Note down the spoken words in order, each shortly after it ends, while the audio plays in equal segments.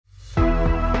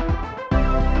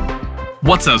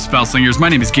What's up, Spellslingers? My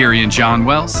name is Gary and John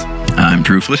Wells. I'm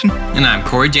Drew Flisson. And I'm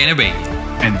Corey Janababy.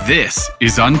 And this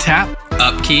is Untap,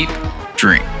 Upkeep,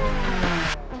 Drink.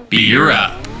 Beer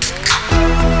Up.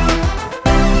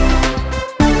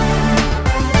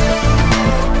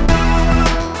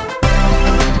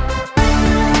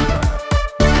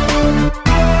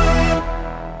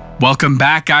 Welcome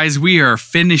back, guys. We are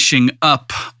finishing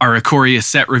up our Ikoria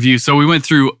set review. So we went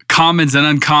through commons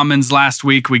and uncommons last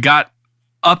week. We got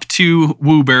up to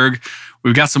WUBRG.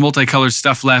 We've got some multicolored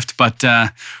stuff left, but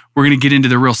we're going to get into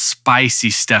the real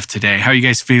spicy stuff today. How are you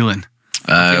guys feeling?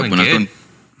 When I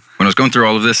was going through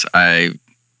all of this, I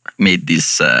made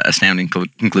this astounding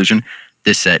conclusion.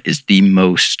 This set is the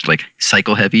most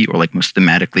cycle heavy or most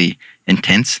thematically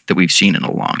intense that we've seen in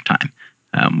a long time.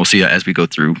 We'll see as we go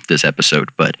through this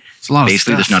episode, but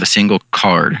basically there's not a single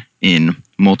card in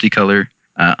multicolor,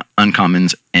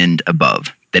 uncommons, and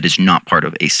above that is not part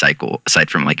of a cycle, aside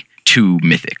from two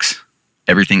mythics.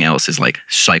 Everything else is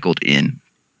cycled in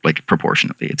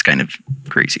proportionately. It's kind of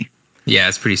crazy. Yeah,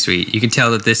 it's pretty sweet. You can tell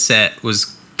that this set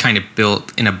was kind of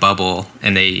built in a bubble,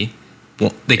 and they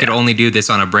could only do this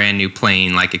on a brand new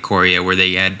plane like Ikoria, where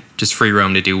they had just free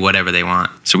roam to do whatever they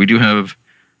want. So we do have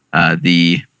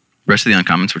the rest of the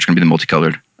uncommons, which are going to be the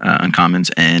multicolored uncommons,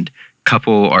 and a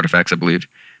couple artifacts, I believe.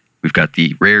 We've got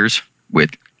the rares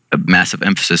with a massive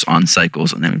emphasis on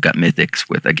cycles, and then we've got mythics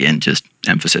with, again, just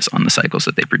emphasis on the cycles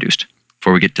that they produced.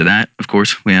 Before we get to that, of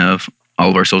course, we have all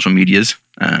of our social medias.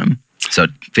 So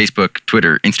Facebook,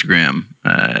 Twitter, Instagram,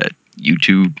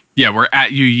 YouTube. Yeah, we're at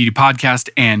UUD Podcast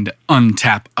and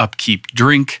Untap Upkeep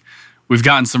Drink. We've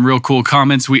gotten some real cool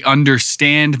comments. We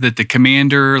understand that the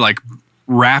commander,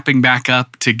 wrapping back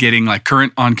up to getting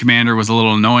current on commander was a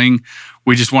little annoying.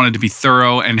 We just wanted to be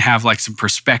thorough and have some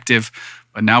perspective.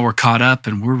 But now we're caught up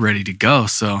and we're ready to go.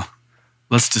 So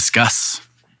let's discuss.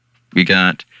 We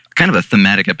got kind of a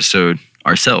thematic episode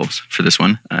ourselves for this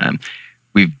one.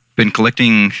 We've been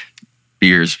collecting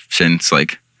beers since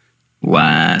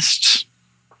last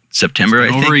September,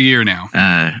 I think. Over a year now.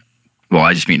 Well,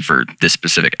 I just mean for this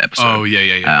specific episode. Oh,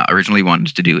 yeah. Originally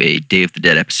wanted to do a Day of the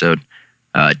Dead episode.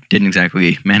 Didn't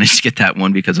exactly manage to get that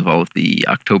one because of all of the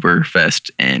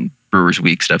Oktoberfest and Brewers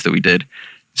Week stuff that we did.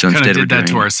 So instead did that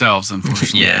to ourselves,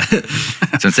 unfortunately. Yeah.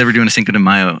 So instead we're doing a Cinco de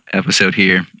Mayo episode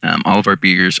here. All of our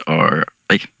beers are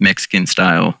Mexican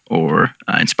style or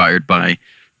inspired by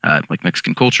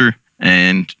Mexican culture.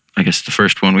 And I guess the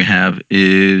first one we have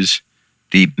is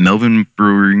the Melvin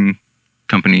Brewing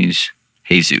Company's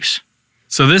Jesus.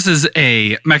 So this is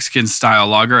a Mexican style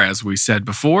lager, as we said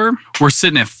before. We're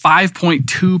sitting at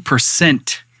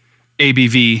 5.2%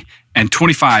 ABV and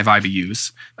 25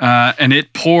 IBUs. And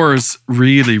it pours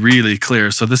really, really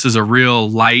clear. So this is a real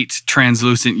light,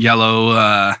 translucent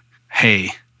yellow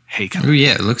hay color. Oh,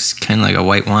 yeah, it looks kind of like a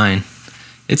white wine.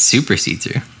 It's super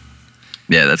see-through.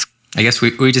 Yeah, I guess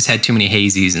we just had too many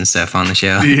hazies and stuff on the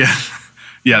show.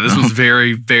 Yeah, this was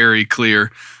very, very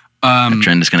clear. The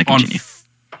trend is going to continue.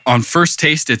 On first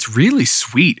taste, it's really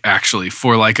sweet, actually,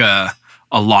 for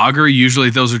a lager. Usually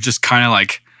those are just kind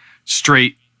of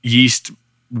straight yeast,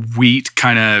 wheat,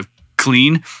 kind of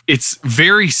clean. It's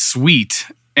very sweet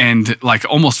and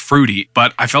almost fruity,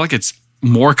 but I feel like it's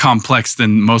more complex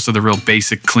than most of the real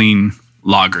basic clean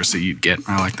lagers that you'd get.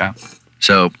 I like that.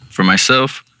 So for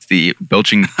myself, the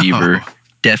Belching Beaver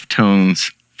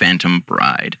Deftones Phantom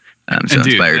Bride.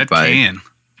 Inspired by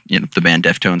the band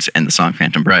Deftones and the song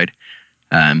Phantom Bride.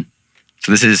 So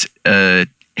this is a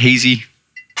hazy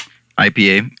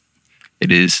IPA.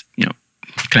 It is,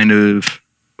 kind of,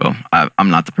 well,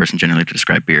 I'm not the person generally to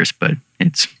describe beers, but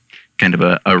it's kind of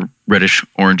a reddish,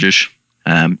 orangish,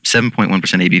 7.1%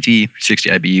 ABV, 60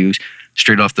 IBUs.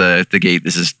 Straight off the gate,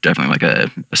 this is definitely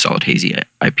a solid hazy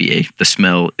IPA. The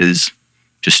smell is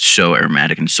just so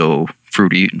aromatic and so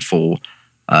fruity and full.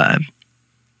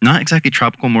 Not exactly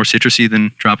tropical, more citrusy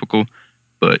than tropical,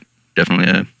 but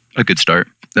definitely a good start.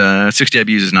 60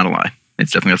 IBUs is not a lie.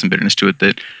 It's definitely got some bitterness to it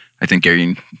that I think,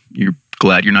 Gary, you're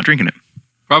glad you're not drinking it.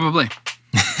 Probably.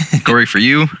 Corey, for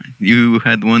you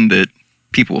had the one that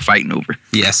people were fighting over.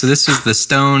 Yeah, so this was the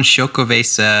Stone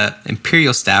Xocoveza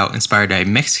Imperial Stout inspired by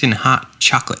Mexican hot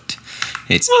chocolate.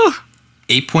 It's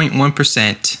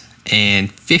 8.1%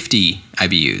 and 50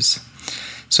 IBUs.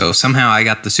 So somehow I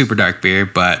got the super dark beer,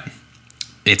 but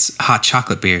it's hot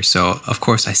chocolate beer. So, of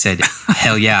course, I said,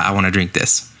 hell yeah, I want to drink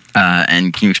this.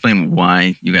 And can you explain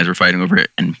why you guys were fighting over it,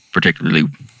 and particularly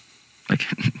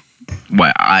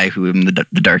why I, who am the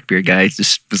dark beer guy,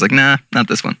 just was nah, not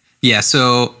this one? Yeah,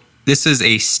 so this is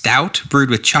a stout brewed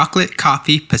with chocolate,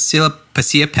 coffee,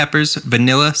 pasilla peppers,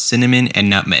 vanilla, cinnamon, and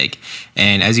nutmeg.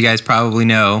 And as you guys probably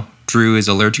know, Drew is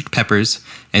allergic to peppers,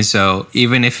 and so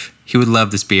even if he would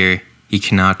love this beer, he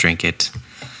cannot drink it.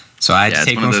 So I had to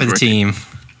take one for the team.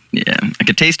 Yeah, I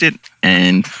could taste it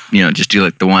and, just do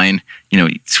like the wine,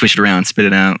 swish it around, spit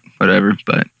it out, whatever.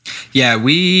 But yeah,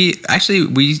 we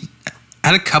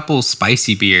had a couple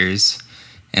spicy beers,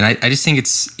 and I just think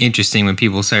it's interesting when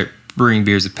people start brewing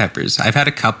beers with peppers. I've had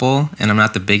a couple, and I'm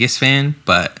not the biggest fan,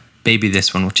 but maybe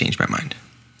this one will change my mind.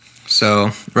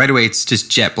 So right away, it's just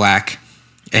jet black.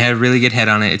 It had a really good head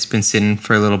on it. It's been sitting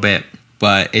for a little bit,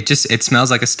 but it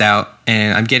smells like a stout,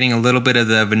 and I'm getting a little bit of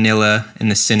the vanilla and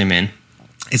the cinnamon.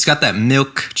 It's got that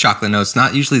milk chocolate notes.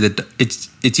 Not usually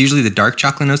it's usually the dark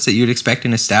chocolate notes that you would expect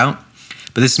in a stout,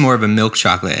 but this is more of a milk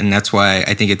chocolate, and that's why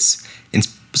I think it's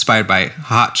inspired by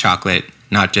hot chocolate,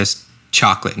 not just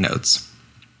chocolate notes.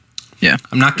 Yeah,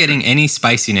 I'm not getting any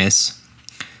spiciness,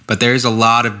 but there's a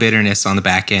lot of bitterness on the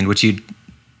back end, which you'd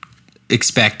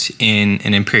expect in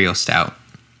an imperial stout.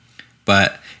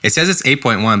 But it says it's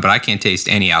 8.1, but I can't taste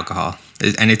any alcohol,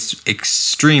 and it's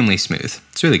extremely smooth.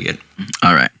 It's really good.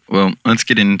 All right. Well, let's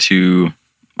get into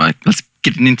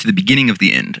the beginning of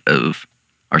the end of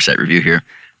our set review here.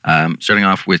 Starting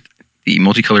off with the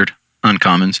multicolored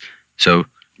uncommons. So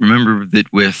remember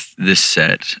that with this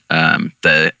set,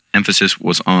 the emphasis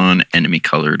was on enemy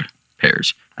colored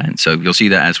pairs, and so you'll see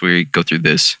that as we go through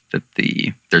this, that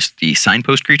there's the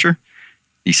signpost creature,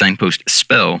 the signpost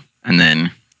spell, and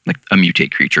then like a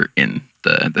mutate creature in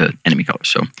the enemy colors.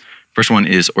 So first one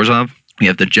is Orzhov. We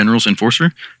have the General's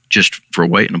Enforcer, just for a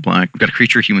white and a black. We've got a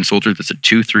creature, human soldier, that's a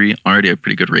 2/3, already a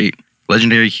pretty good rate.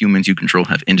 Legendary humans you control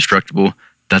have indestructible.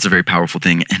 That's a very powerful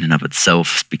thing in and of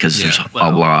itself, because there's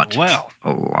a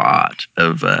lot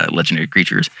of legendary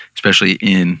creatures, especially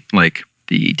in like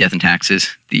the Death and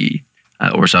Taxes. The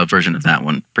Orzhov version of that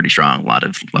one, pretty strong. A lot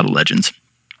of legends.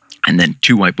 And then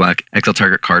 2 white black, exile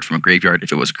target card from a graveyard.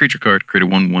 If it was a creature card, create a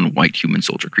 1/1 white human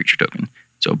soldier creature token.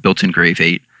 So built-in grave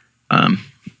 8.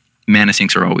 Mana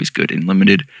sinks are always good in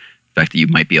limited. The fact that you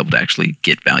might be able to actually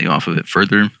get value off of it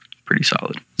further, pretty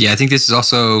solid. Yeah, I think this is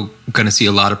also going to see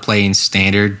a lot of play in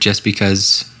standard, just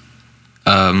because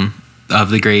of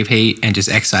the grave hate and just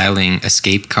exiling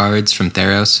escape cards from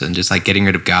Theros and just like getting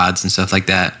rid of gods and stuff like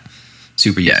that.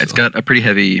 Super useful. Yeah, it's got a pretty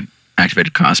heavy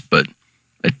activated cost, but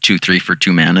a 2/3 for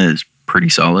 2 mana is pretty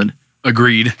solid.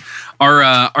 Agreed.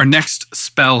 Our next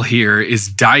spell here is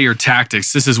Dire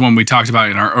Tactics. This is one we talked about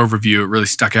in our overview. It really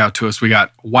stuck out to us. We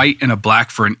got white and a black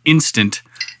for an instant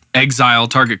exile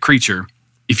target creature.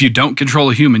 If you don't control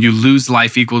a human, you lose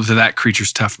life equal to that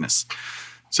creature's toughness.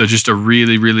 So just a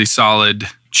really, really solid,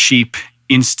 cheap,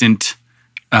 instant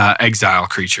exile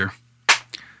creature.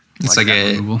 It's like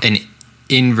an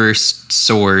inverse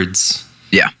swords.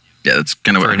 Yeah, that's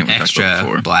kind of what I think we talked about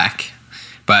before. Black.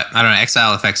 But I don't know,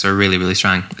 exile effects are really, really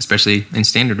strong, especially in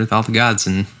standard with all the gods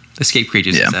and escape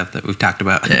creatures and stuff that we've talked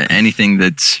about. Yeah, anything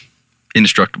that's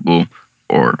indestructible,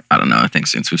 or I don't know, I think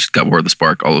since we've got War of the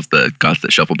Spark, all of the gods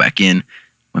that shuffle back in,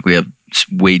 like we have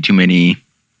way too many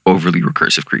overly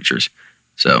recursive creatures.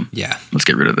 So let's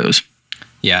get rid of those.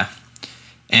 Yeah.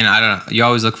 And I don't know, you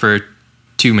always look for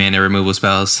 2 mana removal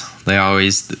spells. They're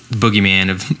always the boogeyman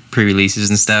of pre-releases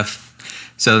and stuff.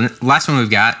 So the last one we've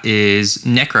got is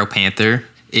Necropanther.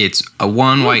 It's a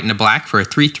 1 white and a black for a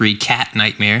 3/3 cat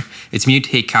nightmare. Its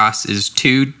mutate cost is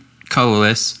 2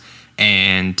 colorless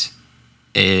and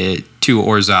 2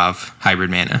 Orzhov hybrid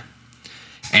mana.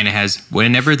 And it has,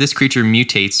 whenever this creature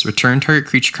mutates, return target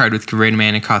creature card with converted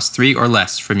mana cost 3 or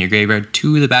less from your graveyard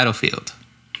to the battlefield.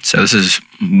 So this is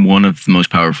one of the most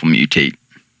powerful mutate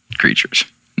creatures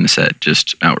in the set,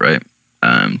 just outright.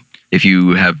 If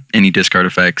you have any discard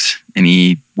effects,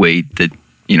 any way that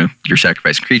you're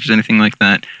sacrificing creatures, anything like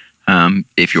that,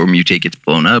 if your mutate gets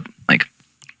blown up, like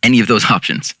any of those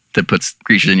options that puts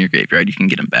creatures in your graveyard, you can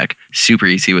get them back. Super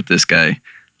easy with this guy.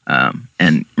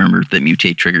 And remember that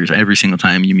mutate triggers every single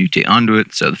time you mutate onto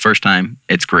it. So the first time,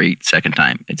 it's great. Second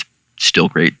time, it's still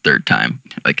great. Third time,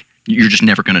 like you're just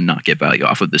never going to not get value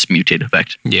off of this mutate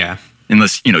effect. Yeah.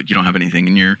 Unless, you don't have anything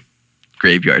in your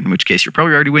graveyard, in which case you're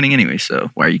probably already winning anyway. So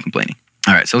why are you complaining?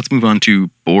 All right, so let's move on to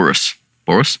Boros.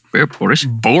 Boros? Where? Boros?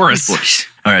 Boros.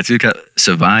 All right, so we've got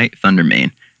Savai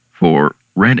Thundermane for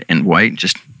red and white,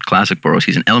 just classic Boros.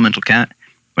 He's an elemental cat.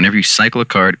 Whenever you cycle a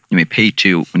card, you may pay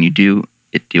 2. When you do,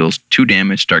 it deals 2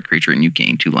 damage, start creature, and you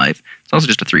gain 2 life. It's also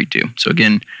just a 3/2. So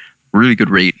again, really good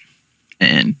rate,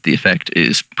 and the effect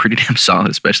is pretty damn solid,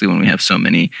 especially when we have so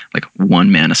many like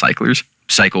 1 mana cyclers.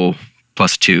 Cycle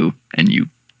plus 2, and you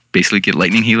basically get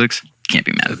Lightning Helix. Can't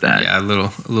be mad at that. Yeah, a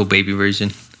little baby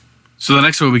version. So the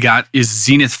next one we got is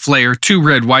Zenith Flare, 2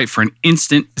 red, white for an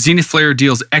instant. Zenith Flare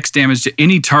deals X damage to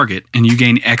any target, and you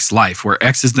gain X life, where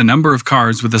X is the number of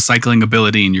cards with a cycling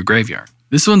ability in your graveyard.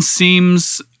 This one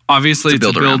seems, obviously, it's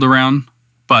a build around,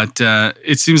 but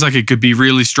it seems like it could be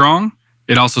really strong.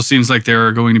 It also seems like there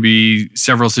are going to be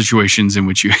several situations in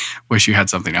which you wish you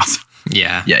had something else.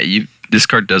 Yeah. Yeah, this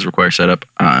card does require setup,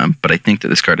 but I think that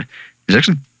this card is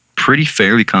actually pretty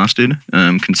fairly costed,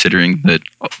 considering that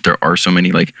there are so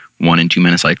many 1 and 2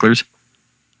 mana cyclers.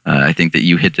 I think that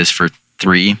you hit this for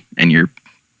 3 and you're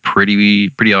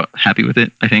pretty happy with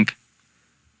it, I think.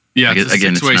 Yeah, it's a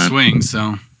 6-way swing,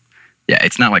 so... Yeah,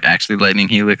 it's not actually Lightning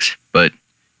Helix, but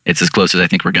it's as close as I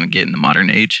think we're going to get in the modern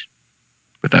age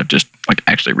without just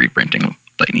actually reprinting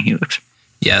Lightning Helix.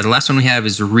 Yeah, the last one we have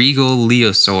is Regal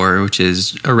Leosaur, which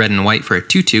is a red and white for a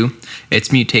 2/2. Its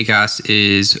mutate cost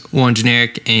is 1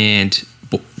 generic and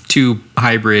 2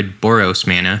 hybrid Boros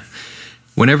mana.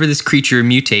 Whenever this creature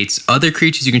mutates, other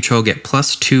creatures you control get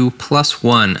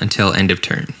 +2/+1 until end of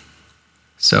turn.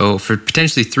 So for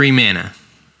potentially 3 mana,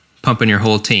 pumping your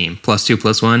whole team,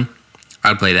 +2/+1,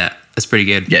 I'd play that. That's pretty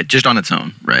good. Yeah, just on its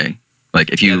own, right?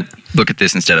 If you look at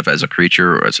this instead of as a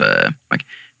creature or as a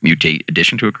mutate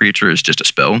addition to a creature is just a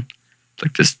spell.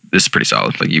 This is pretty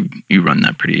solid. You run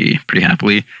that pretty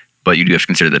happily, but you do have to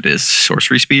consider that it is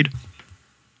sorcery speed.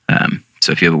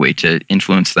 So if you have a way to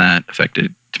influence that, affect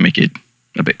it to make it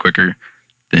a bit quicker,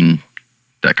 then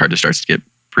that card just starts to get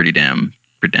pretty damn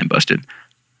busted.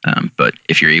 But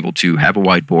if you're able to have a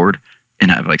wide board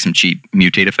and have some cheap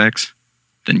mutate effects,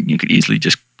 then you could easily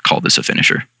just call this a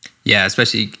finisher. Yeah,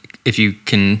 especially if you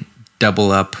can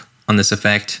double up on this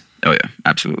effect. Oh yeah,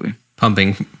 absolutely.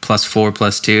 Pumping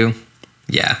 +4/+2.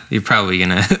 Yeah, you're probably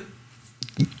gonna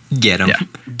get them.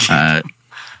 Yeah.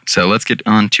 So let's get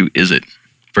on to Izzet.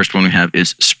 First one we have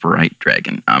is Sprite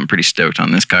Dragon. I'm pretty stoked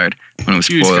on this card. When it was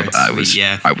spoiled,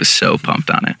 I was so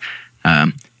pumped on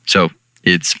it. So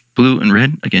it's blue and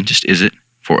red. Again, just Izzet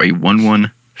for a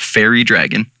 1/1 fairy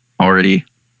dragon. Already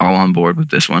all on board with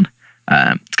this one.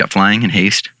 It's got flying and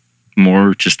haste.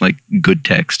 More just good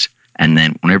text. And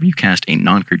then whenever you cast a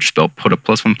non-creature spell, put a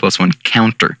 +1/+1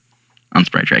 counter on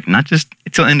Sprite Dragon. Not just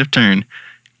until end of turn,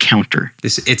 counter.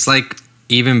 It's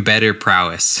even better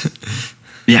prowess.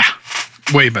 Yeah.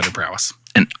 Way better prowess.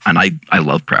 And I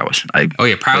love prowess.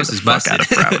 Prowess is busted. Out of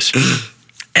prowess.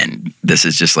 And this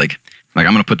is just I'm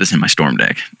gonna put this in my storm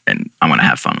deck and I'm gonna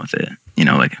have fun with it.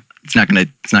 It's not gonna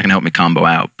help me combo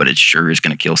out, but it sure is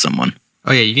gonna kill someone.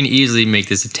 Oh yeah, you can easily make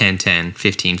this a 10/10,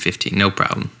 15/15, no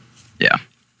problem. Yeah.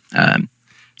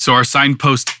 So our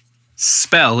signpost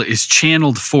spell is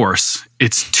Channeled Force.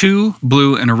 It's 2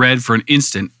 blue and a red for an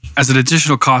instant. As an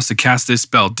additional cost to cast this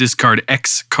spell, discard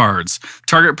X cards.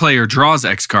 Target player draws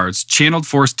X cards. Channeled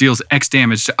Force deals X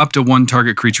damage to up to 1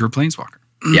 target creature or planeswalker.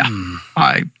 Yeah,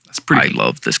 I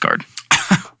love this card.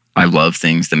 I love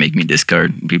things that make me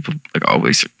discard. People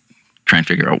always try and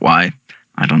figure out why.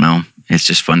 I don't know. It's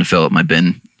just fun to fill up my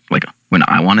bin when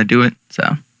I want to do it.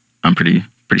 So I'm pretty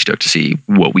stoked to see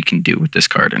what we can do with this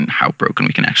card and how broken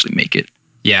we can actually make it.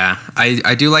 Yeah,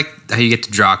 I do like how you get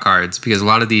to draw cards because a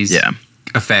lot of these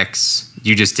effects,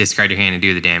 you just discard your hand and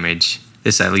do the damage.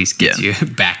 This at least gets you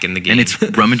back in the game. And it's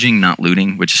rummaging, not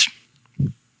looting, which is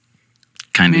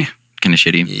kind of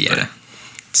shitty. Yeah. But.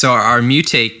 So our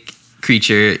mutate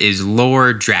creature is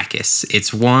Lore Dracus.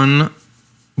 It's 1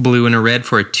 blue and a red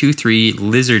for a 2/3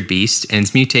 lizard beast, and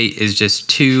its mutate is just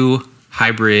 2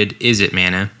 hybrid Izzet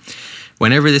mana.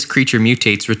 Whenever this creature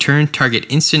mutates, return target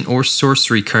instant or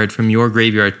sorcery card from your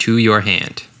graveyard to your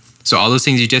hand. So all those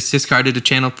things you just discarded to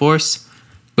Channel Force,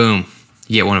 boom,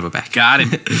 you get one of them back. Got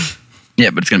him.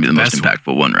 Yeah, but it's going to be the most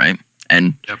impactful one, right?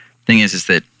 And thing is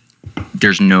that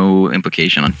there's no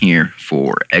implication on here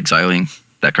for exiling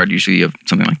that card. Usually you have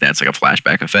something like that. It's like a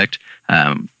flashback effect.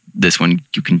 This one,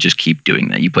 you can just keep doing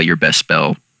that. You play your best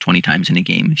spell 20 times in a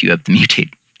game if you have the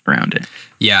mutate around it.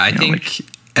 Yeah, I think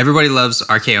everybody loves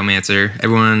Archaeomancer.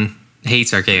 Everyone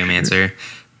hates Archaeomancer.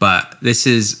 But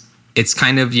it's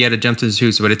kind of, you got to jump to the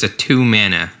hoops, but it's a 2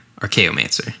 mana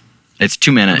Archaeomancer. It's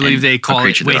 2 mana. I believe they call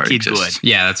it Wicked Good.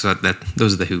 Yeah, those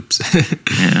are the hoops.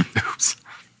 Yeah. Oops.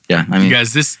 Yeah, I mean, you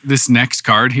guys, this next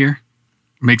card here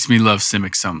makes me love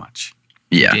Simic so much.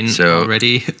 Yeah, so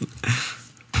already.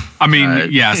 I mean,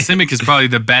 Simic is probably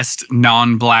the best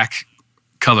non-black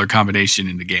color combination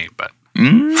in the game, but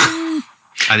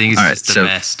I think it's just the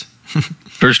best.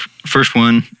 First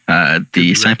one,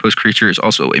 the signpost creature is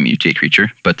also a mutate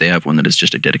creature, but they have one that is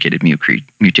just a dedicated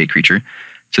mutate creature.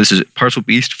 So this is Parcel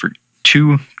Beast for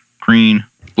 2 green,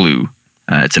 blue.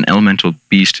 It's an elemental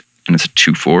beast, and it's a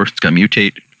 2/4. It's got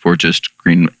mutate for just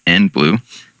green and blue,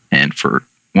 and for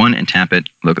 1 and tap it.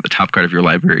 Look at the top card of your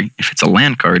library. If it's a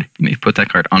land card, you may put that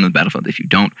card onto the battlefield. If you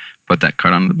don't put that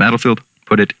card onto the battlefield,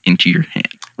 put it into your hand.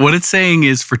 What it's saying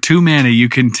is for 2 mana, you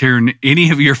can turn any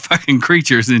of your fucking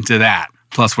creatures into that,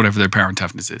 plus whatever their power and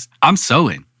toughness is. I'm so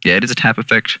in. Yeah, it is a tap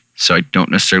effect, so I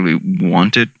don't necessarily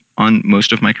want it on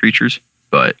most of my creatures,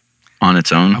 but on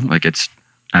its own, like it's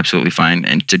absolutely fine.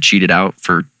 And to cheat it out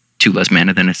for 2 less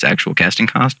mana than its actual casting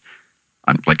cost,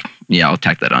 I'm like, yeah, I'll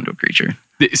tack that onto a creature.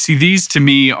 See, these to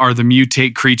me are the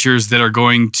mutate creatures that are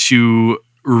going to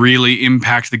really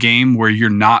impact the game where you're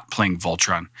not playing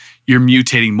Voltron. You're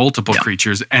mutating multiple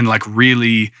creatures and like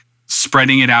really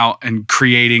spreading it out and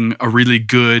creating a really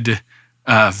good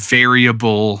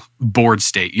variable board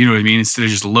state. You know what I mean? Instead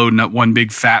of just loading up one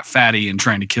big fatty and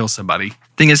trying to kill somebody.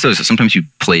 Thing is, though, sometimes you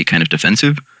play kind of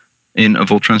defensive in a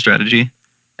Voltron strategy,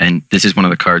 and this is one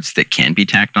of the cards that can be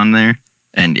tacked on there.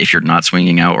 And if you're not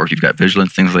swinging out, or if you've got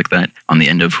vigilance, things like that, on the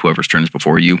end of whoever's turn is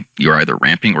before you, you're either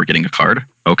ramping or getting a card.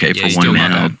 Okay, for 1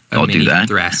 mana, I'll do that.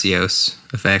 Thrasios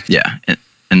effect. Yeah,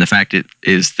 and the fact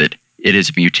is that it is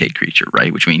a mutate creature,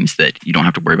 right? Which means that you don't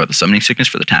have to worry about the summoning sickness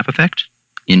for the tap effect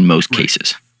in most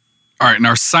cases. All right, and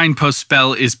our signpost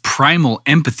spell is Primal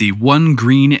Empathy, 1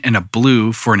 green and a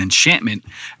blue for an enchantment.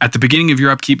 At the beginning of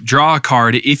your upkeep, draw a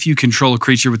card if you control a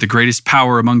creature with the greatest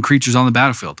power among creatures on the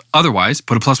battlefield. Otherwise,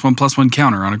 put a +1/+1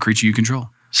 counter on a creature you control.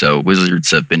 So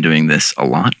Wizards have been doing this a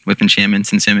lot with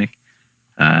enchantments in Simic.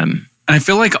 And I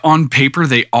feel like on paper,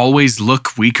 they always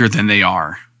look weaker than they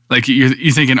are. Like you're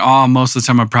thinking, oh, most of the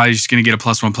time I'm probably just going to get a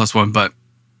 +1/+1, but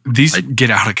these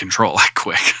get out of control like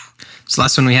quick. So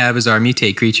last one we have is our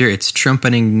mutate creature. It's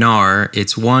Trumpeting Gnar.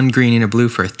 It's 1 green and a blue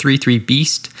for a 3/3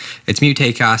 beast. Its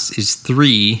mutate cost is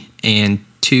 3 and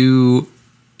 2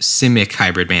 Simic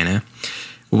hybrid mana.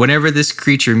 Whenever this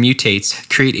creature mutates,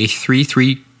 create a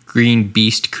 3/3 green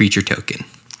beast creature token.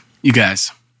 You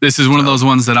guys, this is one of those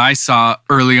ones that I saw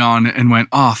early on and went,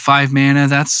 oh, 5 mana,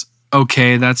 that's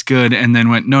okay, that's good. And then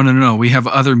went, no, we have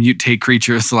other mutate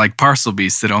creatures like Parcel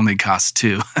Beasts that only cost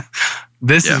 2.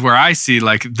 This is where I see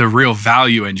like the real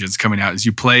value engines coming out is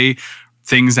you play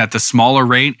things at the smaller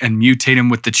rate and mutate them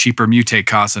with the cheaper mutate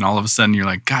costs. And all of a sudden you're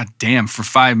like, God damn, for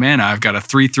 5 mana, I've got a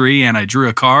 3/3 and I drew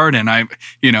a card and I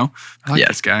like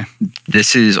this guy.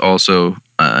 This is also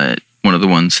one of the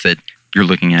ones that you're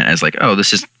looking at as like, oh,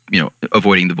 this is,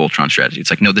 avoiding the Voltron strategy. It's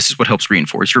like, no, this is what helps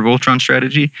reinforce your Voltron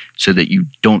strategy so that you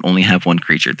don't only have one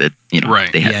creature that,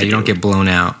 they have to you don't get blown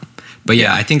out. But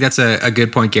yeah, I think that's a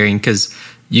good point, Gary, because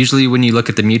usually when you look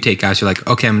at the mutate cost, you're like,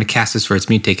 okay, I'm going to cast this for its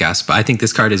mutate cost. But I think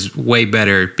this card is way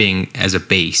better being as a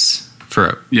base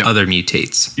for other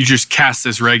mutates. You just cast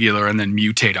this regular and then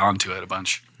mutate onto it a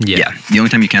bunch. Yeah. The only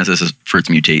time you cast this for its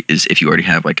mutate is if you already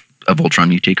have like a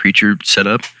Voltron mutate creature set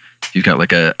up. You've got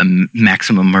like a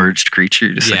maximum merged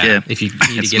creature. Just if you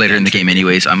it's later in the game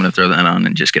anyways, I'm going to throw that on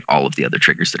and just get all of the other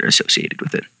triggers that are associated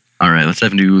with it. All right, let's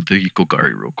have into the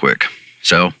Golgari real quick.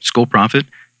 So Skull Prophet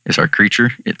is our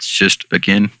creature. It's just,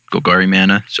 again, Golgari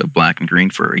mana, so black and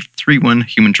green for a 3/1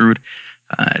 human druid.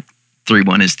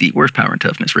 3/1 is the worst power and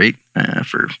toughness rate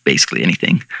for basically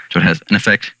anything. So it has an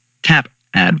effect, tap,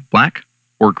 add black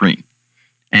or green.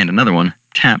 And another one,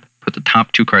 tap, put the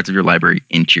top 2 cards of your library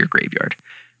into your graveyard.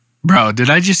 Bro, did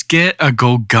I just get a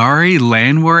Golgari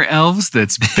Llanowar Elves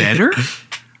that's better?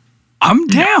 I'm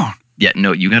down. Yeah,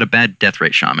 no, you got a bad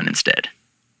Deathrite Shaman instead.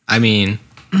 I mean,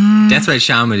 Deathrite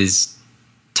Shaman is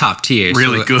top tier.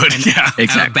 Really good, yeah.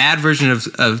 Exactly. A bad version of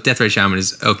Deathrite Shaman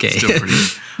is okay. Still pretty good.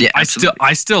 Yeah,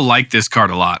 I still like this card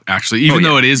a lot, actually, even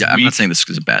though it is weak. I'm not saying this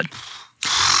is bad.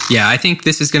 Yeah, I think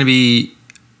this is going to be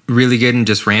really good in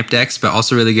just ramp decks, but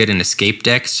also really good in escape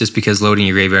decks, just because loading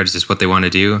your graveyard is just what they want to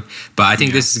do. But I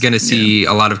think this is going to see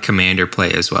a lot of commander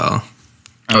play as well.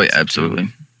 Oh yeah, absolutely.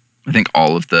 I think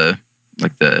all of the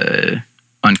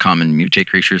uncommon mutate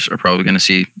creatures are probably going to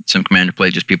see some commander play.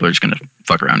 Just people are just going to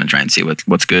fuck around and try and see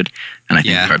what's good. And I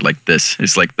think a card like this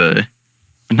is like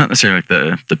not necessarily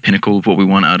like the pinnacle of what we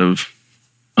want out of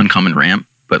uncommon ramp,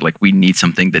 but like we need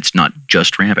something that's not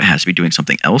just ramp. It has to be doing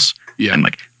something else. Yeah. And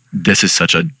like this is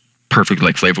such a perfect,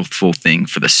 like flavorful thing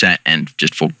for the set and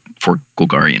just for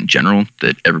Golgari in general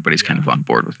that everybody's kind of on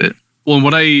board with it. Well, and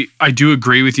what I do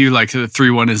agree with you, like the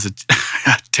 3/1 is a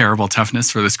terrible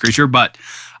toughness for this creature, but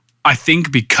I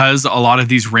think because a lot of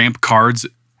these ramp cards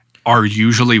are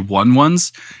usually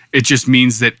 1/1s, it just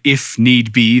means that if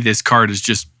need be, this card is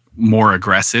just more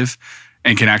aggressive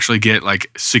and can actually get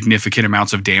like significant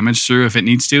amounts of damage through if it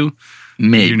needs to.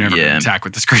 Maybe, you're never going to attack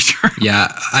with this creature.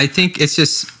 Yeah, I think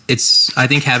I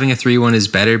think having a 3/1 is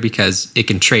better because it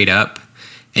can trade up.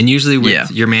 And usually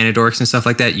with your mana dorks and stuff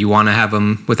like that, you want to have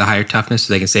them with a higher toughness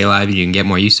so they can stay alive and you can get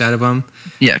more use out of them.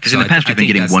 Yeah, because in the past we've been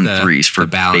getting 1/3s for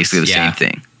basically the same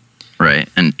thing. Right,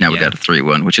 and now we got a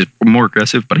 3/1, which is more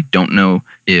aggressive, but I don't know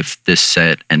if this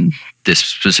set and this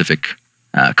specific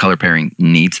color pairing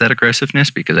needs that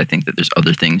aggressiveness, because I think that there's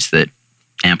other things that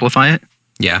amplify it.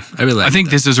 Yeah, I think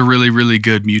this is a really, really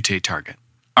good mutate target.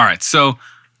 All right, so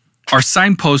our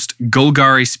Signpost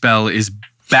Golgari spell is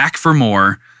back for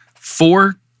more.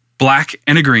 4 black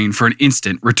and a green for an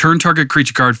instant. Return target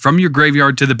creature card from your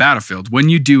graveyard to the battlefield. When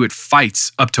you do, it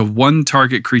fights up to 1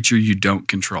 target creature you don't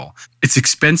control. It's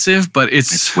expensive, but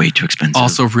it's way too expensive.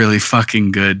 Also really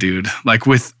fucking good, dude. Like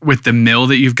with the mill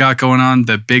that you've got going on,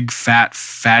 the big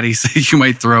fatties that you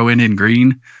might throw in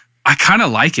green. I kind of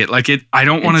like it. Like it. I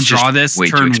don't want to draw this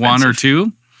turn 1 or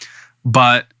 2,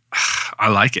 but I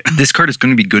like it. This card is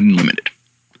going to be good and limited.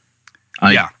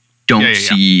 I don't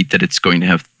see that it's going to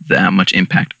have that much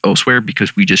impact elsewhere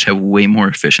because we just have way more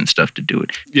efficient stuff to do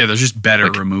it. Yeah, there's just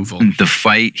better removal. The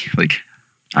fight,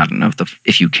 I don't know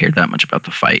if you care that much about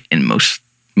the fight in most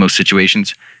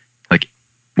situations.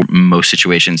 Most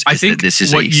situations, I think this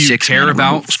is what you care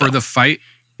about for the fight.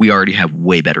 We already have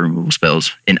way better removal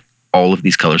spells in all of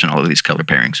these colors and all of these color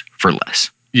pairings for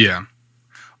less. Yeah.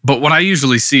 But what I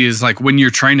usually see is when you're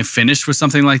trying to finish with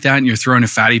something like that and you're throwing a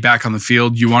fatty back on the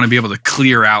field, you want to be able to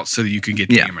clear out so that you can get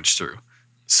damage through.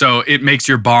 So it makes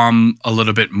your bomb a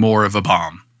little bit more of a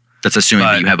bomb. That's assuming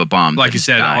that you have a bomb like you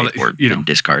said, or been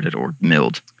discarded or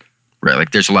milled.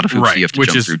 Right, there's a lot of hoops you have to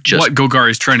jump through. Which is what Golgari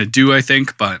is trying to do, I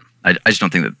think, but I just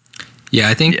don't think that... Yeah,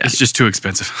 I think... It's just too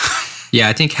expensive. Yeah,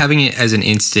 I think having it as an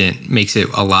instant makes it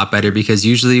a lot better because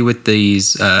usually with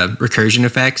these recursion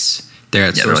effects... They're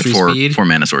at sorcery speed. 4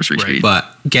 mana sorcery speed. But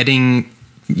getting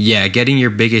your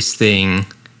biggest thing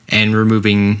and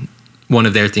removing one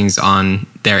of their things on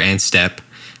their end step,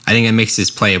 I think that makes this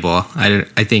playable.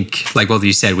 I think, like both of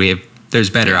you said, there's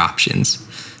better options,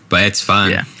 but it's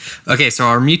fun. Yeah. Okay, so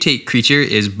our mutate creature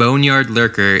is Boneyard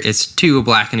Lurker. It's 2 a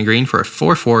black and a green for a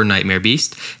 4/4 Nightmare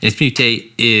Beast. And its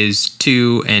mutate is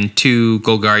 2 and 2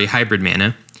 Golgari hybrid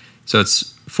mana. So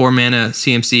it's 4 mana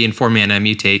CMC and 4 mana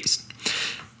mutates.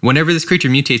 Whenever this creature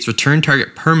mutates, return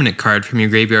target permanent card from your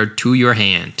graveyard to your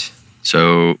hand.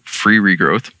 So, free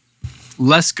regrowth.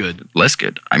 Less good.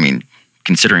 I mean,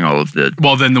 considering all of the...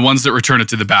 Well, then the ones that return it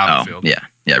to the battlefield. Yeah,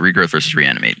 regrowth versus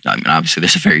reanimate. I mean, obviously,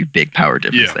 there's a very big power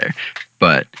difference there.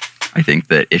 But I think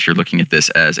that if you're looking at this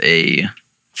as a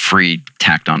free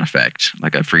tacked-on effect,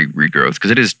 like a free regrowth, because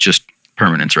it is just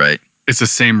permanence, right? It's the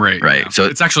same rate. Right. Yeah. So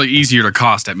it's actually easier to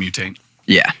cost at mutate.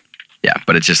 Yeah,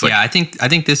 but it's just I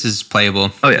think this is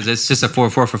playable. Oh, yeah. Because it's just a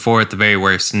 4/4 for 4 at the very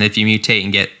worst. And if you mutate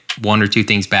and get 1 or 2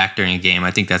 things back during a game, I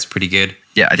think that's pretty good.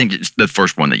 Yeah, I think the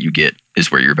first one that you get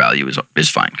is where your value is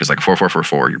fine. Because 4/4 for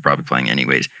 4, you're probably playing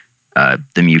anyways.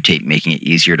 The mutate making it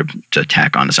easier to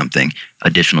attack onto something.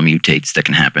 Additional mutates that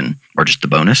can happen are just the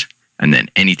bonus. And then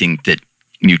anything that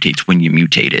mutates when you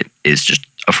mutate it is just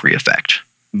a free effect.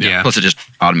 Yeah. Plus it just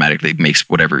automatically makes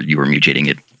whatever you were mutating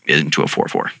it into a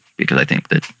 4/4. Because I think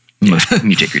that most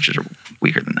mutate creatures are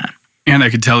weaker than that. And I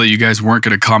could tell that you guys weren't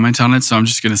going to comment on it, so I'm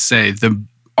just going to say the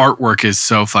artwork is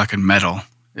so fucking metal.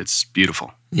 It's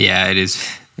beautiful. Yeah, it is.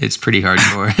 It's pretty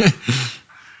hardcore.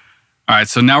 All right,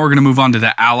 so now we're going to move on to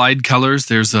the allied colors.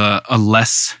 There's a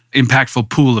less impactful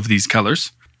pool of these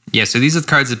colors. Yeah, so these are the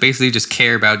cards that basically just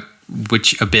care about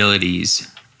which abilities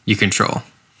you control.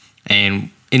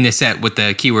 And in this set, with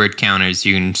the keyword counters,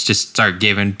 you can just start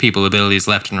giving people abilities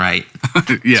left and right.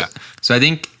 Yeah. So I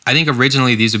think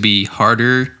originally these would be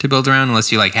harder to build around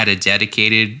unless you had a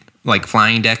dedicated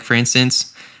flying deck, for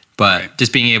instance. But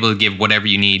just being able to give whatever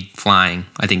you need flying,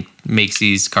 I think makes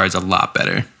these cards a lot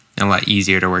better and a lot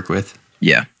easier to work with.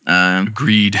 Yeah.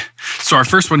 Agreed. So our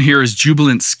first one here is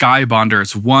Jubilant Skybonder.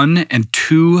 It's 1 and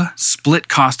 2 split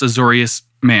cost Azorius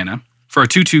mana. For a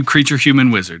 2/2 creature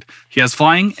human wizard. He has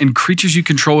flying, and creatures you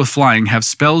control with flying have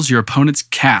spells your opponents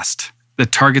cast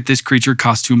that target this creature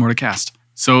cost 2 more to cast.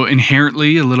 So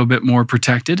inherently a little bit more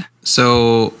protected.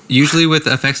 So usually with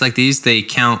effects like these, they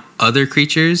count other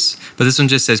creatures, but this one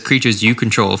just says creatures you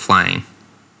control flying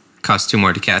cost 2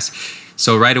 more to cast.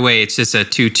 So right away, it's just a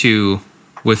 2/2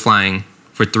 with flying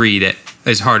for 3 that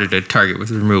is harder to target with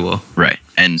removal. Right.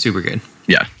 And super good.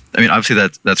 Yeah. I mean, obviously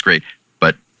that's great.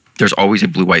 There's always a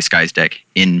blue-white skies deck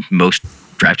in most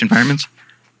draft environments.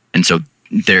 And so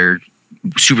they're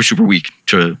super, super weak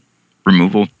to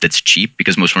removal that's cheap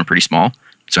because most of them are pretty small.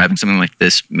 So having something like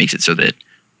this makes it so that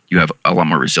you have a lot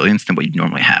more resilience than what you'd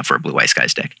normally have for a blue-white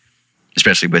skies deck,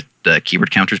 especially with the keyword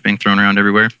counters being thrown around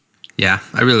everywhere. Yeah,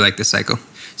 I really like this cycle.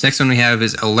 So next one we have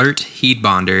is Alert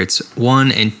Heatbonder. It's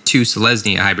 1 and 2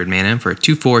 Selesnya hybrid mana for a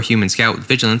 2/4 human scout with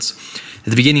vigilance.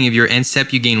 At the beginning of your end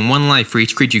step, you gain 1 life for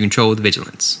each creature you control with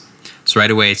vigilance. So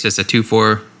right away, it's just a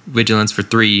 2/4 vigilance for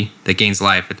 3 that gains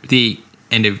life at the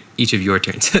end of each of your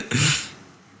turns.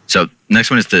 So next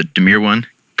one is the Dimir one,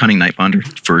 Cunning Nightbonder.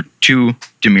 For 2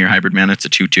 Dimir hybrid mana, it's a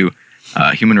 2/2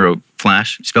 human rogue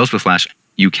flash. Spells with flash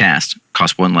you cast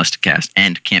cost 1 less to cast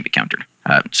and can't be countered.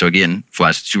 So again,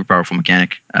 flash is a super powerful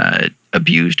mechanic,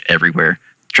 abused everywhere.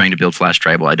 Trying to build flash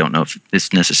tribal, I don't know if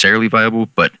it's necessarily viable,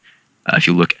 but if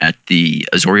you look at the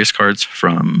Azorius cards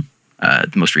from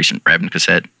the most recent Ravnica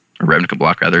set, or Ravnica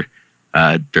block rather,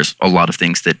 there's a lot of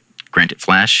things that grant it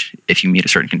flash if you meet a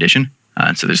certain condition.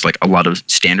 So there's like a lot of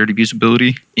standard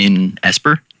abusability in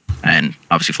Esper, and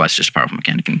obviously flash is just a powerful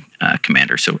mechanic in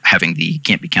Commander. So having the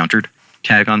can't be countered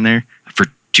tag on there for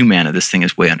 2 mana, this thing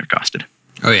is way undercosted.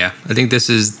 Oh yeah, I think this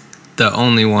is the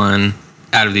only one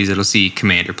out of these that'll see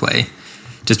Commander play,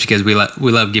 just because we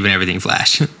love giving everything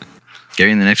flash.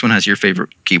 Gary, and the next one has your favorite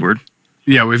keyword.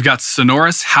 Yeah, we've got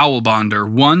Sonorous Howlbonder,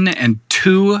 1 and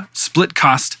 2 split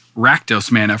cost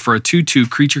Rakdos mana for a 2/2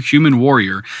 creature human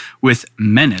warrior with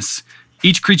Menace.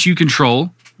 Each creature you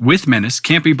control with Menace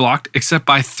can't be blocked except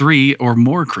by 3 or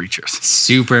more creatures.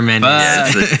 Super Menace.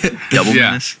 Yeah, it's a double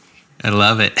Menace. I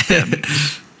love it. Yeah.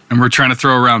 And we're trying to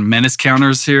throw around Menace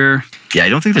counters here. Yeah, I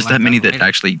don't think there's that many that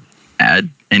actually add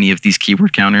any of these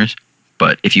keyword counters,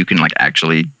 but if you can like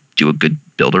actually do a good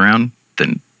build around,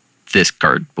 then this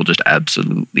card will just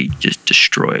absolutely just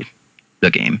destroy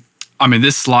the game. I mean,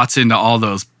 this slots into all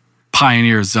those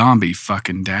Pioneer zombie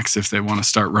fucking decks if they want to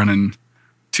start running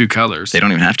 2 colors. They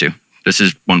don't even have to. This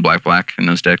is 1 black in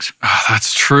those decks. Oh,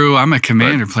 that's true. I'm a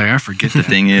Commander player. I forget that. The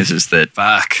thing is that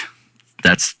fuck.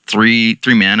 That's 3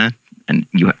 mana, and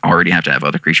you already have to have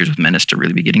other creatures with Menace to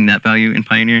really be getting that value in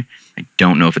Pioneer. I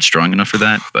don't know if it's strong enough for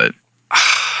that, but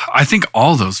I think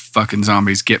all those fucking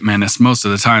zombies get Menace most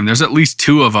of the time. There's at least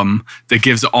 2 of them that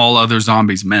gives all other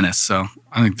zombies Menace, so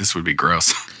I think this would be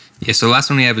gross. Yeah, so the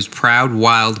last one we have is Proud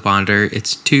Wildbonder.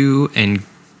 It's 2 and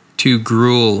 2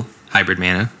 Gruul hybrid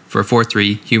mana for a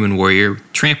 4/3 human warrior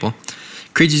trample.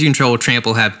 Creatures you control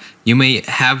trample you may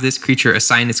have this creature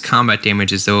assign its combat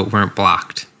damage as though it weren't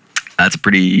blocked. That's a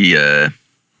pretty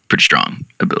strong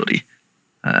ability.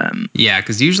 Yeah,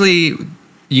 because usually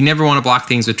you never want to block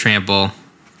things with trample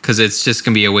because it's just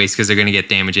going to be a waste because they're going to get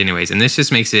damage anyways. And this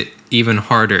just makes it even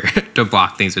harder to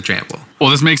block things with trample.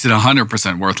 Well, this makes it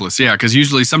 100% worthless. Yeah, because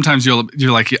usually sometimes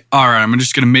you're like, all right, I'm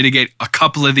just going to mitigate a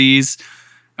couple of these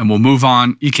and we'll move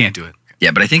on. You can't do it.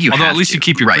 Yeah, but I think you Although have at least to. You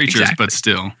keep your right, creatures, exactly. But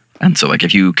still. And so like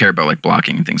if you care about like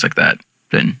blocking and things like that,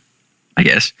 then I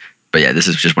guess. But yeah, this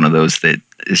is just one of those that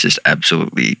is just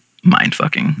absolutely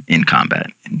mind-fucking in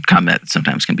combat. And combat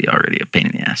sometimes can be already a pain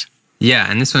in the ass. Yeah,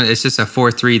 and this one, it's just a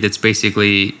 4/3 that's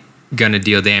basically going to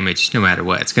deal damage no matter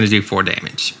what. It's going to do 4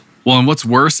 damage. Well, and what's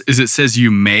worse is it says you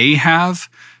may have.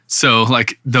 So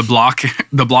like the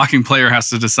blocking player has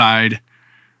to decide,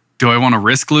 do I want to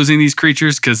risk losing these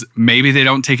creatures? Because maybe they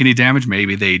don't take any damage.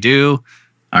 Maybe they do.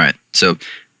 All right. So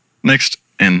next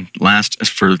and last is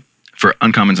for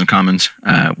uncommons and commons,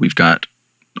 we've got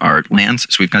our lands.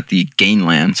 So we've got the Gain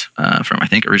lands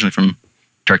originally from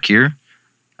Tarkir,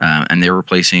 and they're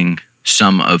replacing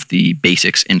some of the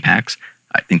basics in packs.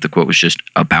 I think the quote was just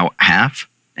about half,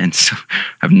 and so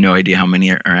I have no idea how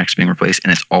many are actually being replaced,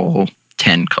 and it's all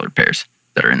 10 colored pairs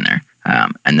that are in there.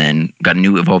 And then got a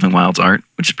new Evolving Wilds art,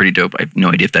 which is pretty dope. I have no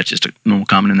idea if that's just a normal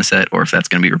common in the set or if that's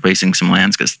going to be replacing some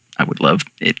lands, because I would love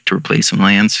it to replace some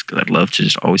lands, because I'd love to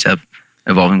just always have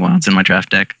Evolving Wilds in my draft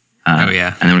deck. Oh,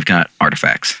 yeah. And then we've got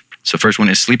artifacts. So first one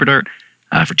is Sleeper Dart.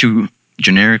 For 2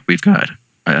 generic, we've got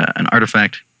an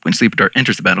artifact. When Sleeper Dart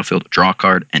enters the battlefield, draw a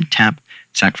card and tap.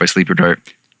 Sacrifice Sleeper Dart.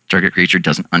 Target creature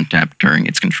doesn't untap during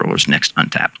its controller's next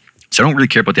untap. So I don't really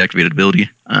care about the activated ability.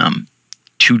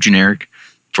 2 generic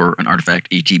for an artifact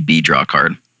ETB draw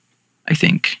card, I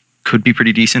think could be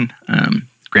pretty decent.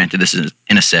 Granted, this is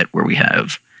in a set where we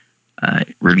have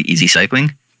really easy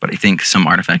cycling, but I think some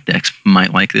artifact decks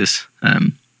might like this.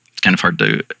 It's kind of hard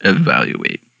to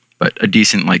evaluate, but a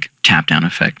decent like tap down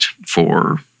effect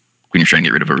for when you're trying to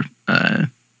get rid of a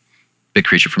big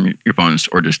creature from your opponents,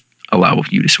 or just allow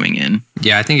you to swing in.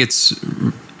 Yeah, I think it's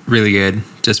really good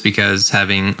just because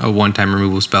having a one-time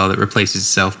removal spell that replaces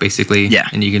itself basically. Yeah.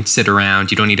 And you can sit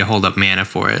around. You don't need to hold up mana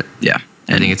for it. Yeah.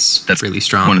 I think that's really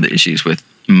strong. One of the issues with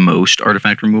most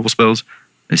artifact removal spells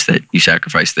is that you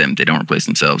sacrifice them, they don't replace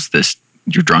themselves. This,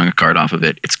 you're drawing a card off of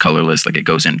it. It's colorless, like it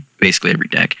goes in basically every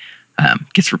deck.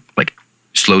 Gets like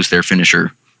slows their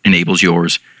finisher, enables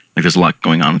yours. Like there's a lot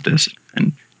going on with this.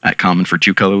 And at common for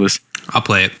 2 colorless. I'll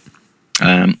play it.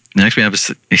 Next we have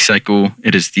a cycle.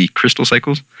 It is the crystal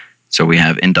cycles. So we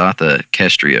have Indatha,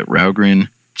 Castria, Raugrin,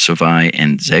 Sovai,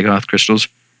 and Zagoth crystals.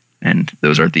 And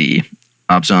those are the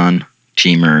Abzan,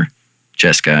 Temur,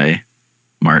 Jeskai,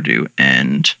 Mardu,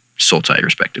 and Sultai,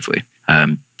 respectively.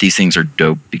 These things are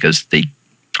dope because they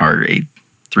are a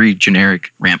 3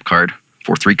 generic ramp card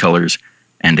for 3 colors,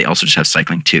 and they also just have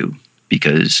cycling 2,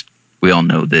 because we all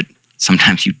know that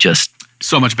sometimes you just...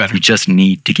 So much better. You just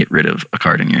need to get rid of a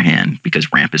card in your hand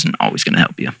because ramp isn't always going to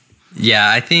help you.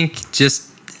 Yeah, I think just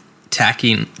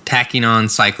tacking on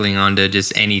cycling onto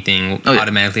just anything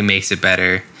automatically makes it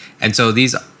better. And so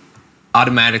these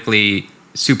automatically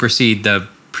supersede the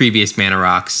previous mana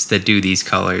rocks that do these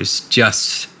colors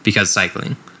just because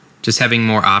cycling. Just having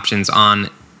more options on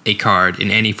a card in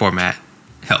any format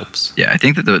helps. Yeah, I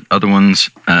think that the other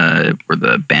ones were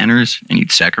the banners, and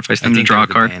you'd sacrifice them to draw a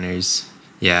card. Banners,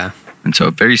 yeah. And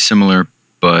so very similar,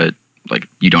 but like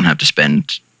you don't have to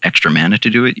spend extra mana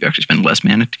to do it. You actually spend less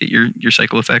mana to get your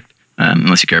cycle effect,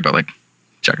 unless you care about like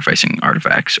sacrificing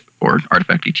artifacts or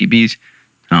artifact ETBs.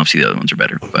 And obviously the other ones are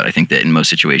better, but I think that in most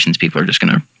situations people are just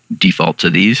going to default to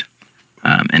these.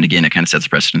 And again, it kind of sets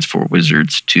precedence for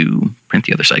Wizards to print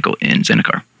the other cycle in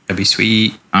Zendikar. That'd be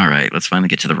sweet. All right, let's finally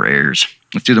get to the rares.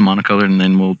 Let's do the monocolored and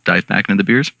then we'll dive back into the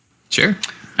beers. Sure.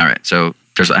 All right, so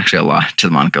there's actually a lot to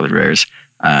the monocolored rares.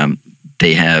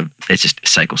 It's just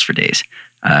cycles for days.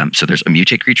 So there's a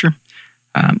mutate creature.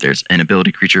 There's an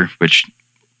ability creature, which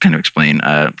kind of explain,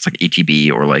 it's like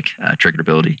ETB or like triggered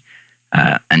ability.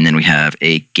 And then we have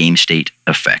a game state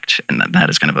effect. And that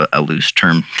is kind of a loose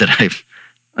term that I've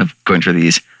going through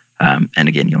these. And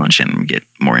again, you'll understand when we get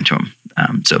more into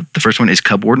them. So the first one is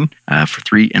Cub Warden for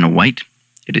 3 and a white.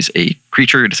 It is a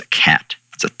creature. It is a cat.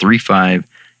 It's a 3/5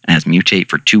 and has mutate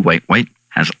for 2 white.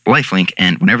 Has lifelink,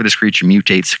 and whenever this creature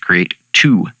mutates, create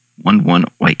 2 1/1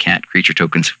 white cat creature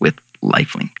tokens with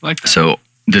lifelink. Like that. So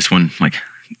this one, like,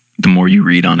 the more you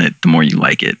read on it, the more you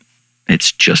like it.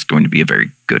 It's just going to be a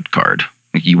very good card.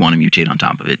 Like, you want to mutate on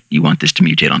top of it. You want this to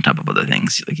mutate on top of other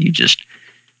things. Like,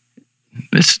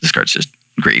 this card's just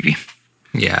gravy.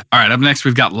 Yeah. All right, up next,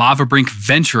 we've got Lavabrink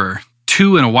Venturer.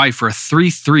 2 and a white for a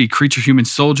 3/3 creature human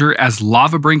soldier. As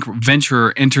Lavabrink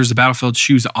Venturer enters the battlefield,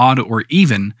 choose odd or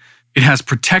even. It has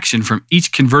protection from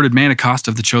each converted mana cost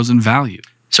of the chosen value.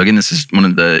 So again, this is one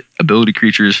of the ability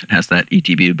creatures. It has that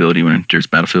ETB ability when it enters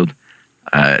battlefield.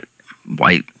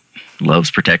 White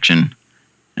loves protection,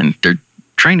 and they're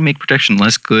trying to make protection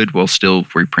less good while still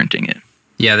reprinting it.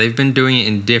 Yeah, they've been doing it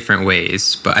in different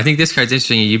ways, but I think this card's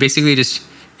interesting. You basically just,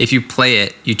 if you play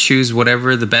it, you choose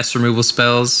whatever the best removal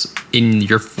spells in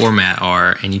your format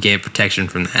are, and you get protection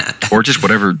from that. Or just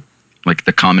whatever like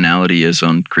the commonality is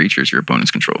on creatures your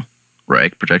opponents control.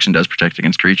 Right, protection does protect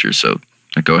against creatures, so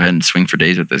like, go ahead and swing for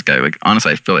days with this guy. Like,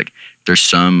 honestly, I feel like there's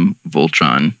some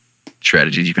Voltron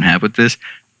strategies you can have with this,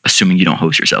 assuming you don't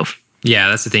host yourself. Yeah,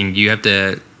 that's the thing. You have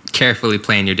to carefully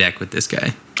plan your deck with this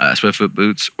guy. Swiftfoot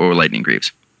Boots or Lightning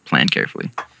Greaves. Plan carefully.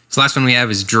 So last one we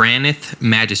have is Drannith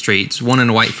Magistrates. 1 and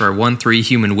a white for a 1/3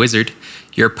 human wizard.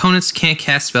 Your opponents can't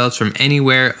cast spells from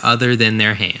anywhere other than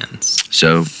their hands.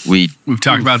 So we've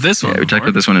talked about this one. Yeah, we talked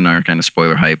about this one in our kind of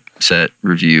spoiler hype set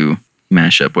review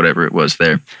mashup, whatever it was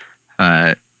there.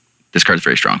 This card's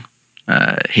very strong.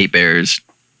 Hate Bears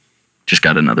just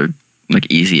got another like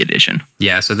easy addition.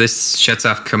 Yeah, so this shuts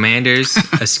off commanders,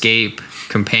 escape,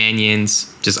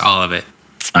 companions, just all of it.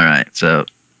 All right, so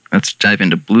let's dive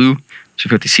into blue. So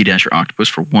we've got the Sea Dasher Octopus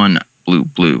for 1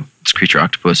 blue. It's creature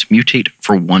octopus. Mutate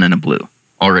for 1 and a blue.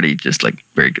 Already just like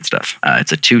very good stuff.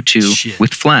 It's a 2/2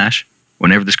 with flash.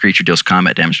 Whenever this creature deals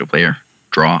combat damage to a player,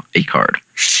 draw a card.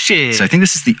 Shit. So I think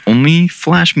this is the only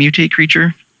flash mutate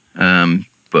creature,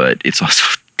 but it's also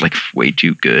like way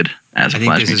too good as a flash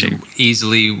mutate. I think this is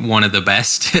easily one of the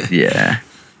best. Yeah.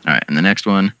 All right, and the next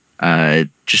one,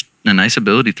 just a nice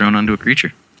ability thrown onto a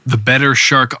creature. The better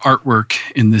shark artwork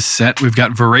in this set. We've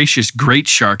got Voracious Great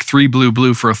Shark, 3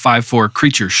 blue for a 5/4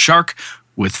 creature shark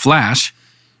with flash.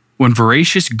 When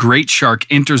Voracious Great Shark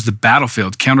enters the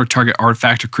battlefield, counter target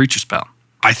artifact or creature spell.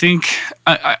 I think,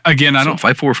 I don't...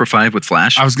 5/4 for 5 with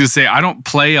flash? I was going to say, I don't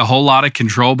play a whole lot of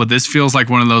control, but this feels like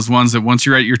one of those ones that once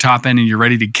you're at your top end and you're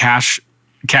ready to cash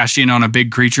in on a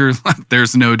big creature,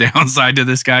 there's no downside to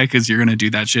this guy because you're going to do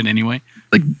that shit anyway.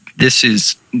 Like, this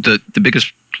is the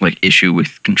biggest like issue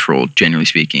with control, generally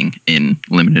speaking, in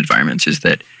limited environments is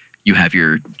that you have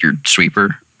your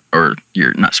sweeper, or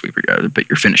your, not sweeper, but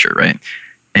your finisher, right?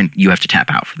 And you have to tap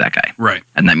out for that guy. Right.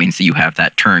 And that means that you have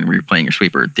that turn where you're playing your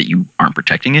sweeper that you aren't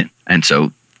protecting it. And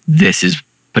so this is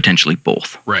potentially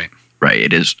both. Right. Right.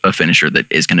 It is a finisher that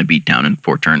is going to beat down in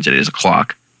 4 turns. It is a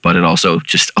clock, but it also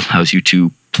just allows you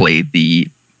to play the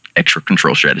extra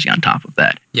control strategy on top of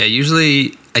that. Yeah,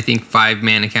 usually I think 5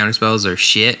 mana counter spells are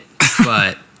shit,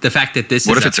 but the fact that this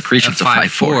what is if it's a creature that's a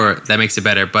 5/4, that makes it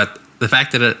better. But the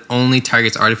fact that it only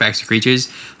targets artifacts or creatures,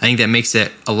 I think that makes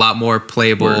it a lot more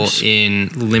playable in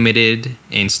limited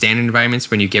and standard environments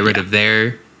when you get rid of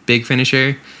their big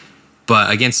finisher.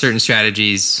 But against certain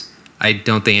strategies, I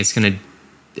don't think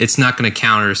it's not gonna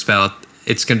counter a spell.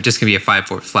 It's just gonna be a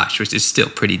 5/4 flash, which is still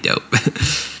pretty dope.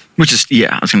 Which is,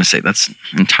 I was gonna say that's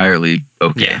entirely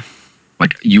okay. Yeah.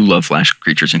 Like, you love flash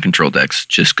creatures and control decks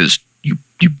just because you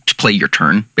play your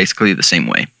turn basically the same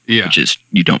way. Yeah. Which is,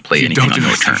 you don't play anything on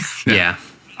your turn. Yeah.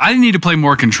 I need to play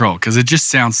more control because it just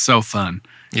sounds so fun.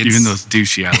 Even though it's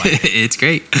douchey, I like it. It's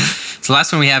great. So the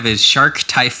last one we have is Shark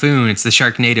Typhoon. It's the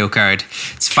Sharknado card.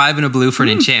 It's 5 and a blue for an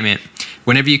enchantment.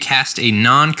 Whenever you cast a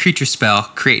non-creature spell,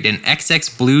 create an XX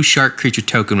blue shark creature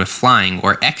token with flying,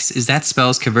 where X is that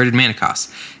spell's converted mana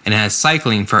cost, and it has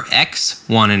cycling for X,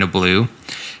 1 and a blue.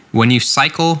 When you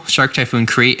cycle Shark Typhoon,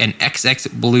 create an XX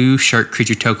blue shark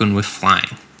creature token with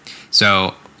flying.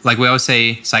 So, like we always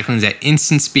say, cycling is at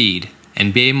instant speed,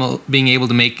 and being able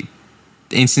to make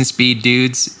instant speed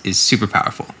dudes is super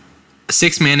powerful.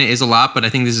 6 mana is a lot, but I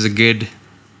think this is a good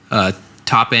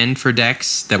top end for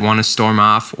decks that want to storm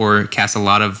off or cast a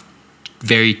lot of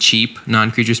very cheap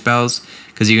non-creature spells,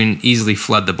 because you can easily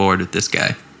flood the board with this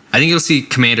guy. I think you'll see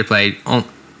Commander play,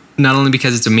 not only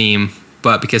because it's a meme,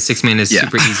 but because 6 mana is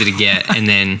super easy to get and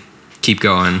then keep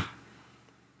going.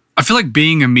 I feel like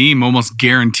being a meme almost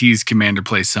guarantees Commander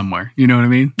play somewhere. You know what I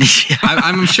mean?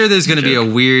 I'm sure there's going to be a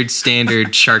weird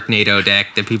standard Sharknado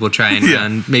deck that people try and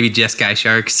run. Maybe Jeskai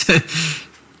Sharks.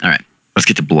 All right, let's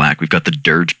get to black. We've got the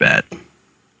Dirge Bat.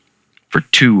 For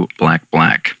 2 black.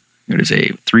 It is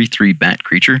a 3/3 bat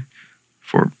creature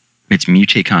for its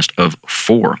mutate cost of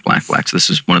 4 black. So this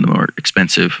is one of the more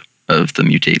expensive of the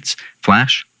mutates.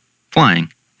 Flash,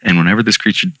 flying, and whenever this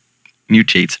creature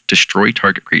mutates, destroy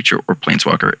target creature or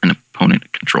planeswalker an opponent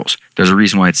controls. There's a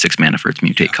reason why it's 6 mana for its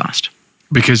mutate cost.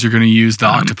 Because you're going to use the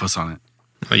octopus on it.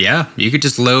 Well, yeah, you could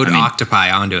just load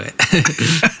octopi onto it.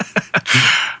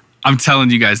 I'm telling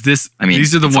you guys, these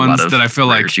are the ones that I feel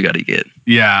like you got to get.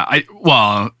 Yeah,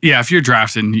 if you're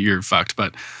drafting, you're fucked.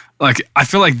 But like, I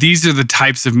feel like these are the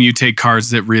types of mutate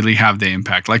cards that really have the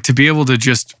impact. Like, to be able to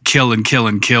just kill and kill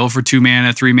and kill for 2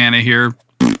 mana, 3 mana here,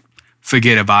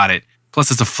 forget about it. Plus,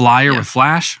 it's a flyer with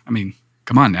flash. I mean,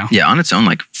 come on now. Yeah, on its own,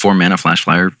 like 4 mana flash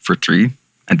flyer for 3,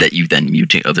 and that you then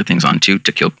mutate other things onto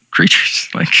to kill creatures.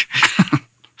 Like,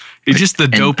 it's just the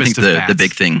dopest of bats. The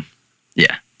big thing,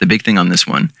 the big thing on this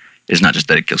one is not just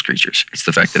that it kills creatures; it's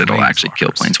the fact that it'll actually kill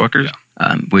planeswalkers,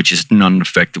 which is not an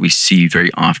effect that we see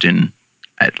very often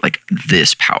at like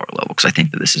this power level. Because I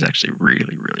think that this is actually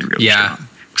really, really, really strong.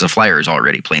 Because a flyer is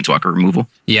already planeswalker removal.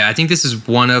 Yeah, I think this is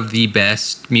one of the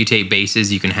best mutate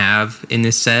bases you can have in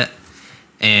this set.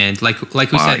 And like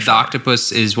we said, the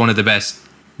octopus is one of the best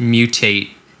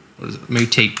mutators,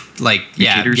 I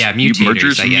guess.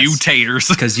 Mutators.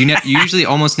 Because you usually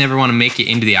almost never want to make it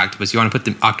into the octopus. You want to put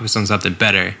the octopus on something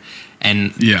better.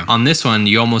 And on this one,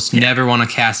 you almost never want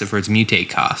to cast it for its mutate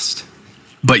cost.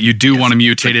 But you do want to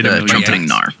mutate it. The Trumpeting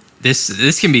Gnar.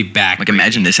 This can be back. Like,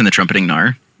 imagine this in the Trumpeting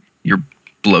Gnar. You're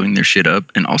blowing their shit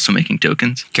up and also making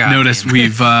tokens. Notice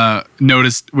we've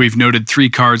noted 3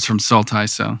 cards from Sultai,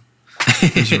 so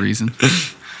there's a reason.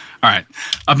 All right.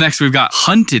 Up next, we've got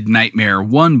Hunted Nightmare.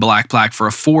 1 black for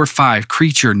a 4/5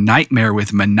 creature nightmare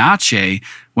with Menace.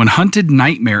 When Hunted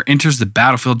Nightmare enters the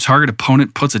battlefield, target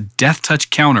opponent puts a death touch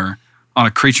counter on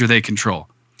a creature they control.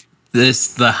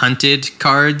 The hunted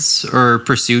cards or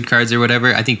pursued cards or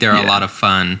whatever, I think they're a lot of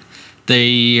fun.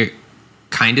 They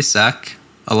kind of suck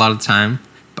a lot of the time,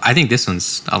 but I think this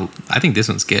one's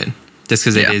good. Just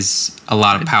because it is a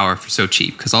lot of power for so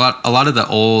cheap. Because a lot of the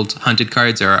old hunted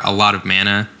cards are a lot of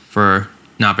mana for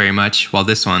not very much. While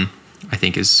this one, I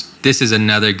think this is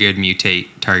another good mutate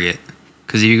target.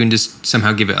 Because you can just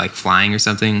somehow give it like flying or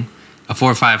something. A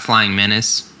 4/5 flying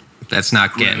menace. That's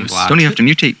not getting blocked. Don't even have to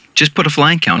mutate. Just put a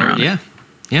flying counter on it.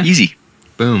 Yeah. Easy.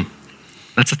 Boom.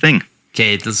 That's a thing.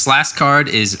 Okay, this last card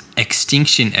is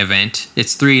Extinction Event.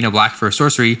 It's 3 and a black for a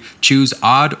sorcery. Choose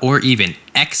odd or even.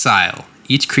 Exile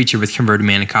each creature with converted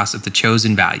mana cost of the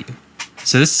chosen value.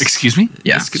 So this... Excuse me?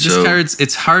 Yeah. This card's...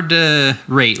 It's hard to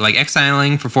rate. Like,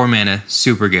 exiling for 4 mana,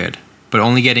 super good. But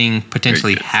only getting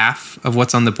potentially half of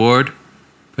what's on the board,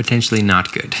 potentially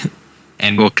not good.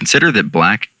 And well, consider that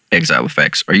black exile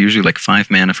effects are usually like 5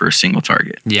 mana for a single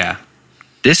target. Yeah.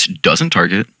 This doesn't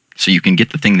target, so you can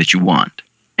get the thing that you want.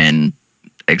 And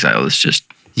exile is just...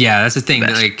 Yeah, that's the thing.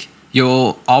 Like,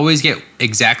 you'll always get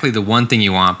exactly the one thing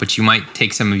you want, but you might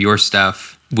take some of your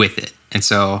stuff with it. And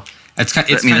so It's kind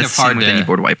of hard to any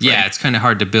board wipe. Yeah, right? It's kind of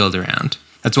hard to build around.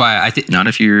 That's why I think not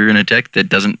if you're in a deck that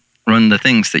doesn't run the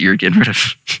things that you're getting rid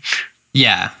of.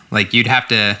 Yeah, like you'd have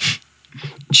to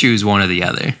choose one or the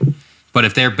other. But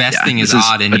if their best thing is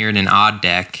odd and you're in an odd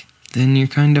deck, then you're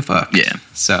kind of fucked. Yeah.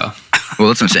 So. Well,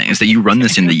 that's what I'm saying is that you run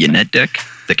this in the Yannette deck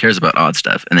that cares about odd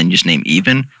stuff, and then you just name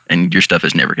even, and your stuff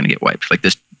is never going to get wiped. Like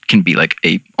this can be like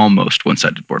a almost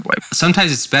one-sided board wipe.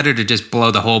 Sometimes it's better to just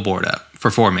blow the whole board up for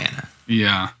 4 mana.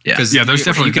 Yeah. Because there's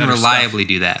definitely you can reliably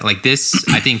do that. Like this,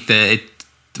 I think that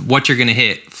what you're going to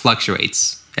hit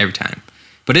fluctuates every time.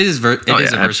 But it is a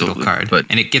versatile card,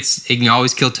 and it can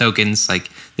always kill tokens. Like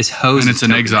this hose, and it's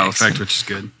an exile effect, which is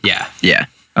good. Yeah. Yeah.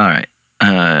 All right.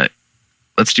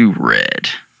 Let's do red.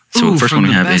 So first one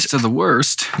we have is to the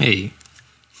worst. Hey,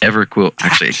 Everquill.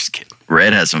 Actually,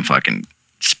 red has some fucking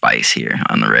spice here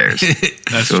on the rares.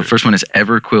 So the first one is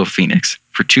Everquill Phoenix.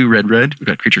 For 2 red, we've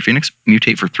got Creature Phoenix.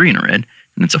 Mutate for 3 in a red,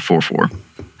 and it's a 4/4.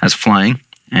 Has flying,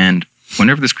 and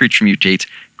whenever this creature mutates,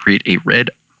 create a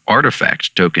red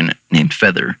artifact token named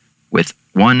Feather with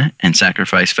 1 and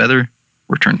sacrifice Feather.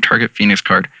 Return target Phoenix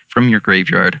card from your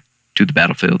graveyard to the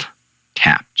battlefield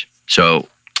tapped. So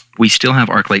we still have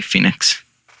Arclight Phoenix.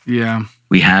 Yeah.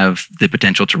 We have the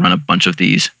potential to run a bunch of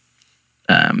these.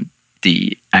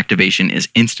 The activation is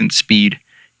instant speed.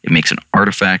 It makes an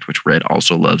artifact, which red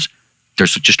also loves.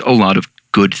 There's just a lot of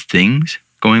good things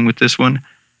going with this one.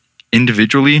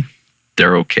 Individually,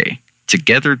 they're okay.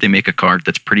 Together, they make a card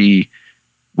that's pretty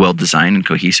well designed and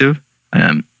cohesive.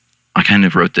 I kind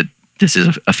of wrote that this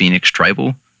is a Phoenix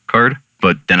tribal card,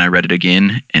 but then I read it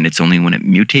again, and it's only when it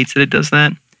mutates that it does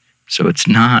that. So it's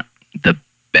not the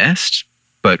best,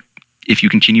 but if you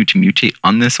continue to mutate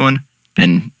on this one,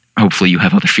 then hopefully you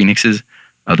have other Phoenixes.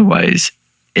 Otherwise,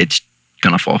 it's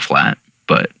going to fall flat.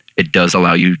 But it does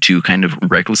allow you to kind of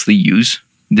recklessly use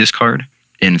this card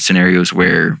in scenarios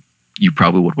where you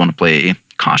probably would want to play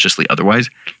cautiously otherwise.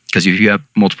 Because if you have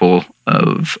multiple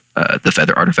of the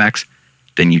Feather artifacts,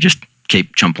 then you just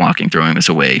keep chump blocking, throwing this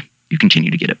away. You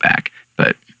continue to get it back.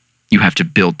 But you have to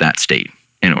build that state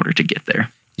in order to get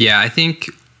there. Yeah, I think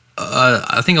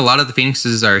a lot of the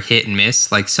Phoenixes are hit and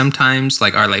miss. Like sometimes,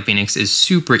 like Arclight Phoenix is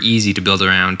super easy to build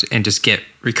around and just get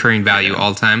recurring value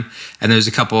all the time. And there's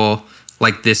a couple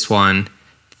like this one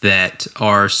that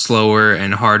are slower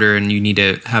and harder, and you need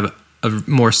to have a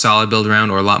more solid build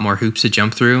around or a lot more hoops to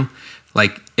jump through.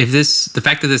 Like the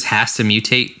fact that this has to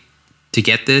mutate to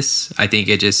get this, I think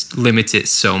it just limits it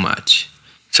so much.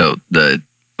 So the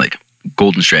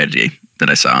golden strategy that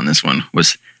I saw on this one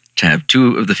was to have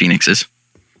 2 of the Phoenixes.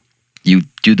 You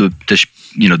do the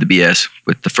BS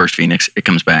with the first Phoenix, it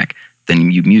comes back. Then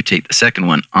you mutate the second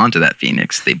one onto that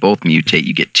Phoenix. They both mutate,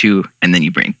 you get 2, and then you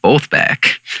bring both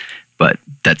back. But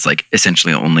that's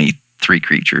essentially only 3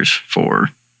 creatures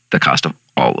for the cost of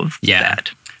all of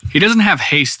that. He doesn't have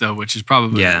haste though, which is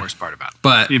probably the worst part about it.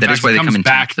 But that is why they come in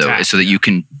back though, is so that you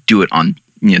can do it on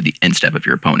the end step of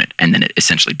your opponent, and then it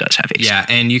essentially does have haste. Yeah,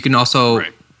 and you can also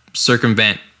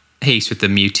circumvent haste with the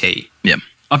mutate. Yeah.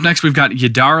 Up next, we've got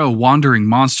Yadara Wandering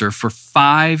Monster for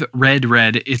 5 red.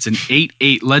 It's an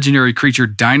 8/8 legendary creature,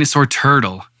 dinosaur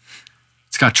turtle.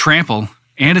 It's got trample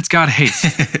and it's got haste.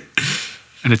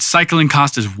 And its cycling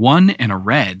cost is 1 and a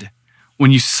red.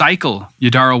 When you cycle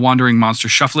Yadara Wandering Monster,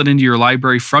 shuffle it into your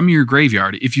library from your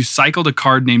graveyard. If you cycled a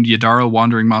card named Yadara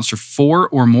Wandering Monster 4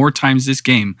 or more times this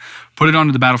game, put it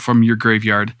onto the battle from your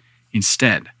graveyard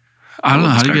instead. I don't know.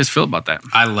 How do you guys feel about that?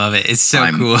 I love it. It's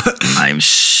so cool. I'm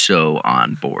so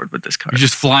on board with this card. You're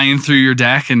just flying through your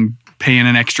deck and paying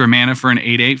an extra mana for an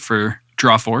 8/8 for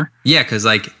draw 4? Yeah, because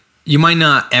you might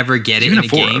not ever get it in a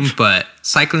game, but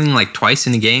cycling twice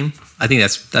in a game, I think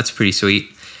that's pretty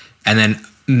sweet. And then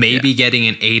maybe getting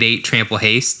an 8/8 trample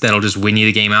haste that'll just win you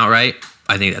the game outright.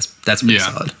 I think that's pretty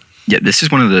solid. Yeah, this is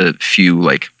one of the few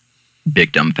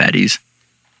big dumb fatties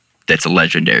that's a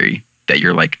legendary that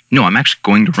you're no, I'm actually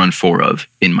going to run 4 of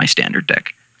in my standard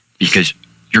deck, because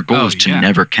your goal is to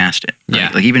never cast it.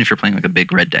 Right? Yeah. Even if you're playing a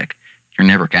big red deck, you're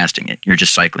never casting it. You're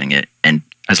just cycling it. And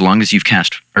as long as you've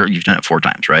you've done it 4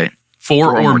 times, right?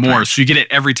 4 or more. So you get it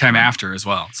every time after as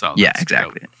well. So yeah,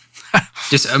 exactly.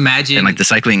 Just imagine. And the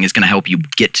cycling is going to help you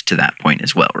get to that point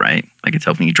as well, right? It's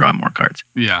helping you draw more cards.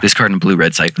 Yeah. This card in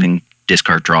blue-red cycling,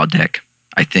 discard draw deck,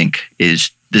 I think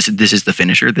is this is the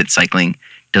finisher that cycling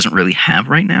doesn't really have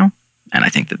right now. And I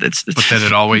think that that's but that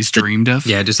it always dreamed of.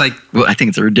 Yeah, just well, I think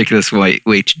it's a ridiculous way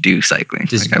to do cycling.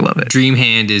 I love it. Dream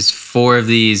hand is 4 of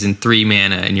these and 3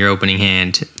 mana in your opening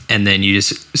hand, and then you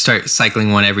just start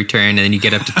cycling 1 every turn, and then you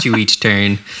get up to 2 each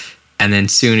turn, and then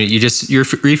soon you're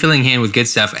refilling hand with good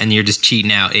stuff, and you're just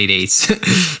cheating out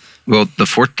 8/8s. Well, the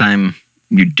 4th time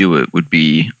you do it would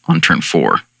be on turn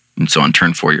 4 And so on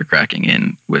turn 4, you're cracking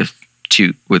in with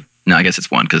 2. No, I guess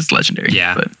it's 1 because it's legendary.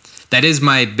 Yeah, but that is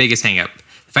my biggest hang up.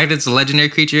 The fact that it's a legendary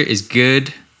creature is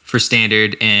good for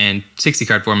standard and 60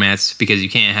 card formats because you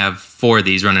can't have 4 of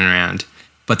these running around.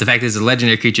 But the fact that it's a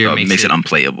legendary creature makes it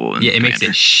unplayable. Yeah, it makes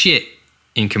it shit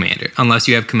in Commander unless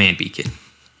you have Command Beacon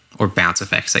or bounce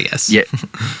effects, I guess. Yeah.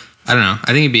 I don't know. I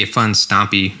think it'd be a fun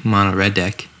stompy mono red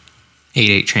deck.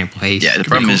 8/8 trample haste. Yeah, the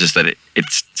problem is just that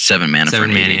it's 7 mana for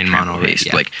an 8/8 in mono haste.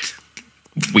 Yeah. Like,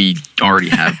 we already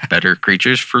have better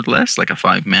creatures for less, like a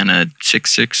 5 mana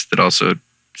 6/6 that also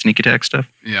sneak attack stuff.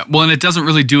 Yeah, well, and it doesn't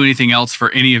really do anything else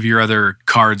for any of your other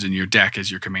cards in your deck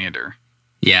as your commander.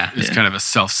 Yeah. It's kind of a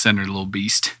self-centered little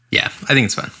beast. Yeah, I think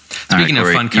it's fun. Speaking of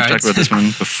fun cards. You've talked about this one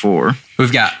before.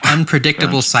 We've got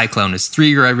Unpredictable Cyclone. It's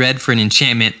 3 red for an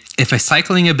enchantment. If a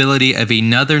cycling ability of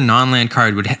another non-land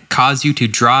card would cause you to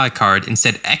draw a card,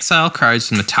 instead exile cards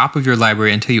from the top of your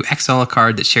library until you exile a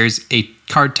card that shares a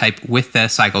card type with the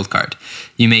cycled card.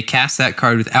 You may cast that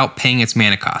card without paying its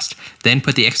mana cost. Then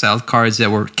put the exiled cards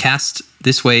that were cast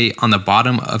this way on the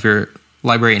bottom of your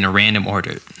library in a random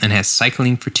order and has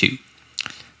cycling for 2.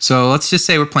 So let's just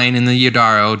say we're playing in the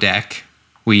Yodaro deck.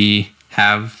 We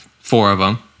have 4 of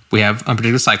them. We have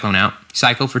Unpredictable Cyclone out.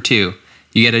 Cycle for 2.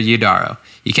 You get a Yodaro.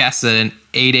 You cast an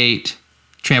 8/8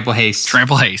 Trample Haste.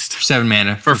 Trample Haste. For 7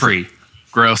 mana for free.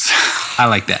 Gross. I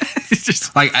like that.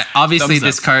 Just like obviously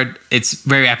this card, it's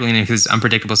very aptly named because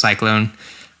Unpredictable Cyclone.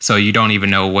 So you don't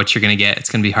even know what you're going to get. It's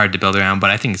going to be hard to build around,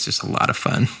 but I think it's just a lot of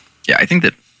fun. Yeah, I think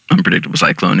that Unpredictable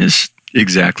Cyclone is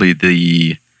exactly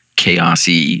the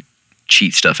chaosy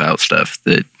cheat stuff out stuff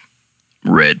that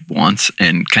Red wants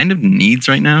and kind of needs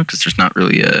right now because there's not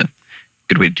really a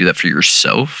good way to do that for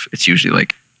yourself. It's usually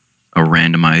like a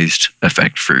randomized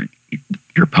effect for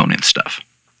your opponent's stuff.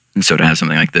 And so to have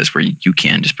something like this where you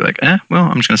can just be like, well,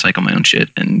 I'm just going to cycle my own shit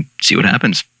and see what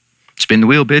happens. Spin the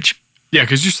wheel, bitch. Yeah,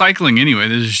 because you're cycling anyway.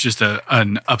 There's just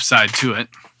an upside to it.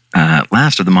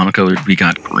 Last of the monocolored, we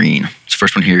got green. So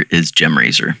first one here is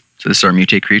Gemrazor. So this is our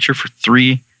mutate creature for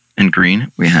 3 and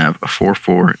green. We have a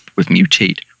 4/4 with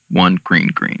mutate, 1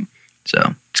 green.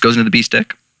 So this goes into the beast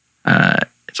deck.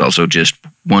 It's also just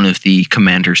one of the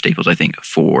commander staples, I think,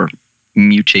 for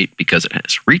mutate because it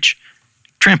has reach,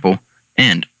 trample,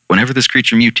 and whenever this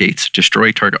creature mutates,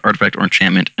 destroy target artifact or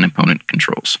enchantment an opponent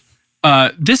controls.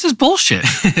 This is bullshit.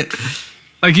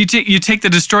 Like you take the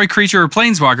destroy creature or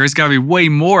planeswalker, it's got to be way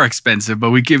more expensive,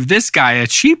 but we give this guy a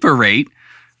cheaper rate.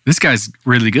 This guy's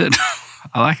really good.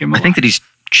 I like him a lot. I think that he's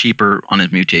cheaper on his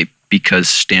mutate because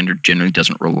standard generally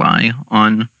doesn't rely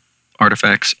on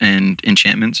artifacts and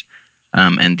enchantments.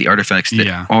 And the artifacts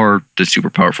that are the super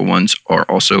powerful ones are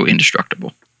also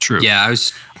indestructible. True. Yeah,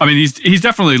 I mean, he's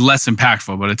definitely less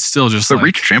impactful, but it's still just. But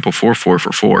Reach Trample 4/4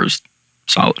 for 4 is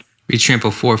solid. Reach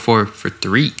Trample 4/4 for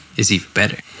 3 is even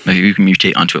better. Like you can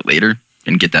mutate onto it later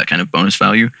and get that kind of bonus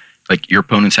value. Like your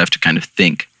opponents have to kind of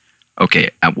think,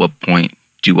 okay, at what point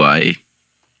do I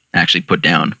actually put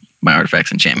down my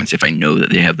artifacts and enchantments if I know that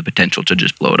they have the potential to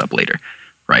just blow it up later,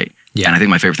 right? Yeah. And I think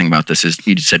my favorite thing about this is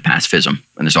you just said pacifism,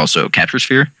 and there's also Capture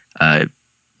Sphere.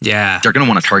 Yeah. They're going to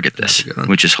want to target this,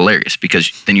 which is hilarious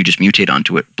because then you just mutate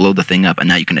onto it, blow the thing up, and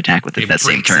now you can attack with it that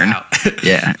same turn.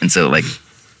 Yeah. And so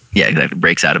exactly.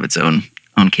 Breaks out of its own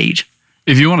cage.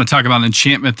 If you want to talk about an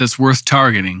enchantment that's worth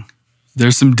targeting,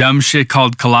 there's some dumb shit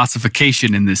called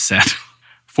Colossification in this set.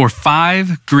 For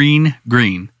 5 green,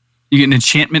 you get an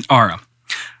enchantment aura.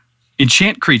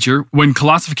 Enchant creature, when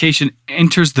Colossification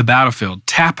enters the battlefield,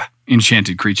 tap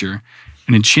enchanted creature.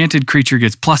 An enchanted creature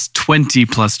gets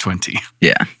 +20/+20.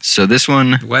 Yeah. So this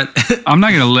one... What? I'm not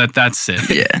going to let that sit.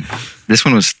 Yeah. This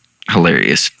one was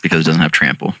hilarious because it doesn't have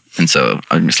trample. And so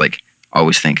I'm just like,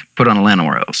 always think, put on a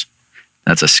Llanowar Elves.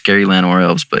 That's a scary Llanowar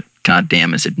Elves, but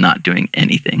goddamn is it not doing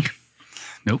anything.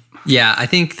 Nope. Yeah, I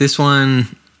think this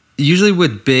one, usually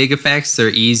with big effects, they're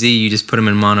easy. You just put them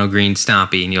in mono green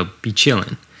stompy and you'll be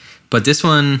chilling. But this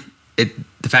one,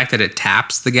 the fact that it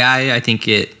taps the guy, I think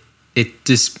it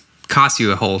just costs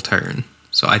you a whole turn.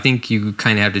 So I think you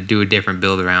kind of have to do a different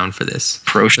build around for this.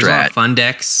 Pro strat. There's a lot of fun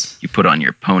decks. You put on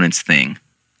your opponent's thing,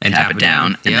 and tap it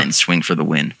down, and then swing for the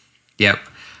win. Yep.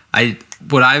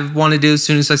 What I want to do as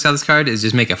soon as I saw this card is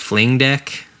just make a fling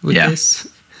deck with this.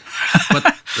 But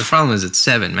the problem is it's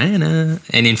 7 mana.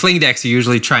 And in fling decks, you're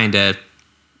usually trying to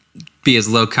be as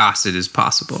low costed as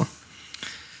possible.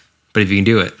 But if you can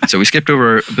do it. So we skipped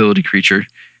over our ability creature.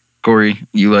 Corey,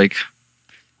 you like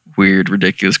weird,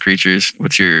 ridiculous creatures.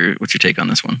 What's your take on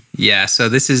this one? Yeah, so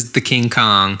this is the King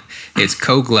Kong. It's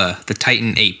Kogla, the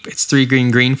Titan Ape. It's 3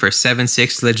 green for a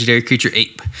 7/6 legendary creature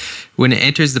ape. When it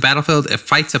enters the battlefield, it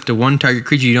fights up to 1 target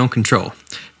creature you don't control.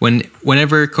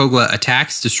 Whenever Kogla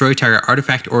attacks, destroy target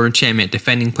artifact or enchantment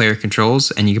defending player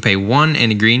controls, and you can pay 1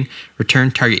 and a green,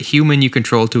 return target human you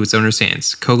control to its owner's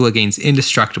hands. Kogla gains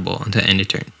indestructible until end of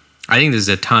turn. I think this is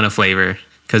a ton of flavor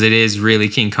because it is really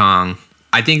King Kong.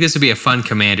 I think this would be a fun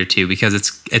commander too because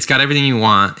it's got everything you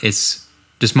want. It's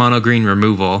just mono green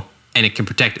removal, and it can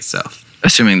protect itself.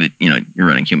 Assuming that you're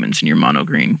running humans in your mono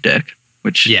green deck,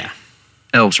 which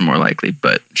elves are more likely,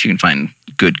 but if you can find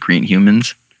good green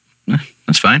humans,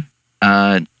 that's fine.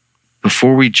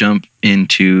 Before we jump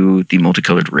into the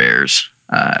multicolored rares,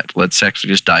 let's actually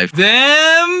just dive.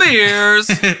 Them beers.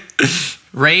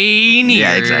 Rainier.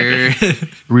 Yeah, exactly.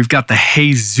 We've got the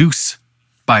Jesus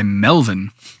by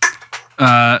Melvin.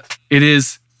 It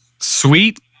is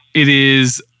sweet. It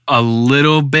is a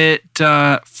little bit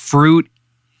fruity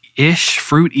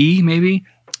maybe.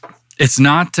 It's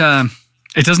not,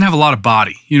 it doesn't have a lot of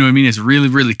body. You know what I mean? It's really,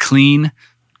 really clean.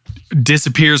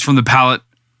 Disappears from the palate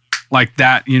like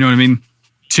that. You know what I mean?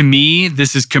 To me,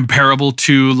 this is comparable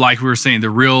to, like we were saying, the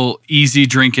real easy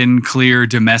drinking, clear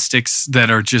domestics that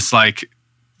are just like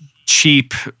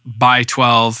cheap, buy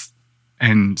 12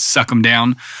 and suck them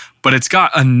down. But it's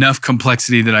got enough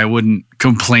complexity that I wouldn't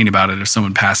complain about it if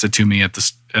someone passed it to me at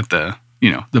the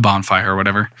the bonfire or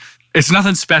whatever. It's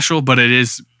nothing special, but it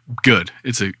is good.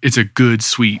 It's a good,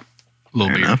 sweet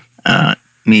little beer.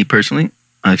 Me personally,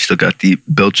 I've still got the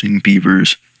Belching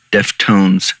Beavers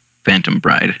Deftones Phantom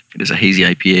Bride. It is a hazy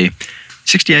IPA.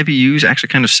 60 IBUs actually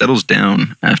kind of settles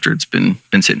down after it's been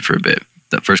sitting for a bit.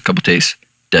 The first couple tastes,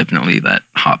 definitely that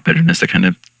hot bitterness that kind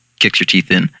of kicks your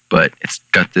teeth in, but it's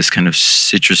got this kind of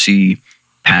citrusy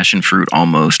passion fruit,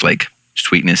 almost like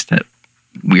sweetness, that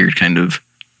weird kind of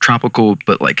tropical,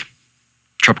 but like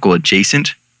tropical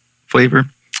adjacent flavor.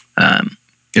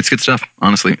 It's good stuff,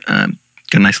 honestly. Got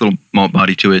a nice little malt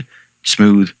body to it,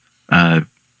 smooth,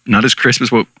 not as crisp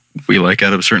as what we like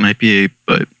out of a certain IPA,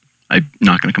 but I'm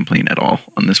not going to complain at all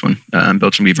on this one.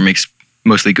 Belching Beaver makes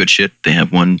mostly good shit. They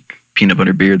have one peanut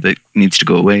butter beer that needs to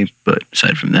go away, but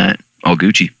aside from that, all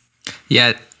Gucci.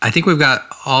 Yeah, I think we've got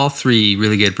all three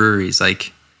really good breweries,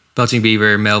 like Belching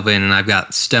Beaver, Melvin, and I've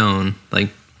got Stone. Like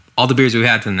all the beers we've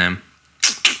had from them,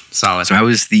 solid. So how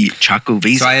was the Choco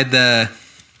Vesa?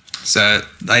 So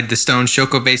I had the Stone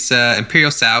Choco Vesa Imperial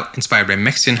Stout inspired by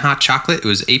Mexican hot chocolate. It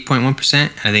was 8.1%. I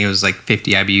think it was like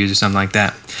 50 IBUs or something like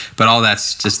that. But all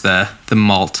that's just the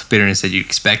malt bitterness that you'd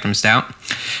expect from stout.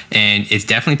 And it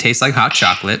definitely tastes like hot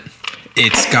chocolate.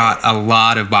 It's got a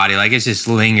lot of body. Like it just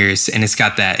lingers, and it's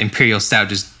got that Imperial Stout,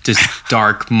 just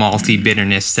dark malty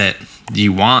bitterness that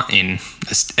you want in,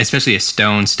 especially a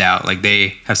Stone Stout. Like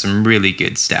they have some really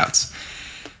good stouts.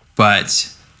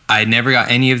 But I never got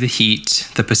any of the heat.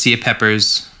 The pasilla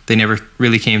peppers, they never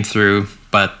really came through.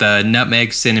 But the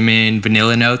nutmeg, cinnamon,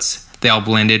 vanilla notes, they all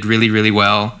blended really, really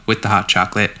well with the hot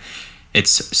chocolate. It's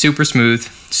super smooth,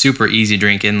 super easy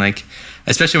drinking. Like,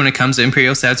 especially when it comes to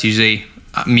Imperial Stouts, usually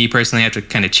me personally, I have to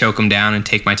kind of choke them down and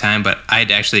take my time. But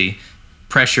I'd actually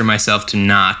pressure myself to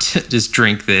not just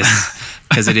drink this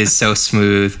because it is so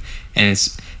smooth. And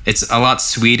it's a lot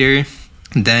sweeter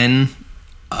than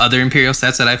other Imperial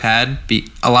Stouts that I've had.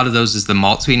 A lot of those is the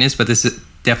malt sweetness, but this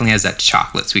definitely has that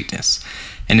chocolate sweetness.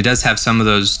 And it does have some of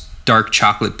those dark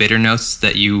chocolate bitter notes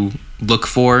that you look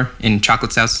for in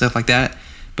chocolate stouts and stuff like that.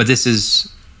 But this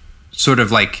is sort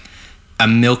of like a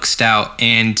milk stout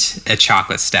and a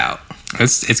chocolate stout.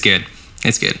 It's good.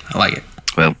 It's good. I like it.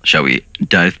 Well, shall we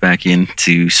dive back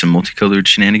into some multicolored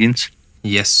shenanigans?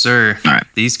 Yes, sir. All right.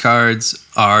 These cards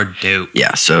are dope.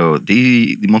 Yeah, so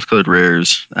the multicolored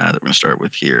rares that we're going to start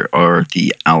with here are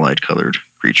the allied colored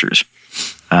creatures.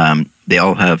 They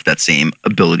all have that same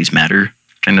abilities matter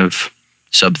kind of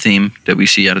sub-theme that we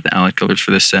see out of the allied colors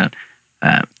for this set.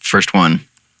 First one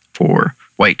for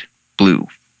white, blue,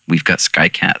 we've got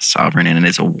Skycat Sovereign, and it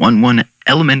is a 1/1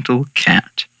 elemental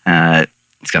cat.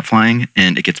 It's got flying,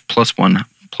 and it gets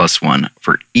 +1/+1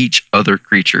 for each other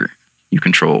creature you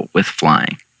control with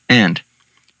flying. And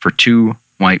for 2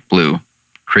 white, blue,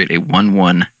 create a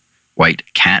 1/1 white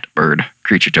cat bird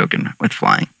creature token with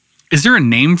flying. Is there a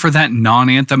name for that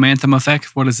non-anthem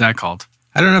effect? What is that called?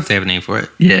 I don't know if they have a name for it.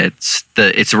 Yeah,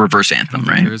 it's a reverse anthem,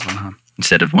 right? There is one, huh?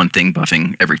 Instead of one thing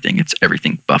buffing everything, it's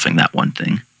everything buffing that one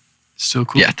thing. So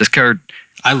cool. Yeah, this card.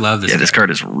 I love this. Yeah, this card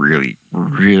is really,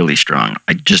 really strong.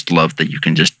 I just love that you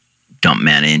can just dump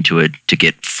mana into it to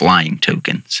get flying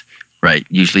tokens, right?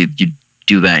 Usually you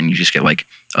do that and you just get like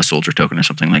a soldier token or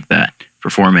something like that. For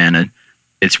 4 mana,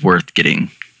 it's worth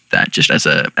getting that just as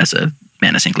a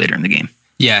mana sink later in the game.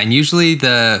 Yeah, and usually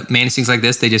the mana sinks like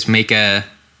this, they just make a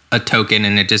token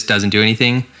and it just doesn't do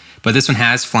anything. But this one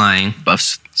has flying.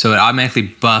 Buffs. So it automatically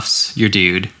buffs your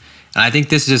dude. And I think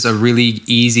this is just a really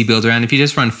easy build around. If you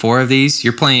just run 4 of these,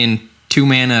 you're playing 2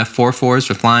 mana 4/4s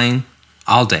for flying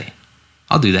all day.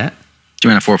 I'll do that. 2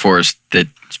 mana 4/4s that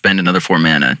spend another 4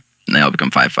 mana, and they all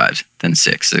become 5/5s, then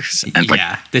 6/6. And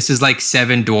this is like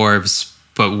 7 dwarves,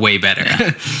 but way better.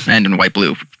 Yeah. And in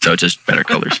white-blue, so just better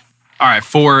colors. All right,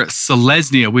 for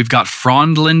Selesnya, we've got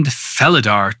Frondland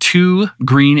Felidar, 2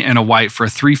 green and a white for a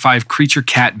 3/5 creature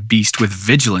cat beast with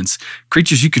vigilance.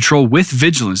 Creatures you control with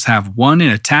vigilance have 1 in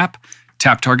a tap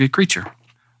target creature.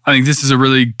 I think this is a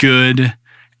really good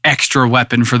extra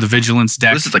weapon for the vigilance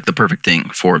deck. This is like the perfect thing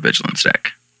for a vigilance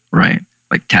deck, right?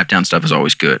 Like tap down stuff is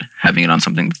always good. Having it on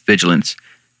something with vigilance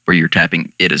where you're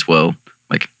tapping it as well,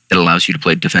 like it allows you to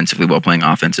play defensively while playing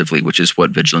offensively, which is what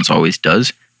vigilance always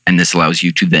does. And this allows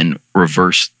you to then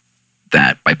reverse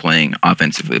that by playing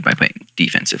offensively, by playing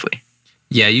defensively.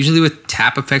 Yeah, usually with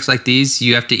tap effects like these,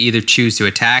 you have to either choose to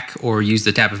attack or use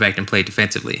the tap effect and play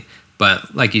defensively.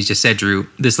 But like you just said, Drew,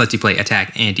 this lets you play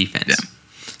attack and defense. Yeah.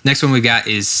 Next one we got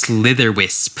is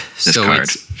Slitherwisp. This card.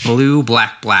 It's blue,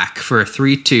 black for a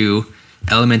 3/2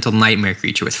 elemental nightmare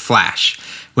creature with flash.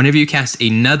 Whenever you cast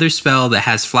another spell that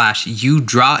has flash, you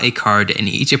draw a card and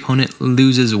each opponent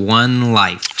loses 1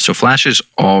 life. So flash is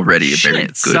already a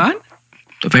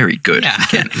very good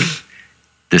mechanic.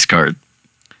 This card,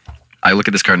 I look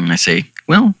at this card and I say,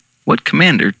 well, what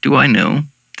commander do I know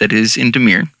that is in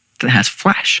Dimir that has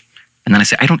flash? And then I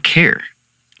say, I don't care.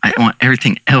 I want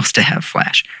everything else to have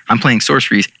flash. I'm playing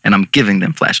sorceries and I'm giving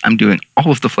them flash. I'm doing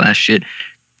all of the flash shit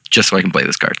just so I can play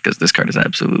this card because this card is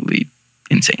absolutely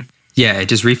insane. Yeah, it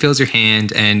just refills your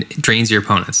hand and drains your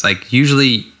opponents. Like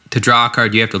usually to draw a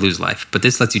card, you have to lose life, but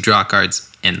this lets you draw cards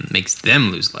and makes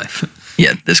them lose life.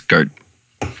 Yeah, this card,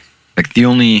 like the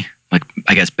only, like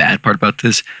I guess bad part about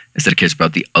this is that it cares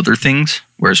about the other things,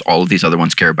 whereas all of these other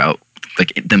ones care about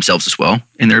like themselves as well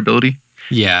in their ability.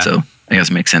 Yeah. So I guess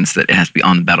it makes sense that it has to be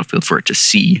on the battlefield for it to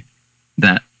see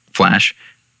that flash.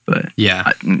 But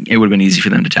yeah, it would have been easy for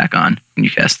them to tack on when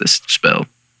you cast this spell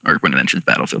or when it enters the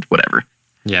battlefield, whatever.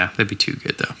 Yeah, that'd be too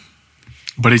good though.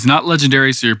 But he's not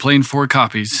legendary, so you're playing 4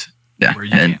 copies. Yeah,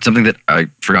 and something that I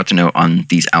forgot to note on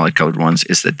these allied colored ones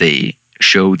is that they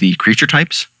show the creature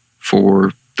types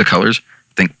for the colors.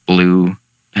 I think blue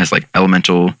has like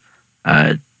elemental,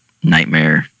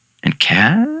 nightmare, and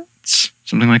cats,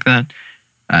 something like that.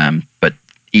 But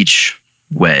each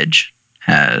wedge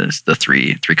has the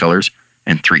three colors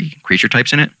and 3 creature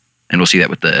types in it. And we'll see that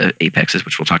with the apexes,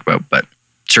 which we'll talk about. But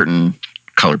certain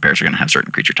color pairs are going to have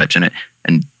certain creature types in it.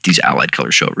 And these allied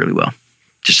colors show it really well.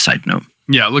 Just a side note.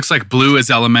 Yeah, it looks like blue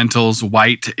is elementals,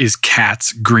 white is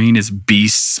cats, green is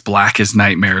beasts, black is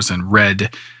nightmares, and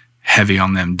red, heavy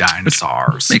on them,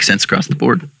 dinosaurs. Makes sense across the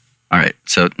board. All right,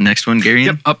 so next one, Gary.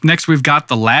 Yep, up next we've got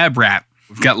the Lab Rat.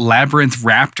 We've got Labyrinth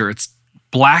Raptor. It's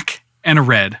black and a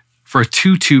red for a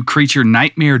 2/2 creature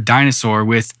nightmare dinosaur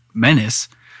with menace.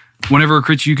 Whenever a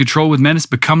creature you control with menace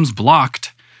becomes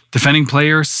blocked, defending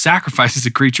player sacrifices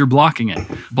a creature blocking it.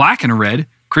 Black and a red,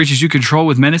 creatures you control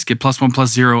with menace get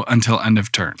 +1/+0 until end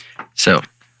of turn. So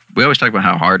we always talk about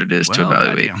how hard it is to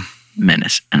evaluate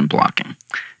menace and blocking.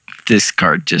 This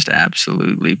card just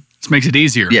absolutely... This makes it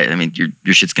easier. Yeah, I mean,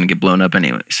 your shit's going to get blown up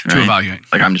anyways. Right? To evaluate.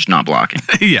 Like, I'm just not blocking.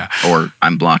 Yeah. Or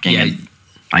I'm blocking and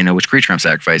I know which creature I'm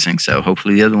sacrificing, so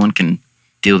hopefully the other one can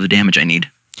deal the damage I need.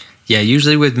 Yeah,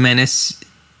 usually with menace,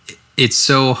 it's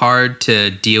so hard to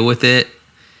deal with it,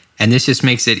 and this just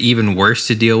makes it even worse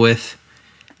to deal with.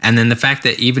 And then the fact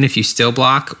that even if you still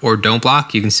block or don't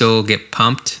block, you can still get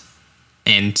pumped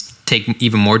and take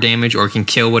even more damage, or can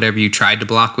kill whatever you tried to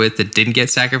block with that didn't get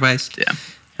sacrificed. Yeah.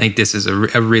 I think this is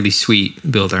a really sweet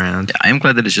build around. Yeah, I am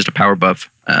glad that it's just a power buff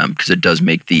because it does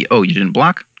make the, oh, you didn't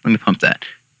block? Let me pump that.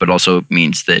 But also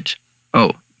means that,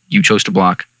 oh, you chose to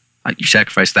block. You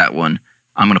sacrificed that one.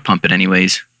 I'm going to pump it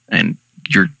anyways. And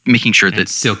you're making sure that...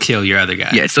 still kill your other guy.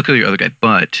 Yeah, still kill your other guy,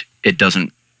 but it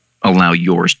doesn't allow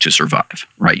yours to survive,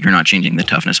 right? You're not changing the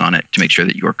toughness on it to make sure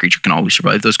that your creature can always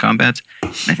survive those combats.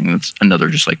 And I think that's another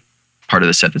just like part of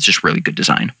the set that's just really good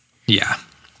design. Yeah.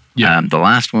 The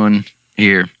last one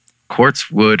here,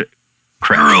 Quartzwood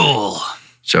Crackle.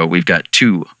 So we've got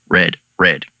 2 red,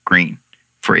 green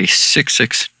for a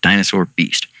 6/6 dinosaur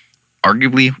beast.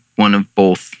 Arguably one of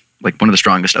the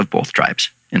strongest of both tribes,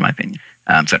 in my opinion.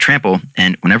 It's got trample,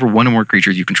 and whenever one or more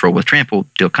creatures you control with trample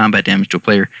deal combat damage to a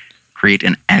player, create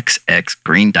an XX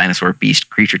green dinosaur beast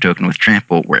creature token with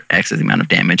trample, where X is the amount of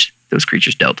damage those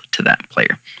creatures dealt to that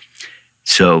player.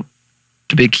 So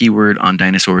the big keyword on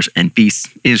dinosaurs and beasts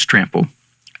is trample,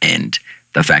 and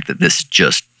the fact that this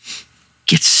just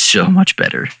gets so much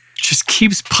better. Just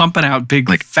keeps pumping out big,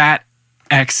 like fat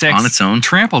XX on its own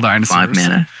trample dinosaurs. 5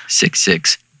 mana,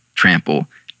 6/6 trample.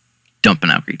 dumping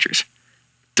out creatures.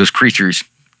 Those creatures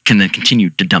can then continue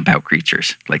to dump out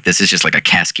creatures. Like, this is just like a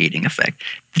cascading effect.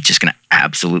 It's just going to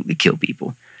absolutely kill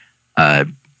people.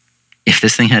 If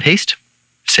this thing had haste,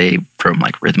 say from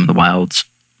like Rhythm of the Wilds,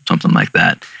 something like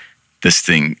that, this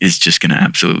thing is just going to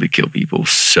absolutely kill people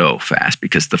so fast,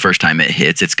 because the first time it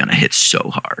hits, it's going to hit so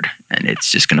hard, and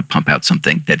it's just going to pump out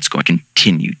something that's going to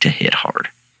continue to hit hard.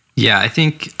 Yeah, I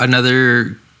think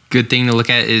another good thing to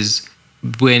look at is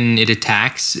when it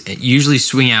attacks, usually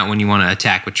swing out when you want to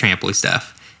attack with trample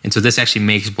stuff. And so this actually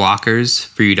makes blockers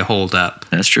for you to hold up.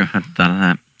 That's true. I thought of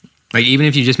that. Like, even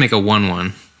if you just make a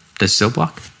 1/1, does it still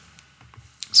block?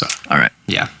 So, all right.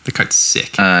 Yeah, the card's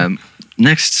sick.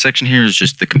 Next section here is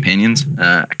just the companions.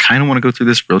 I kind of want to go through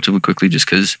this relatively quickly just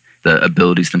because the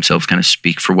abilities themselves kind of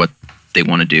speak for what they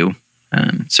want to do.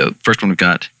 So first one we've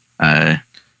got, and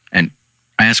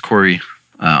I asked Corey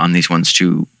on these ones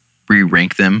to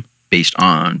re-rank them based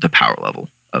on the power level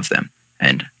of them.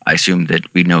 And I assume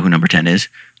that we know who number 10 is.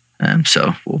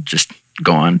 So we'll just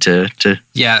go on to.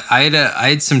 Yeah, I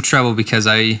had some trouble because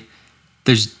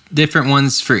there's different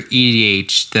ones for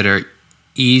EDH that are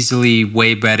easily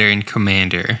way better in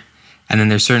Commander, and then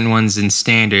there's certain ones in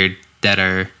Standard that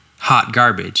are hot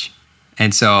garbage.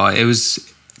 And so it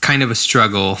was kind of a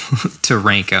struggle to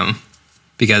rank them,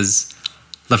 because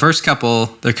the first couple,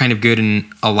 they're kind of good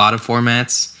in a lot of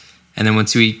formats, and then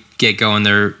once we get going,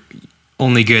 they're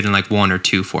only good in like 1 or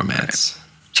 2 formats. Right.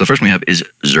 So the first one we have is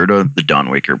Zirda the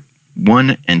Dawnwaker.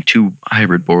 1 and 2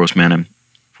 hybrid Boros mana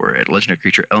for a legendary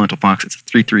creature, Elemental Fox. It's a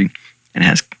 3/3 and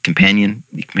has Companion.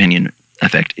 The Companion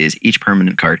effect is each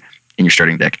permanent card in your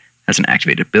starting deck has an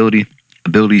activated ability.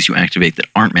 Abilities you activate that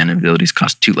aren't mana abilities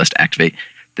cost 2 less to activate.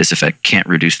 This effect can't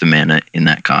reduce the mana in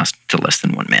that cost to less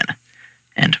than 1 mana.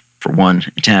 And for 1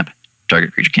 tap,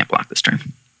 target creature can't block this turn.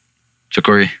 So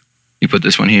Corey, you put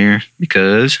this one here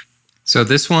because... So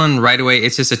this one, right away,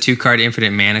 it's just a 2-card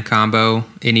infinite mana combo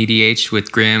in EDH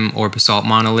with Grim or Basalt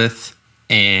Monolith.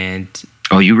 And...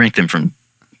 Oh, you rank them from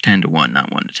 10 to 1,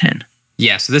 not 1 to 10.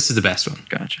 Yeah, so this is the best one.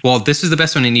 Gotcha. Well, this is the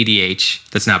best one in EDH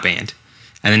that's not banned.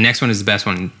 And the next one is the best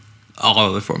one in all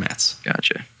other formats.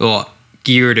 Gotcha. Well,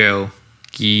 Gyruda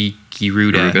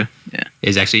yeah,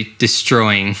 is actually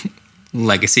destroying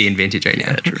Legacy and Vintage right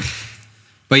now. Yeah, true.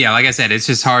 But yeah, like I said, it's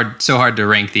just so hard to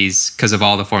rank these because of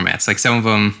all the formats. Like some of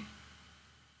them,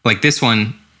 like this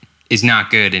one is not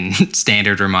good in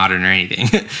Standard or Modern or anything.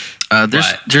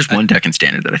 There's one deck in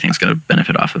Standard that I think is going to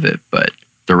benefit off of it, but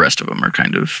the rest of them are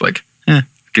kind of like,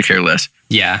 could care less.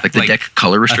 Yeah. Like the deck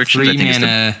color restrictions, I think is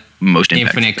the most impactful.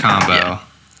 Infinite combo. Yeah.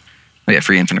 Oh yeah,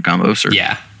 free infinite combos. Or,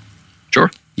 yeah. Sure.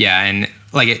 Yeah, and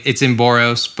like it's in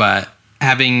Boros, but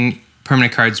having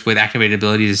permanent cards with activated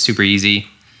abilities is super easy,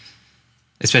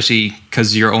 especially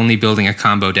because you're only building a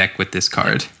combo deck with this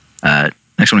card.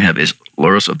 Next one we have is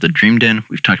Loros of the Dream Den.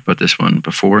 We've talked about this one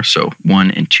before. So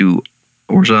 1 and 2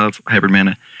 Orzhov hybrid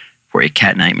mana. For a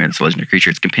Cat Nightmare, this legendary creature,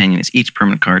 its companion is each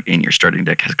permanent card in your starting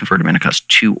deck has converted mana cost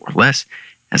 2 or less,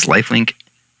 has lifelink,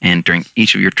 and during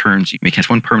each of your turns, you may cast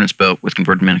 1 permanent spell with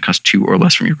converted mana cost 2 or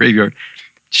less from your graveyard.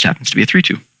 It just happens to be a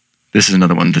 3/2. This is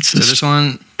another one that's this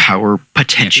one power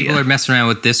potential. People are messing around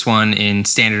with this one in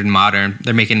Standard and Modern.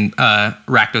 They're making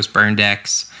Rakdos burn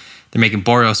decks. They're making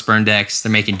Boros burn decks.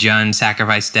 They're making Jund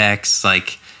sacrifice decks.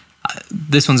 Like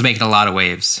this one's making a lot of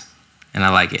waves, and I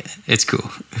like it. It's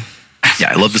cool.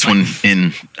 Yeah, I love this one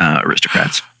in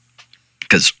Aristocrats,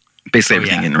 because basically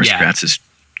everything in Aristocrats is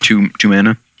 2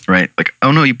 mana, right? Like,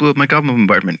 oh no, you blew up my Goblin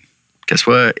Bombardment. Guess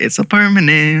what? It's a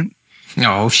permanent.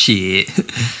 Oh shit.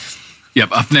 Yep.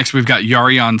 Up next, we've got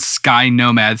Yarion Sky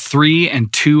Nomad, 3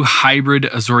 and 2 hybrid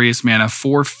Azorius mana,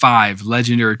 4/5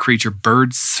 legendary creature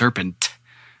Bird Serpent.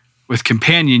 With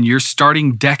Companion, your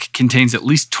starting deck contains at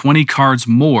least 20 cards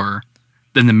more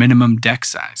than the minimum deck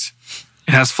size.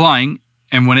 It has flying,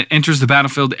 and when it enters the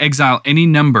battlefield, exile any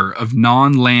number of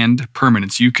non-land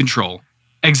permanents you control.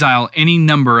 Exile any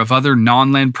number of other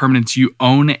non-land permanents you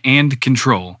own and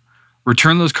control.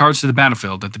 Return those cards to the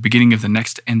battlefield at the beginning of the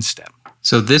next end step.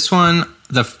 So this one,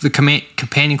 the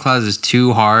companion clause is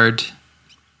too hard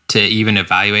to even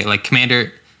evaluate. Like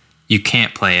Commander, you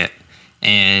can't play it.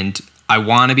 And I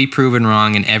want to be proven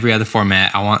wrong in every other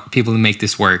format. I want people to make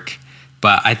this work.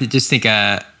 But I just think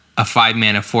a 5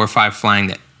 mana 4/5 flying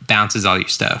that bounces all your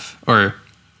stuff or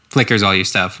flickers all your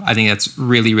stuff. I think that's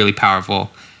really, really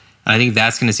powerful. And I think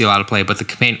that's going to see a lot of play. But the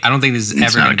companion, I don't think this is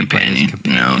ever going to be played as a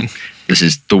companion. No, this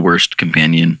is the worst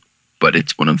companion, but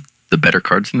it's one of the better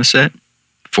cards in the set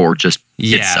for just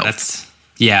itself.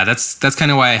 That's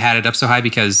kind of why I had it up so high,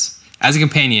 because as a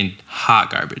companion, hot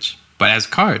garbage. But as a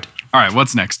card. All right,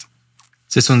 what's next?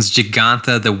 So this one's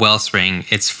Jegantha the Wellspring.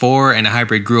 It's 4 and a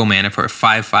hybrid Gruul mana for a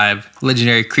 5/5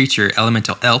 legendary creature,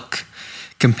 Elemental Elk.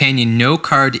 Companion, no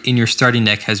card in your starting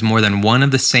deck has more than one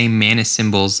of the same mana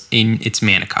symbols in its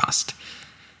mana cost.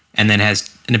 And then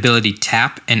has an ability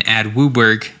tap and add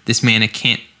WUBRG. This mana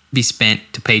can't be spent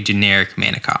to pay generic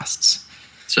mana costs.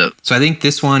 So I think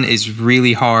this one is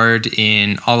really hard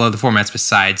in all other formats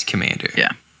besides Commander.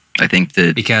 Yeah. I think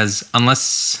that... Because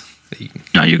unless...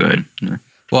 No, you go ahead. No.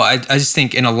 Well, I just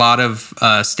think in a lot of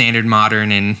standard,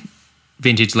 modern, and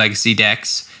vintage legacy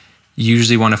decks, you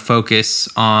usually want to focus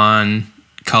on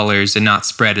colors and not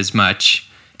spread as much.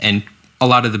 And a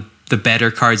lot of the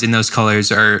better cards in those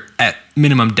colors are at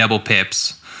minimum double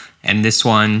pips. And this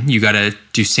one, you got to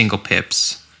do single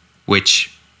pips,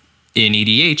 which in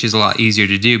EDH is a lot easier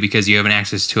to do because you have an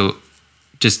access to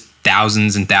just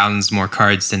thousands and thousands more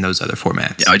cards than those other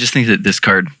formats. Yeah, I just think that this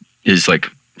card is like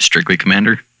strictly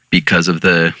Commander because of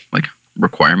the like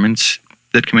requirements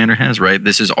that Commander has, right?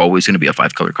 This is always going to be a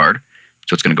 5-color card.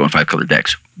 So it's going to go in 5-color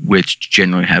decks, which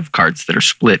generally have cards that are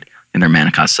split in their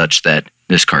mana cost such that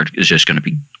this card is just going to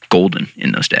be golden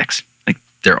in those decks. Like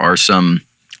there are some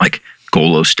like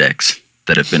Golos decks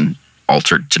that have been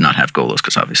altered to not have Golos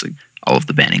because obviously all of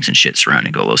the bannings and shit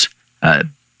surrounding Golos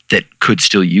that could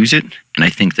still use it. And I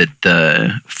think that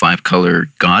the 5-color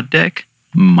God deck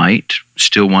might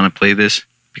still want to play this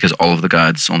because all of the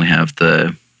gods only have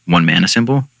the 1 mana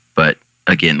symbol. But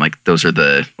again, like those are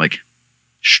the like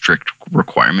strict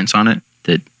requirements on it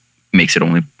that makes it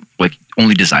only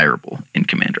desirable in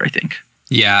Commander, I think.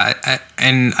 Yeah,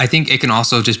 and I think it can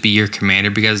also just be your Commander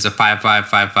because it's a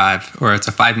 5/5/5/5, or it's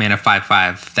a 5-mana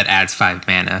 5/5 that adds 5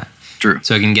 mana. True.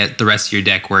 So it can get the rest of your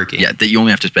deck working. Yeah, that you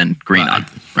only have to spend green on,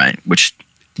 right? Which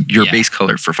your base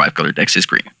color for 5-color decks is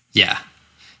green. Yeah.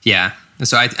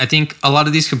 So I think a lot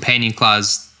of these companion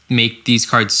claws make these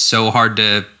cards so hard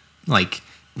to like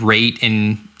rate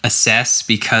and assess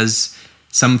because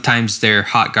sometimes they're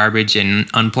hot garbage and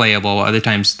unplayable. Other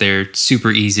times they're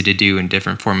super easy to do in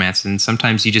different formats. And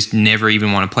sometimes you just never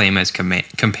even want to play them as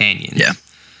companions. Yeah.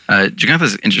 Jegantha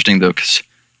is interesting though because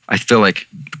I feel like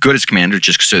good as Commander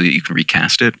just so that you can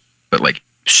recast it, but like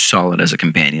solid as a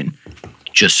companion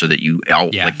just so that you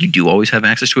like you do always have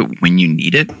access to it when you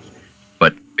need it.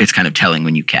 But it's kind of telling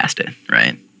when you cast it,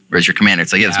 right? Whereas your Commander,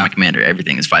 it's like, it's my Commander.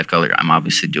 Everything is 5-color. I'm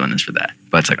obviously doing this for that.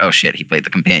 But it's like, oh shit, he played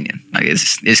the companion. Like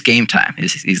it's game time.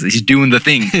 He's doing the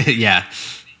thing. Yeah.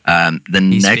 The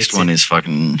next one is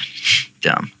fucking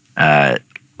dumb.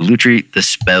 Lutri, the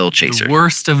Spell Chaser. The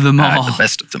worst of them all. The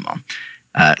best of them all.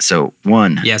 So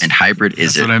one, and hybrid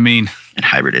is it. That's what I mean. And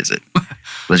hybrid is it.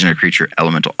 Legendary creature,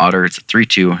 Elemental Otter. It's a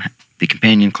 3/2. The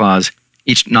companion clause.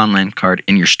 Each non-land card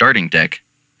in your starting deck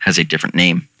has a different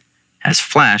name, has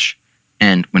flash,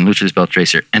 and when Lutri the Spell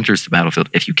Chaser enters the battlefield,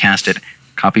 if you cast it,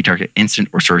 copy target instant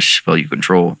or sorcery spell you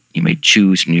control. You may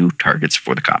choose new targets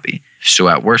for the copy. So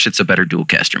at worst, it's a better dual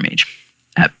caster mage.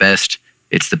 At best,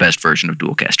 it's the best version of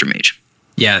dual caster mage.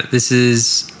 Yeah, this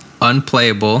is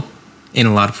unplayable in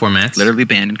a lot of formats. Literally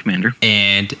banned in Commander.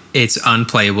 And it's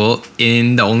unplayable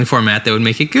in the only format that would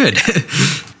make it good.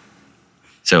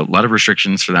 So a lot of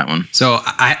restrictions for that one. So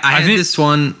I had this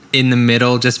one in the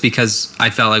middle just because I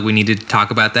felt like we needed to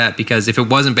talk about that because if it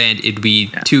wasn't banned, it'd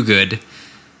be too good.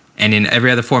 And in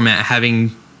every other format,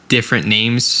 having different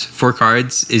names for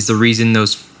cards is the reason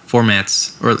those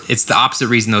formats, or it's the opposite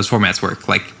reason those formats work.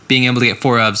 Like being able to get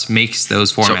 4 ofs makes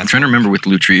those formats. So I'm trying to remember with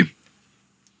Lutri,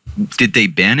 did they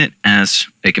ban it as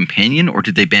a companion or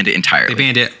did they ban it entirely? They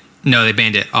banned it. No, they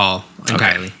banned it all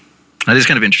entirely. Okay. That is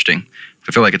kind of interesting.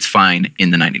 I feel like it's fine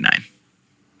in the 99.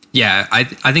 Yeah, I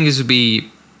think this would be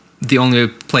the only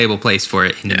playable place for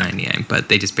it in the 99, but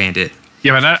they just banned it.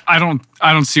 Yeah, but I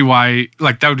don't see why,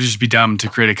 like, that would just be dumb to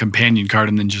create a companion card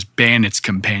and then just ban its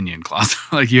companion clause.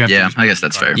 Like you have I guess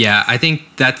that's fair. Yeah, I think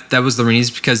that was the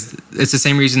reason because it's the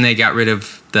same reason they got rid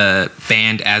of the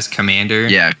banned as Commander.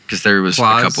 Yeah, because there was a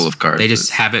couple of cards. They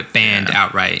just have it banned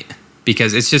outright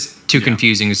because it's just too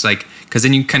confusing. It's like, because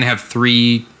then you kind of have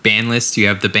 3 ban lists. You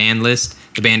have the banned list,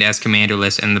 the banned as Commander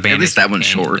list, and the banned as that one's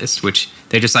short list, which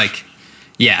they're just like,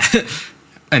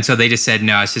 and so they just said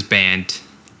no, it's just banned,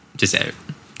 just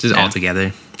all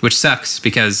together, which sucks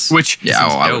because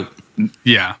dope.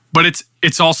 But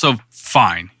it's also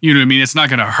fine. You know what I mean? It's not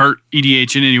going to hurt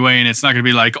EDH in any way, and it's not going to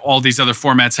be like all these other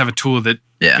formats have a tool that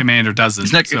Commander doesn't.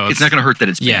 It's not going to hurt that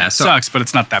it's banned. Yeah, it sucks, but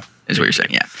it's not that. Is what you're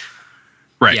saying? Yeah.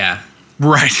 Right. Yeah.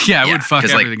 Right. Yeah, it would fuck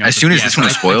everything up. As soon as this one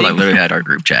was spoiled, I literally had our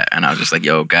group chat, and I was just like,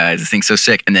 "Yo, guys, this thing's so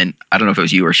sick." And then I don't know if it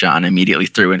was you or Sean, immediately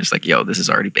threw in just like, "Yo, this is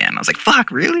already banned." I was like,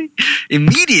 "Fuck, really?"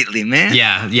 Immediately, man.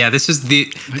 Yeah. This is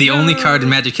the only card in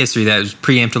Magic history that was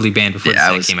preemptively banned before the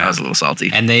set came out. I was a little salty.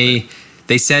 And they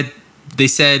They said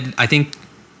I think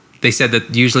they said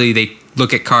that usually they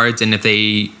look at cards, and if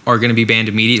they are going to be banned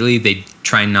immediately, they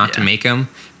try not to make them.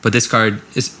 But this card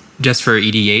is just for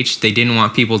EDH. They didn't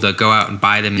want people to go out and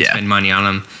buy them and spend money on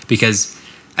them, because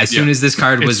as soon as this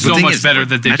card was... It's so much better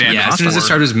that they banned it. As soon as this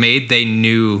card was made, they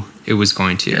knew it was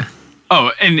going to. Yeah.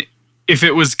 Oh, and if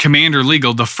it was Commander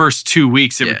legal, the first 2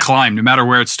 weeks it would climb. No matter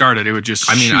where it started, it would just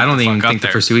I don't even think the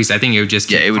first 2 weeks. I think it would just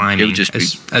keep climbing. It would just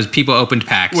as people opened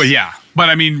packs. Well, yeah. But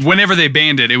I mean, whenever they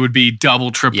banned it, it would be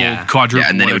double, triple, quadruple. Yeah,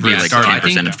 and then it would be like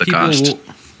 10% of the cost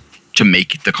to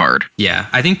make the card. Yeah,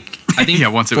 I think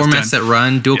once formats that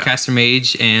run Dualcaster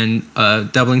Mage and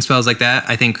doubling spells like that,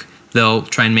 I think they'll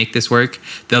try and make this work.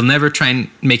 They'll never try and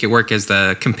make it work as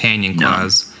the companion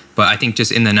clause, but I think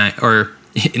just in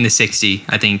the 60,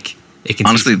 I think it can.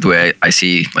 Honestly, the way I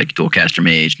see like Dualcaster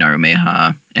Mage,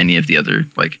 Narumeha, any of the other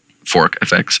like fork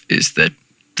effects is that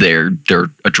they're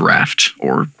a draft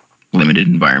or limited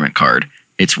environment card.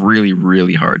 It's really,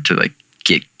 really hard to like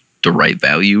get the right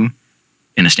value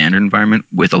in a standard environment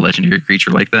with a legendary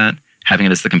creature like that. Having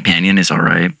it as the companion is all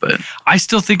right, but I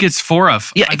still think it's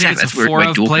 4-of. Yeah, I exactly. think it's a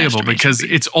 4-of playable because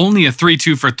it's only a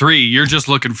 3/2 for 3. You're just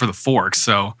looking for the forks,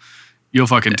 so you'll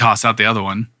fucking toss out the other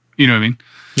one. You know what I mean?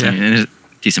 Yeah.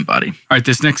 Decent body. All right,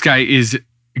 this next guy is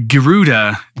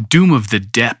Garuda, Doom of the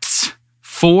Depths.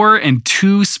 4 and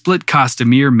 2 split cost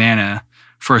Amir mana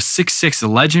for a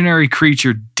 6/6 legendary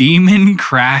creature, Demon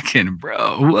Kraken,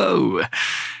 bro. Whoa.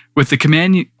 With the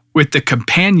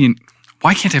companion.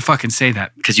 Why can't I fucking say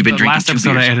that? Because you've been drinking last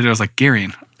episode I edited, I was like,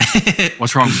 Garion,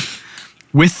 what's wrong?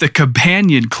 With the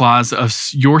companion clause of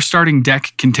your starting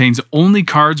deck contains only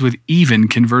cards with even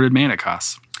converted mana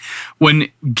costs. When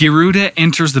Garuda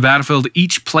enters the battlefield,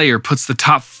 each player puts the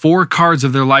top 4 cards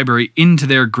of their library into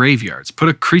their graveyards. Put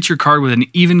a creature card with an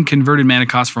even converted mana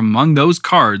cost from among those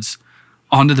cards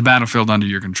onto the battlefield under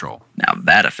your control. Now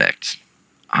that effect,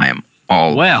 I am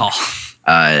all... Well,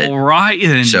 all right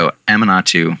then. So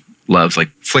Aminatou loves like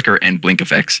flicker and blink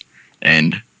effects.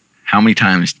 And how many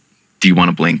times do you want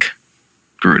to blink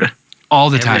Garuda? All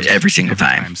the time. Every single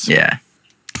time. Yeah.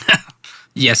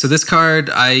 Yeah, so this card,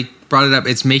 I brought it up.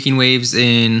 It's making waves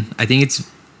in, I think it's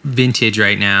vintage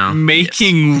right now.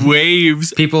 Making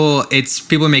waves. People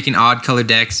are making odd color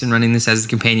decks and running this as a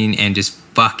companion and just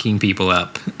fucking people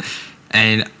up.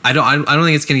 And I don't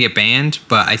think it's gonna get banned,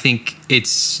 but I think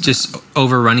it's just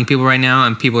overrunning people right now,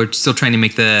 and people are still trying to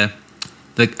make a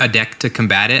deck to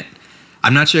combat it.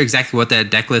 I'm not sure exactly what that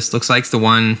deck list looks like, the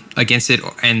one against it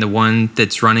and the one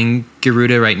that's running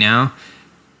Garuda right now,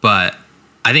 but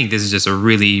I think this is just a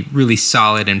really, really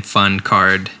solid and fun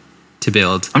card to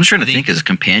build. I'm just trying to think as a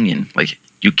companion, like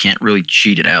you can't really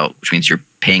cheat it out, which means you're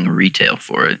paying retail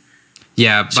for it.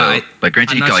 Yeah, but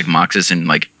granted, you got like Moxes and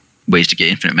like ways to get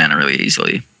infinite mana really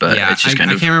easily, but it's just I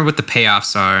can't remember what the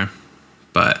payoffs are,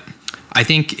 but I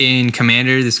think in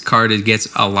Commander this card gets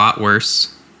a lot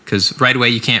worse because right away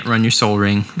you can't run your Soul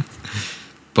Ring,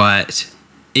 but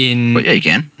yeah, you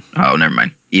can. Oh, never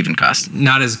mind. Even cost.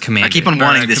 Not as a Commander. I keep on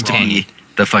wanting this to be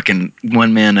the fucking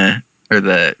 1 mana or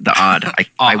the odd.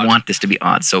 I want this to be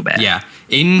odd so bad. Yeah.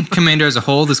 In Commander as a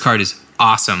whole, this card is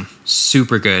awesome.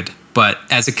 Super good. But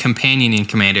as a companion in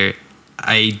Commander,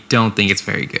 I don't think it's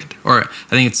very good. Or I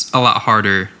think it's a lot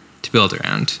harder to build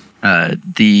around.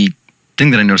 The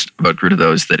thing that I noticed about Garuda,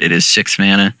 though, is that it is 6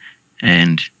 mana.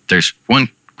 And there's one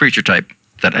creature type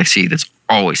that I see that's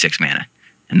always 6 mana.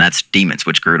 And that's demons,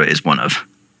 which Garuda is one of.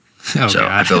 Oh, so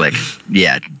God. I feel like,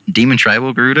 Demon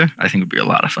Tribal Garuda, I think would be a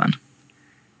lot of fun.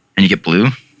 And you get blue,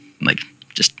 like,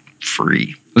 just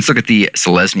free. Let's look at the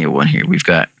Selesnya one here. We've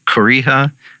got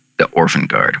Koriha, the Orphan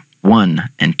Guard. 1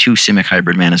 and 2 Simic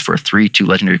hybrid manas for a 3/2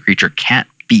 legendary creature, Cat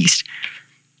Beast.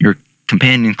 Your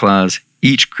companion clause,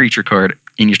 each creature card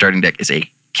in your starting deck is a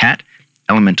cat,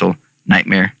 elemental,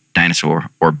 nightmare,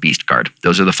 dinosaur, or beast card.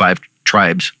 Those are the 5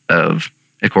 tribes of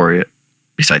Ikoria,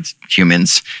 besides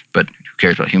humans, but who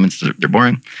cares about humans? They're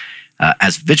boring.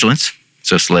 As vigilance,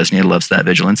 so Selesnya loves that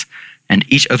vigilance, and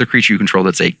each other creature you control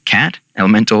that's a cat,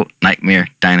 elemental, nightmare,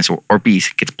 dinosaur, or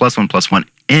beast gets +1/+1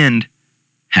 and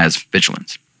has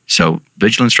vigilance. So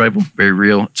vigilance tribal, very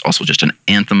real. It's also just an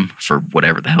anthem for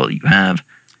whatever the hell you have.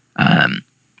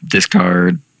 This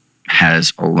card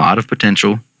has a lot of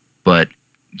potential, but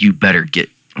you better get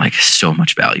like so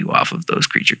much value off of those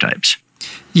creature types.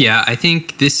 Yeah, I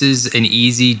think this is an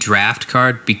easy draft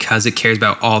card because it cares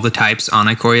about all the types on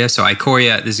Ikoria. So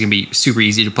Ikoria, this is going to be super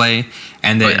easy to play.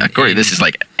 And then Ikoria, this is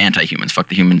like anti-humans. Fuck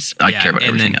the humans. I care about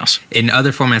everything else. In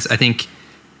other formats, I think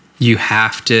you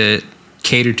have to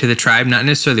cater to the tribe, not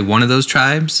necessarily one of those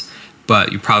tribes,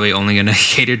 but you're probably only going to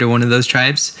cater to one of those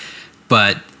tribes.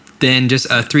 But then just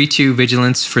a 3/2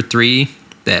 vigilance for 3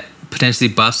 that potentially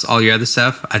buffs all your other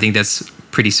stuff. I think that's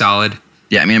pretty solid.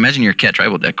 Yeah, I mean, imagine your cat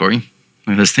tribal deck, Corey.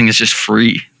 This thing is just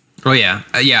free. Oh yeah,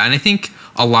 yeah, and I think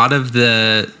a lot of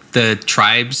the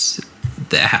tribes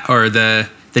or the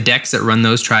decks that run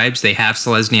those tribes, they have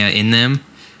Selesnya in them.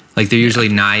 Like they're usually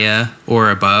Naya or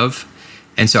above,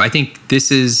 and so I think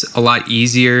this is a lot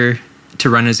easier to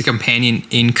run as a companion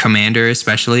in Commander,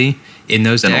 especially in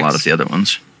those decks. Than a lot of the other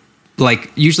ones.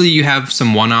 Like usually you have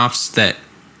some one-offs that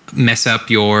mess up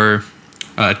your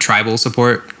tribal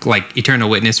support, like Eternal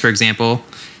Witness, for example.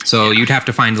 So you'd have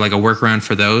to find like a workaround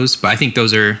for those, but I think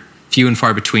those are few and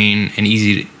far between and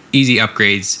easy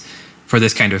upgrades for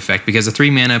this kind of effect, because a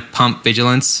 3-mana pump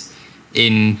vigilance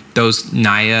in those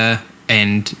Naya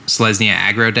and Selesnya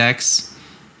aggro decks,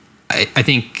 I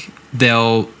think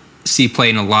they'll see play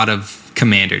in a lot of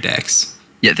Commander decks.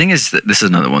 Yeah, the thing is that this is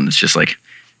another one that's just like,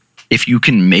 if you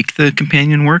can make the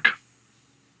companion work,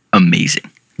 amazing.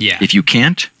 Yeah. If you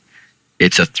can't,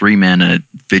 it's a 3-mana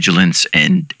vigilance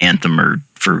and Anthemer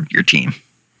for your team.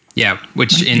 Yeah,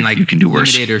 which in like you can do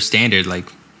worse. Limited or Standard, like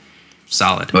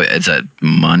solid. Oh, it's a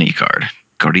money card.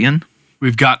 Guardian?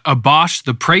 We've got Abosh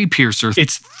the Prey Piercer.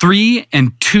 It's 3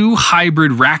 and 2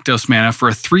 hybrid Rakdos mana for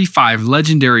a 3/5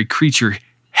 legendary creature,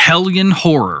 Hellion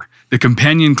Horror. The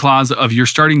companion clause of your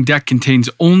starting deck contains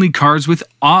only cards with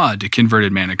odd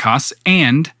converted mana costs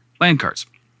and land cards.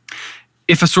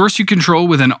 If a source you control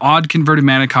with an odd converted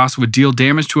mana cost would deal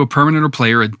damage to a permanent or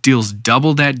player, it deals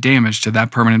double that damage to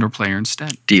that permanent or player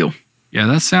instead. Deal. Yeah,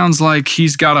 that sounds like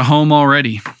he's got a home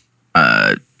already.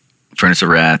 Furnace of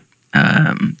Wrath,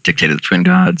 Dictate of the Twin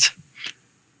Gods.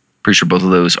 Pretty sure both of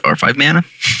those are 5 mana.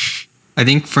 I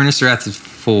think Furnace of Wrath is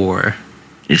 4.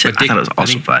 Is it? I thought it was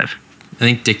also 5. I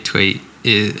think Dictate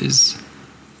is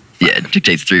 5. Yeah,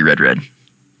 Dictate's 3 red.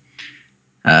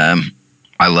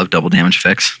 I love double damage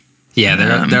effects. Yeah,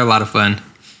 they're a lot of fun.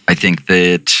 I think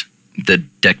that the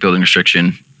deck building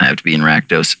restriction, I have to be in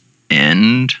Rakdos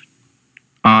and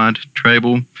odd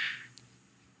tribal.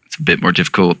 It's a bit more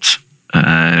difficult.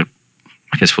 I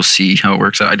guess we'll see how it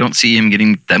works out. I don't see him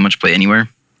getting that much play anywhere.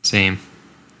 Same.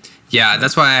 Yeah,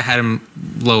 that's why I had him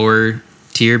lower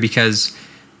tier, because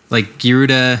like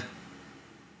Gyruda,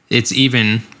 it's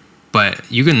even,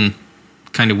 but you can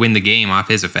kind of win the game off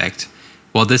his effect.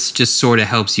 Well, this just sort of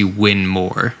helps you win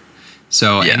more.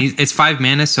 So yeah. And it's 5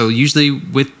 mana, so usually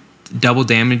with double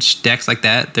damage decks like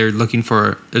that, they're looking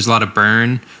for, there's a lot of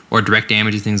burn or direct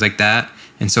damage and things like that.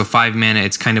 And so 5 mana,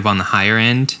 it's kind of on the higher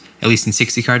end, at least in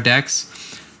 60 card decks.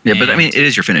 Yeah, but I mean, it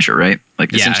is your finisher, right?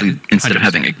 Like essentially, instead 100%. Of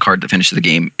having a card that finishes the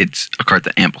game, it's a card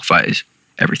that amplifies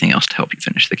everything else to help you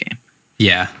finish the game.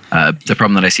 Yeah. The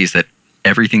problem that I see is that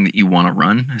everything that you want to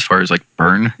run, as far as like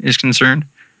burn is concerned,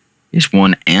 is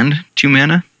 1 and 2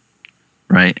 mana,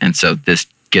 right? And so this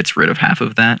gets rid of half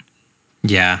of that.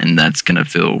 Yeah. And that's going to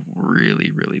feel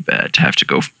really, really bad to have to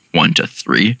go 1 to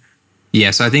 3.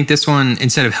 Yeah, so I think this one,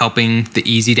 instead of helping the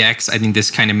easy decks, I think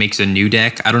this kind of makes a new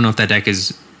deck. I don't know if that deck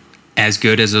is as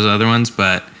good as those other ones,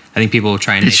 but I think people will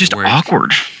try and make it work. It's just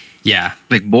awkward. Yeah.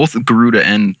 Like both Garuda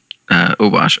and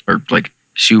Obosh are like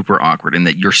super awkward in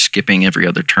that you're skipping every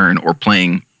other turn or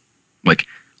playing like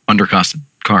undercosted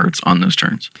cards on those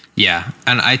turns. Yeah,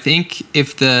 and I think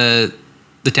if the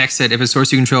text said if a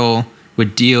source you control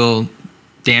would deal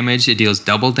damage, it deals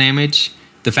double damage.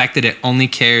 The fact that it only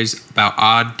cares about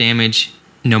odd damage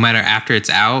no matter after it's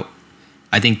out,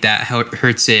 I think that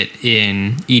hurts it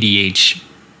in EDH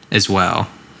as well.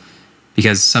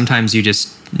 Because sometimes you're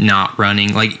just not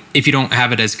running. Like, if you don't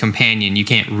have it as a companion, you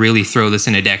can't really throw this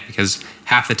in a deck because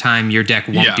half the time your deck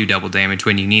won't do double damage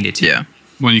when you need it to. Yeah.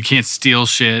 When you can't steal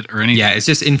shit or anything. Yeah, it's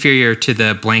just inferior to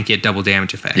the blanket double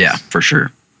damage effects. Yeah, for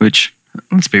sure. Which,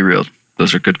 let's be real,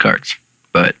 those are good cards.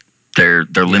 But they're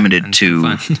limited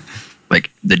to like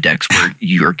the decks where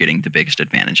you're getting the biggest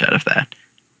advantage out of that.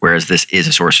 Whereas this is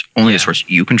a source, only a source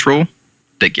you control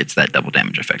that gets that double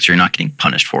damage effect. So you're not getting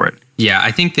punished for it. Yeah,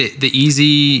 I think that the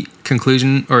easy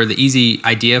conclusion or the easy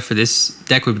idea for this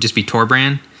deck would just be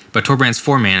Torbrand. But Torbrand's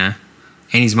 4 mana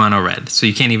and he's mono red. So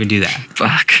you can't even do that.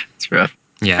 Fuck. It's rough.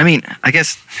 Yeah. I mean, I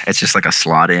guess it's just like a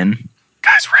slot in.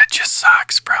 Guys, red just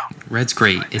sucks, bro. Red's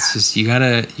great. It's just you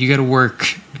gotta work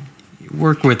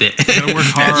with it. You gotta work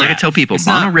hard. Like I tell people,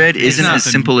 mono red isn't as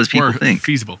simple as people think.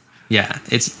 Feasible. Yeah,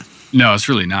 no, it's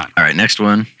really not. All right, next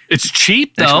one. It's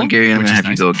cheap though. Next one, Gary, I'm gonna have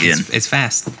you go again. It's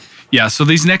fast. Yeah, so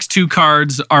these next 2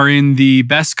 cards are in the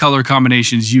best color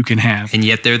combinations you can have, and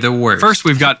yet they're the worst. First,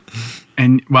 we've got,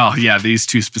 these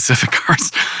 2 specific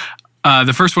cards.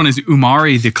 The first one is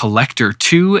Umari the Collector,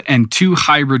 2 and 2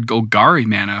 hybrid Golgari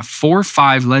mana,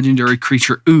 4/5 legendary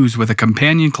creature ooze with a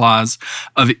companion clause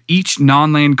of each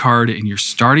non-land card in your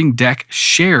starting deck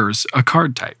shares a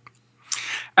card type.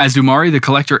 As Umari the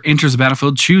Collector enters the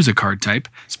battlefield, choose a card type.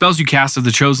 Spells you cast of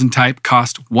the chosen type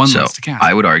cost 1 less to cast.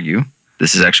 I would argue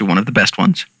this is actually one of the best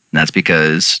ones. And that's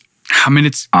because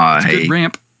it's a good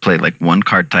ramp. Played like one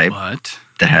card type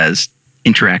that has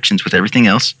interactions with everything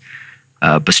else.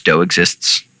 Bestow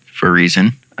exists for a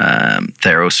reason.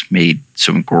 Theros made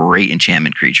some great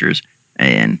enchantment creatures,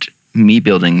 and me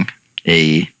building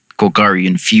a Golgari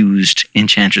infused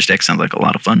Enchantress deck sounds like a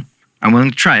lot of fun. I'm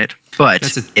willing to try it, but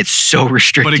it's so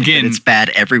restricted. But again, it's bad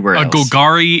everywhere else. A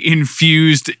Golgari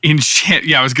infused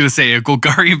I was going to say a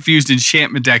Golgari infused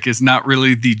enchantment deck is not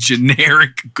really the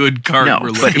generic good card. No,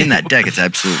 but in that deck, it's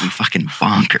absolutely fucking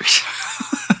bonkers.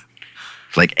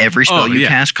 Like every spell you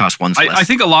cast costs 1 less. I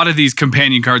think a lot of these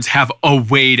companion cards have a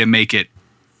way to make it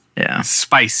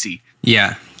spicy.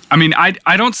 Yeah. I mean,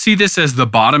 I don't see this as the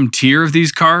bottom tier of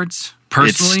these cards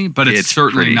personally, but it's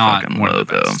certainly not one of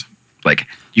the best. Like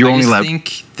you're only allowed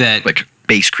like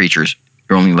base creatures.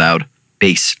 You're only allowed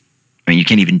base. I mean, you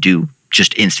can't even do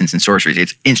just instants and sorceries.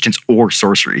 It's instants or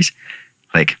sorceries.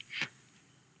 Like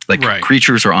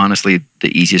creatures are honestly the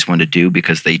easiest one to do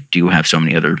because they do have so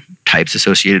many other types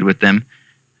associated with them.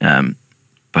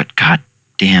 But god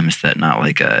damn, is that not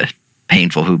like a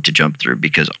painful hoop to jump through,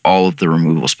 because all of the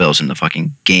removal spells in the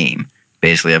fucking game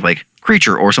basically have like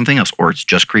creature or something else, or it's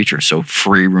just creature. So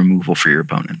free removal for your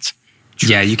opponents.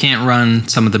 Yeah, you can't run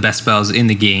some of the best spells in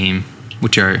the game,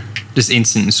 which are just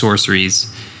instant and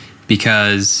sorceries,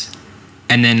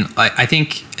 and then I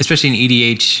think, especially in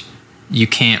EDH, you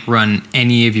can't run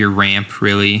any of your ramp,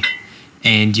 really,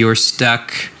 and you're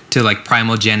stuck to like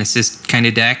Primal Genesis kind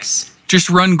of decks. Just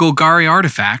run Golgari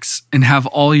artifacts and have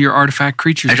all your artifact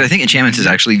creatures. Actually, I think enchantments is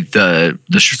actually the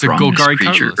strongest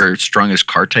creature or strongest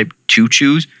card type to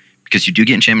choose, because you do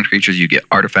get enchantment creatures, you get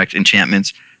artifact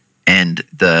enchantments, and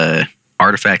the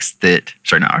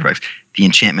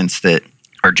enchantments that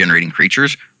are generating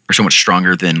creatures are so much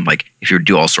stronger than like if you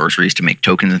do all sorceries to make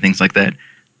tokens and things like that.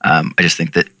 I just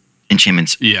think that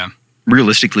enchantments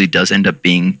realistically does end up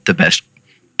being the best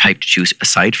type to choose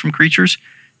aside from creatures,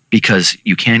 because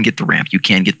you can get the ramp, you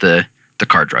can get the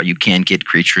card draw, you can get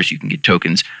creatures, you can get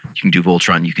tokens, you can do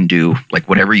Voltron, you can do like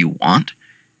whatever you want.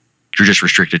 You're just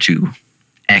restricted to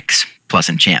X plus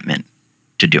enchantment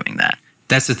to doing that.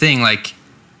 That's the thing, like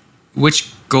which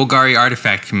Golgari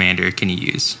artifact commander can you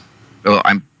use? Well,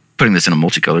 I'm putting this in a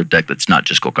multicolored deck that's not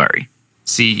just Golgari.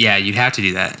 See, yeah, you'd have to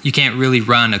do that. You can't really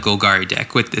run a Golgari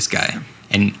deck with this guy,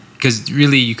 and because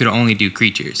really you could only do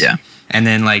creatures. Yeah. And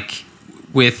then like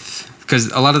because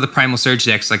a lot of the Primal Surge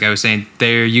decks, like I was saying,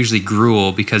 they're usually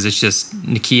Gruul because it's just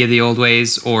Nakia the old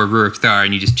ways or Rurik Thar,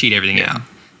 and you just cheat everything out.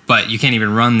 But you can't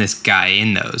even run this guy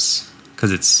in those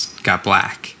because it's got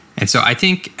black. And so I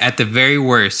think at the very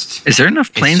worst, is there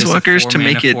enough Planeswalkers to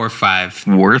make it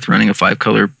 4/5 worth running a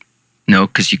 5-color? No,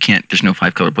 because you can't. There's no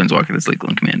 5-color Planeswalker that's legal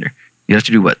in Commander. You have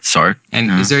to do what? Sark? And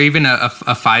is there even a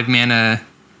 5-mana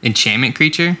enchantment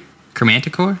creature?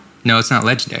 Chromanticore? No, it's not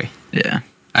legendary. Yeah.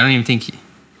 I don't even think,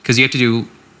 because you have to do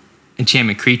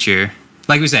enchantment creature.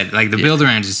 Like we said, like the build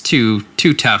around is too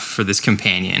tough for this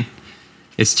companion.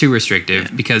 It's too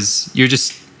restrictive because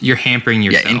you're hampering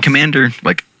yourself. Yeah, in Commander,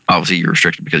 like obviously you're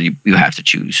restricted because you have to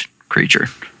choose creature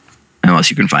unless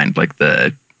you can find like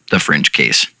the fringe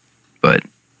case, but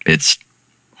it's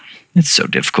so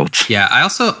difficult. Yeah, I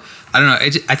don't know.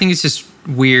 I think it's just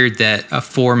weird that a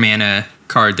 4-mana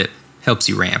card that helps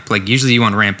you ramp. Like usually you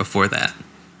want to ramp before that,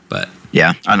 but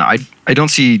yeah, I don't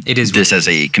see this as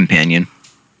a companion.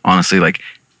 Honestly, like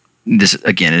this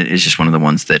again, it is just one of the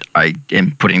ones that I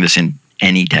am putting this in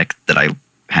any deck that I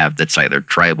have that's either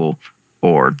tribal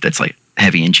or that's like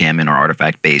heavy enchantment or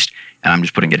artifact based, and I'm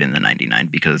just putting it in the 99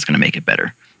 because it's going to make it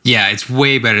better. Yeah, it's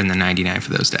way better than the 99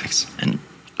 for those decks. And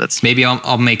that's maybe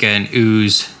I'll make an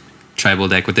ooze tribal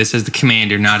deck with this as the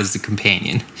commander, not as the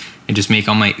companion, and just make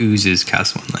all my oozes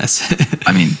cost 1 less.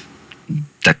 I mean,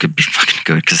 that could be fucking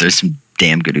good because there's some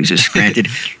damn good oozes. Granted,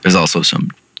 there's also some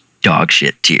dog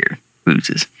shit tier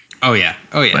oozes. Oh yeah.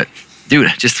 But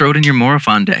dude, just throw it in your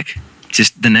Morophon deck.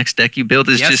 Just the next deck you build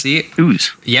is just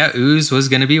ooze. Yeah, ooze was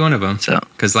going to be one of them. So,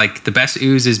 because like the best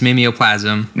ooze is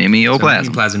Mimeoplasm.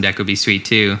 Mimeoplasm deck would be sweet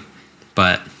too,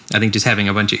 but I think just having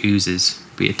a bunch of oozes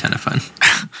would be a ton of fun.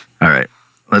 All right,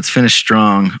 let's finish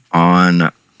strong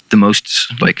on the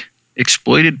most like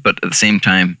exploited, but at the same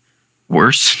time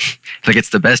worse. Like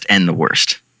it's the best and the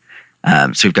worst.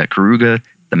 So we've got Keruga,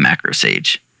 the Macro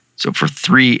Sage. So for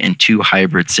 3 and 2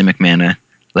 hybrid Simic mana,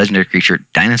 legendary creature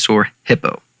Dinosaur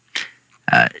Hippo.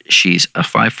 She's a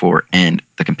 5/4, and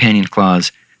the companion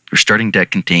clause, your starting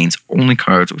deck contains only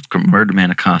cards with converted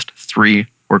mana cost 3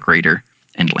 or greater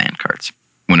and land cards.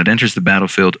 When it enters the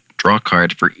battlefield, draw a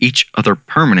card for each other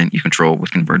permanent you control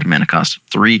with converted mana cost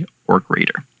 3 or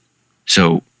greater.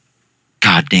 So,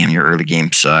 goddamn, your early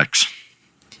game sucks.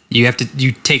 You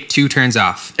take 2 turns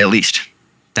off. At least.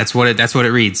 That's what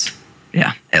it reads.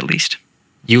 Yeah, at least.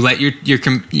 You let your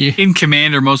in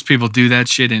Commander, most people do that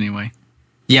shit anyway.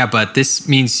 Yeah, but this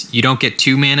means you don't get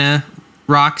 2 mana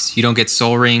rocks, you don't get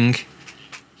Soul Ring,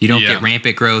 you don't get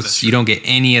Rampant Growths, you don't get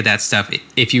any of that stuff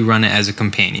if you run it as a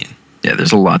companion. Yeah,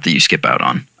 there's a lot that you skip out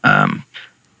on.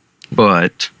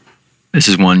 But this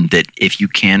is one that if you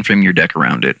can frame your deck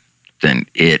around it, then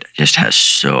it just has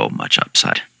so much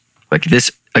upside. Like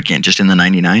this, again, just in the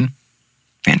 99,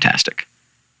 fantastic.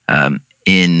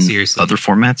 In Seriously. Other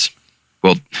formats,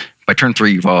 well, by turn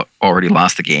 3, you've already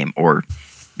lost the game, or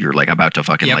you're like about to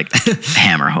fucking like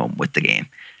hammer home with the game.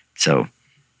 So,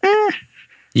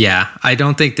 yeah, I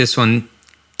don't think this one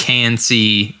can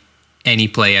see any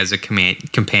play as a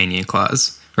companion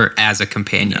clause or as a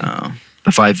companion. No,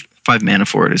 the five mana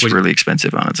for it is really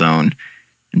expensive on its own,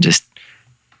 and just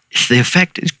the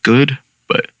effect is good,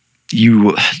 but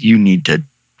you need to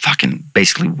fucking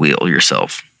basically wheel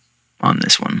yourself on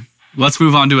this one. Let's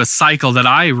move on to a cycle that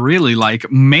I really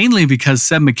like, mainly because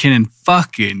Seb McKinnon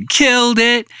fucking killed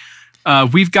it.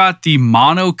 We've got the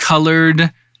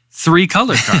monocolored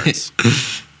 3-color cards.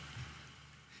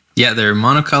 Yeah, they're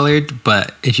monocolored,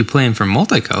 but if you play them for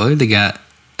multicolored, they got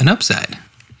an upside.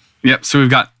 Yep, so we've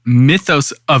got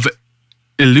Mythos of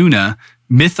Illuna,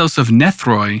 Mythos of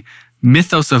Nethroi,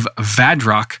 Mythos of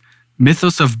Vadrok,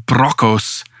 Mythos of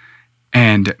Brokos,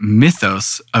 and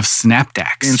Mythos of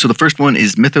Snapdax. And so the first one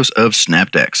is Mythos of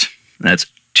Snapdax. That's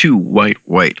 2 white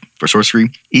for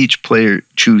sorcery. Each player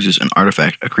chooses an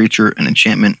artifact, a creature, an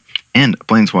enchantment, and a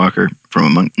planeswalker from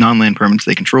among non-land permanents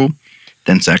they control,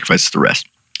 then sacrifices the rest.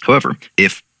 However,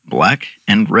 if black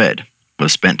and red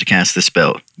was spent to cast this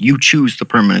spell, you choose the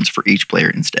permanents for each player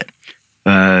instead.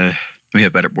 We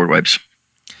have better board wipes.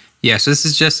 Yeah, so this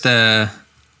is just a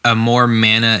more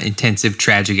mana-intensive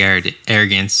Tragic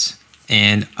Arrogance.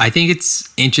 And I think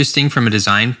it's interesting from a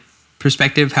design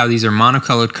perspective how these are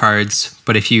monocolored cards,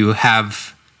 but if you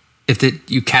cast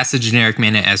the generic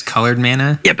mana as colored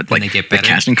mana, yeah, but then like they get the better.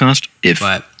 casting cost, if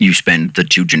you spend the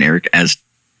 2 generic as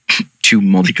 2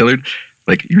 multicolored,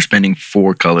 like you're spending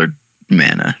 4 colored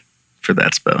mana for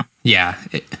that spell. Yeah,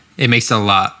 it makes it a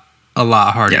lot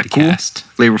harder to cast.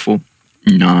 Flavorful,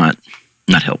 not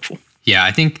helpful. Yeah,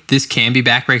 I think this can be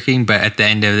backbreaking, but at the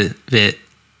end of it,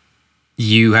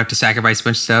 you have to sacrifice a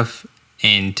bunch of stuff,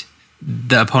 and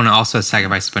the opponent also has to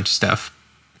sacrifice a bunch of stuff.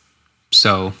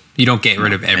 So you don't get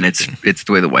rid of everything. And it's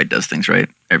the way the white does things, right?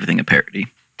 Everything a parity.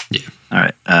 Yeah. All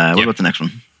right. What about the next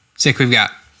one? Sick. We've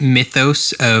got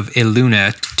Mythos of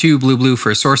Illuna, 2 blue for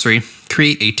a sorcery.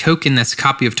 Create a token that's a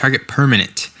copy of target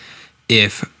permanent.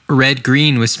 If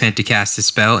red-green was spent to cast this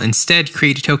spell, instead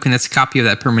create a token that's a copy of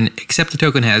that permanent, except the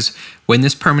token has, when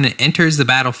this permanent enters the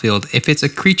battlefield, if it's a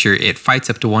creature, it fights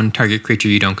up to 1 target creature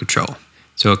you don't control.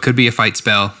 So it could be a fight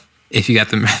spell if you got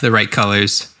the right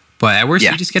colors. But at worst,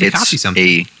 you just get to copy something.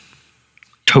 A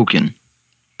token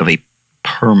of a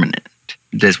permanent.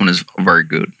 This one is very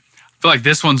good. I feel like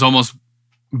this one's almost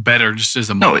better just as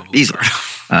a mono. No, easily.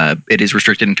 It is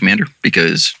restricted in Commander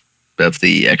because of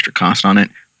the extra cost on it.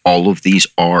 All of these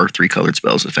are 3-colored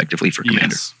spells effectively for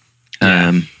Commander.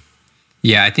 Yes.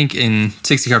 Yeah, I think in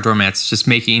 60-card formats, just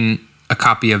making a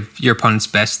copy of your opponent's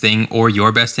best thing or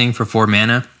your best thing for 4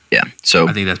 mana. Yeah, so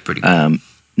I think that's pretty good.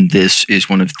 This is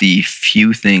one of the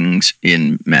few things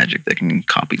in Magic that can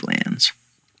copy lands.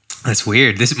 That's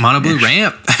weird. This is mono blue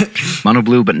ramp. Mono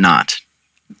blue, but not.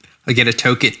 I get a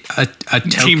token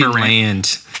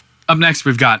land. Up next,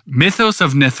 we've got Mythos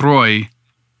of Nethroi,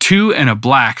 2 and a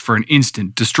black for an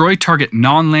instant. Destroy target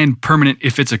non-land permanent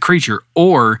if it's a creature,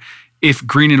 or if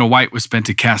green and a white was spent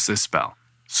to cast this spell.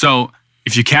 So,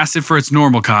 if you cast it for its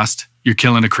normal cost, you're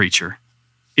killing a creature.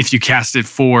 If you cast it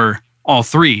for all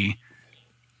 3,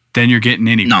 then you're getting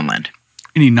any non-land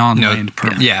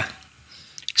permanent. Yeah.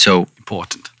 So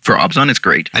important. For Abzan, it's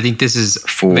great. I think this is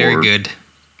for very good.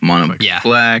 Mono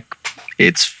black,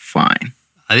 it's fine.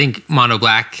 I think mono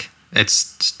black,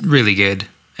 it's really good.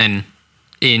 And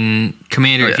in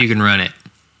Commander, if you can run it,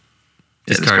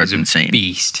 this card is insane.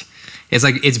 Beast. It's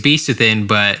like it's Beast Within,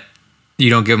 but you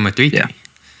don't give them a 3/3. Yeah.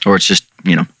 Or it's just,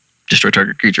 destroy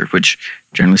target creature, which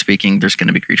generally speaking, there's going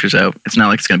to be creatures out. It's not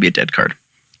like it's going to be a dead card.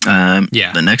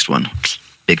 The next one,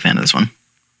 big fan of this one.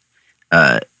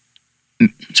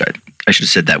 Sorry, I should have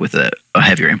said that with a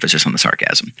heavier emphasis on the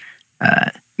sarcasm.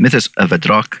 Mythos of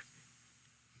Vadrok,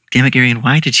 damn it, Gary,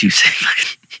 why did you say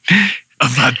fucking...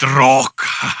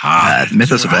 Vadrok.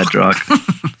 Mythos of Vadrok.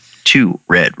 2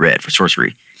 red for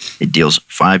sorcery. It deals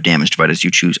 5 damage divided as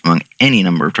you choose among any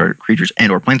number of target creatures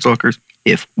and or planeswalkers.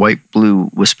 If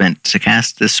white-blue was spent to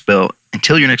cast this spell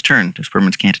until your next turn, those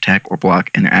permanents can't attack or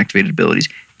block, and their activated abilities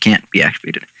can't be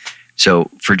activated. So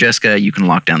for Jeska, you can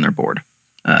lock down their board,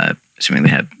 assuming they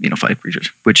have 5 creatures,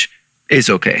 which is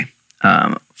okay.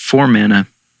 4 mana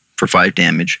for 5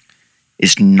 damage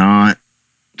is not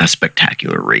a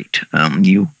spectacular rate.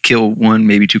 You kill 1,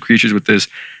 maybe 2 creatures with this,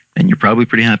 and you're probably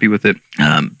pretty happy with it.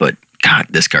 But God,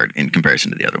 this card in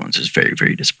comparison to the other ones is very,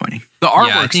 very disappointing. The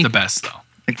artwork's the best, though.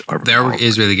 I think the artwork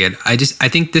is really good. I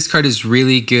think this card is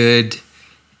really good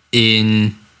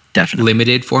in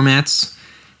limited formats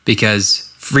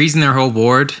because freezing their whole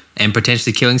board and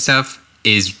potentially killing stuff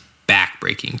is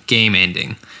backbreaking, game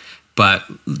ending. But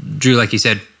Drew, like you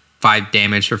said, 5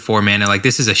 damage for 4 mana. Like,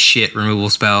 this is a shit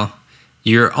removal spell.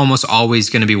 You're almost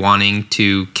always going to be wanting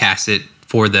to cast it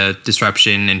for the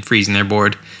disruption and freezing their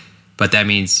board. But that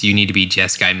means you need to be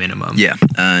Jeskai minimum. Yeah,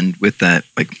 and with that,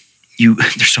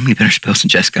 there's so many better spells than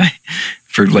Jeskai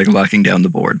for locking down the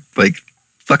board.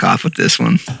 Fuck off with this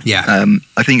one. Yeah.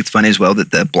 I think it's funny as well that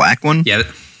the black one,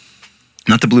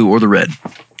 not the blue or the red,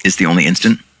 is the only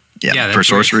instant. Yeah, for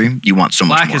sorcery, right. You want so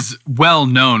much more. Black is well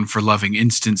known for loving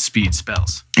instant speed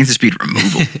spells. Instant speed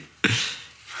removal.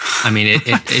 I mean,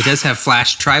 it does have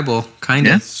flash tribal, kind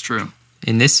of. Yeah, it's true.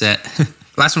 In this set.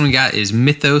 Last one we got is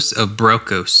Mythos of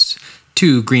Brokos.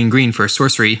 2 green for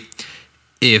sorcery.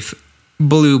 If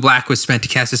blue-black was spent to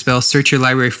cast a spell, search your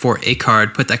library for a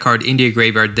card, put that card into your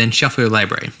graveyard, then shuffle your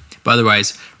library. But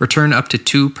otherwise, return up to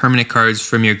 2 permanent cards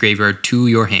from your graveyard to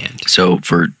your hand. So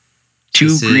for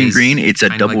 2 green, it's a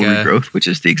double regrowth, which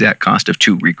is the exact cost of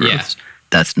 2 regrowths.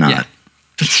 Yeah.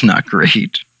 That's not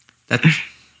great. That's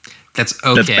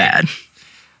okay. That's bad.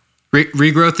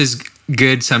 Regrowth is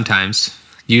good sometimes.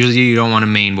 Usually you don't want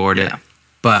to mainboard it.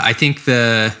 But I think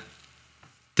the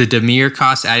Dimir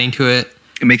cost adding to it,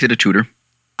 it makes it a tutor.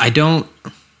 You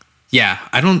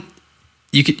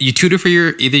tutor for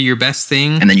either your best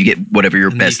thing, and then you get whatever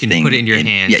your best thing. You can put it in your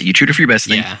hand. Yeah, you tutor for your best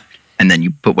thing, and then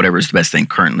you put whatever is the best thing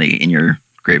currently in your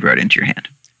graveyard into your hand.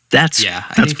 That's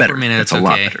better. That's a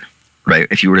lot better, right?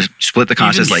 If you were to split the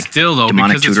cost as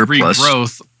demonic tutor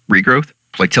plus regrowth,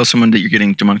 tell someone that you're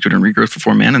getting demonic tutor and regrowth for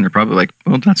 4 mana, and they're probably like,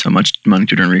 well, that's how much demonic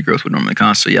tutor and regrowth would normally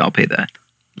cost. So yeah, I'll pay that.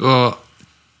 Well,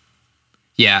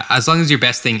 yeah, as long as your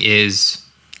best thing is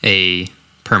a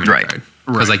permanent card.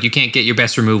 Because you can't get your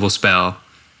best removal spell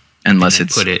unless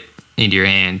it's put it into your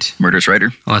hand. Murderous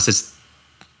Rider. Unless it's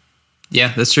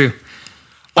that's true.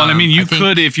 Well, I mean, you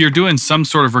could, if you're doing some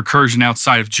sort of recursion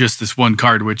outside of just this one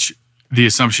card, which the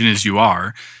assumption is you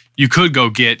are, you could go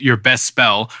get your best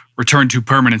spell, return 2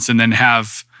 permanents, and then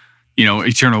have,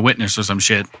 Eternal Witness or some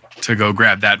shit to go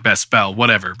grab that best spell,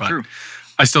 whatever. But true.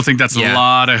 I still think that's a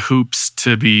lot of hoops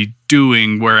to be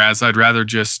doing, whereas I'd rather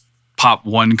just pop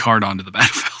 1 card onto the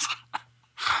battlefield.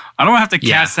 I don't have to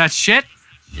cast that shit.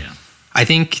 Yeah. I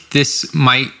think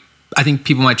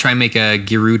people might try and make a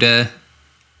Garuda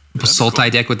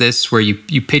Sultai deck with this, where you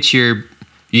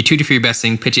tutor for your best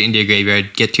thing, pitch it into your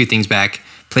graveyard, get 2 things back,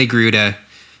 play Garuda,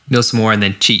 mill some more, and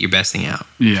then cheat your best thing out.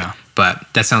 Yeah. But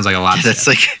that sounds like a lot of That's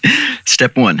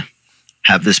step 1,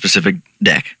 have this specific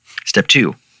deck. Step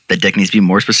 2, that deck needs to be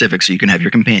more specific so you can have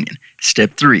your companion.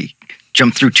 Step 3,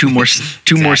 jump through 2 more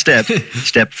steps.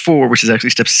 Step 4, which is actually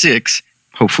step 6,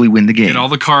 hopefully win the game. Get all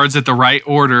the cards at the right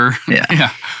order.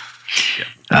 Yeah.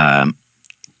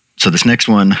 So this next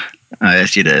one, I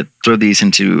asked you to throw these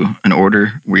into an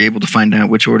order. Were you able to find out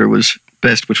which order was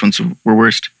best, which ones were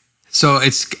worst? So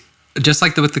it's just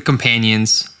like with the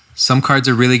companions. Some cards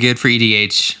are really good for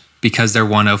EDH because they're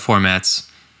 1-0 formats.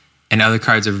 And other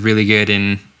cards are really good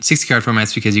in 60-card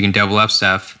formats because you can double up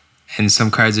stuff. And some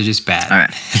cards are just bad. All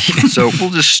right. So we'll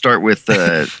just start with...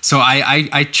 So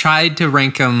I tried to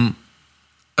rank them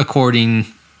according...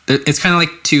 It's kind of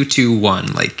like 2-2-1,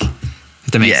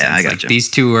 if that makes sense. I got you.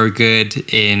 These 2 are good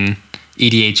in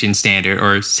EDH and standard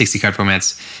or 60-card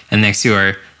formats, and the next 2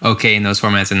 are okay in those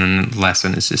formats, and then the last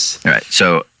one is just... All right,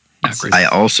 so I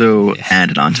also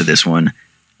added on to this one,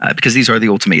 because these are the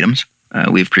ultimatums.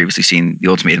 We've previously seen the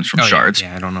ultimatums from Shards.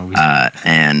 Yeah, I don't know.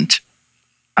 And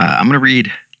I'm going to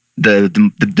read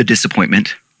the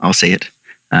disappointment, I'll say it,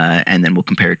 and then we'll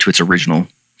compare it to its original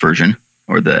version,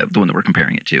 or the one that we're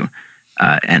comparing it to,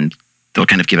 and they'll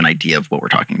kind of give an idea of what we're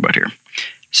talking about here.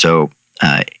 So,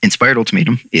 Inspired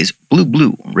Ultimatum is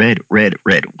blue, red,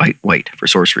 white for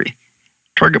sorcery.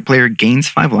 Target player gains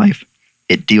 5 life.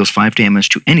 It deals 5 damage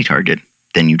to any target.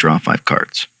 Then you draw 5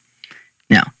 cards.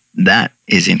 Now, that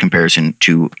is in comparison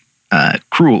to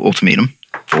Cruel Ultimatum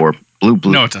for blue.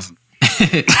 No, it doesn't.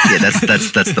 Yeah, that's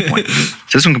the point.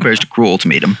 So this one compares to Cruel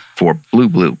Ultimatum for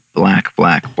blue, black,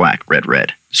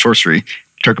 red. Sorcery.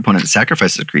 Target opponent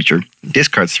sacrifices a creature,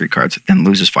 discards 3 cards, then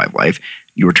loses 5 life.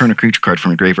 You return a creature card from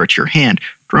your graveyard to your hand,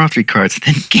 draw 3 cards,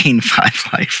 then gain 5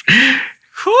 life.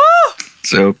 Woo!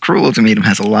 So Cruel Ultimatum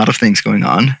has a lot of things going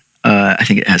on. I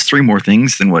think it has 3 more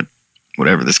things than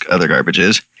whatever this other garbage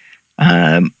is.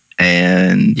 And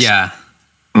yeah.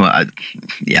 Well,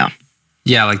 yeah.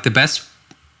 Yeah, like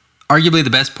arguably the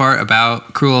best part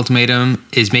about Cruel Ultimatum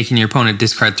is making your opponent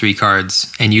discard 3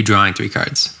 cards and you drawing 3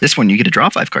 cards. This one, you get to draw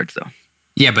 5 cards, though.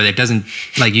 Yeah, but it doesn't,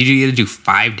 like, you get to do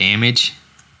 5 damage.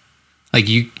 Like,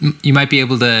 you might be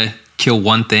able to kill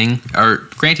one thing, or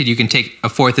granted, you can take a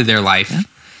fourth of their life. Yeah.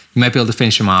 You might be able to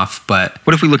finish them off, but...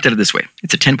 What if we looked at it this way?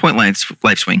 It's a 10-point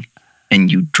life swing,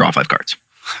 and you draw 5 cards.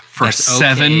 For that's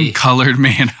 7 okay. Colored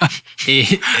mana.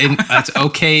 That's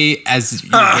okay as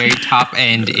your very top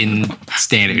end in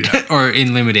standard or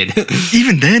in limited.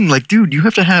 Even then, like, dude, you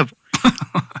have to have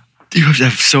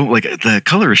so, like, the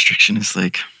color restriction is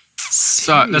like...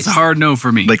 So that's a hard no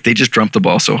for me. Like, they just dumped the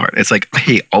ball so hard. It's like,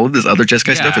 hey, all of this other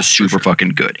Jeskai stuff is super fucking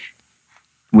good.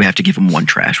 We have to give them 1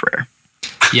 trash rare.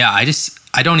 Yeah, I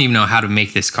don't even know how to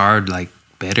make this card, like,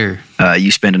 better.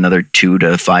 You spend another 2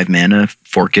 to 5 mana,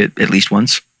 fork it at least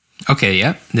once. Okay,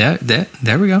 yeah.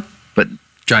 There we go. But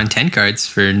drawing 10 cards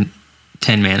for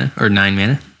 10 mana or 9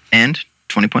 mana. And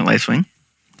 20-point life swing.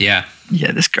 Yeah.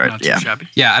 Yeah, this card, not too shabby.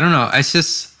 Yeah, I don't know. It's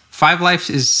just... 5 life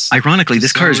is... Ironically,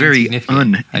 this card is very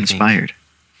uninspired.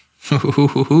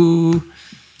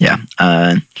 Yeah.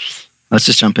 Let's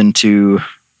just jump into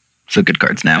the good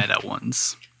cards now. Meta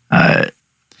ones.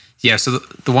 Yeah, so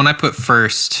the one I put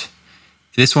first,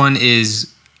 this one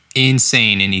is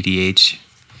insane in EDH.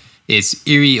 It's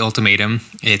Eerie Ultimatum.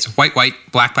 It's white,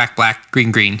 black,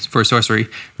 green for sorcery.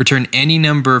 Return any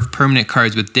number of permanent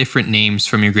cards with different names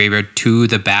from your graveyard to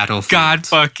the battlefield. God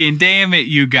fucking damn it,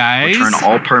 you guys. Return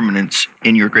all permanents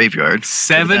in your graveyard.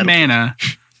 7 mana.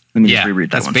 Let me just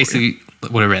reread that one. That's basically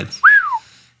what I read.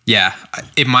 Yeah,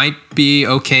 it might be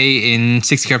okay in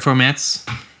 60-card formats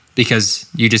because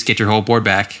you just get your whole board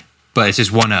back, but it's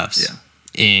just one-ofs.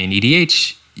 Yeah. In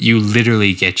EDH, you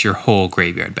literally get your whole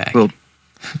graveyard back. Well,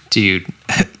 dude,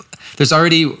 there's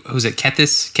already, was it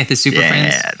Kethis Super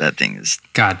Friends? Yeah, that thing is...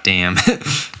 God damn.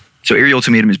 So Eerie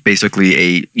Ultimatum is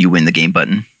basically you win the game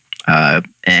button.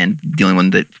 And the only one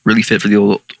that really fit for the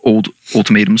old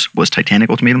ultimatums was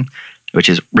Titanic Ultimatum, which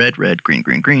is red,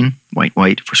 green,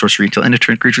 white for sorcery until end of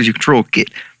turn. Creatures you control get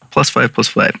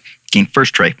 +5/+5, gain first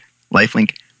strike,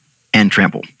 lifelink, and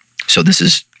trample. So this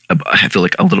is, I feel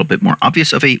like, a little bit more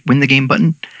obvious of a win the game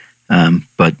button,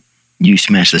 but you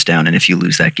smash this down, and if you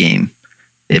lose that game,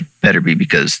 it better be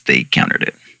because they countered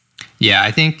it. Yeah, I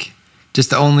think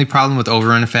just the only problem with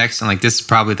overrun effects, and like this is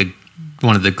probably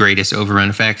one of the greatest overrun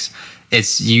effects,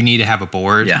 it's you need to have a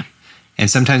board. Yeah. And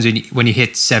sometimes when you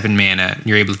hit 7 mana, and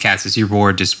you're able to cast this, your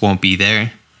board just won't be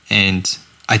there. And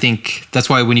I think that's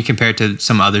why when you compare it to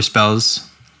some other spells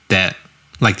that,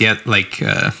 what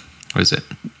is it?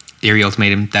 Eerie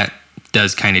Ultimatum, that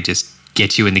does kind of just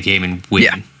get you in the game and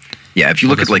win. Yeah, if you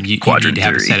look at like Quadrant you need to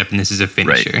have Theory, a setup, and this is a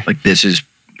finisher. Right. Like this is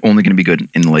only going to be good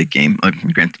in the late game.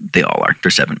 Granted, they all are.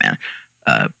 They're 7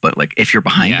 mana. But like if you're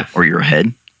behind or you're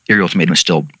ahead, Eerie Ultimatum is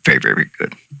still very, very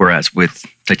good. Whereas with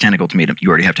Titanic Ultimatum, you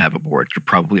already have to have a board. You're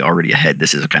probably already ahead.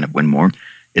 This is a kind of win more.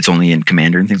 It's only in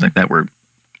Commander and things like that where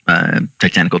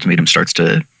Titanic Ultimatum starts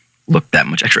to look that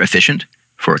much extra efficient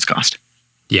for its cost.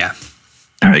 Yeah.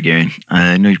 All right, Gary.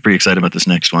 I know you're pretty excited about this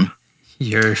next one.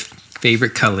 Your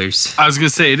favorite colors. I was going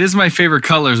to say, it is my favorite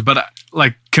colors, but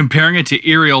like comparing it to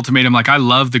Eerie Ultimatum, like I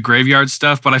love the graveyard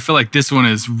stuff, but I feel like this one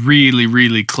is really,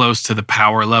 really close to the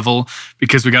power level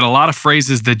because we got a lot of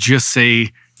phrases that just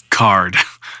say card,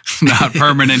 not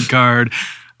permanent card.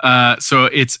 So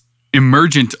it's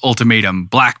Emergent Ultimatum,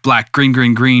 black,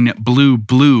 green,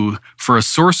 blue for a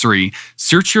sorcery.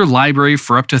 Search your library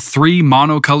for up to 3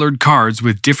 monocolored cards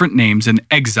with different names and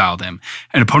exile them.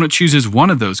 An opponent chooses one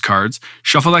of those cards,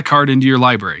 shuffle that card into your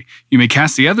library. You may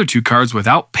cast the other 2 cards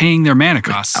without paying their mana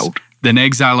costs, then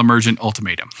exile Emergent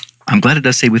Ultimatum. I'm glad it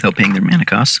does say without paying their mana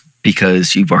costs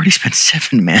because you've already spent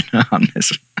 7 mana on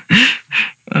this.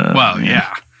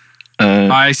 Yeah.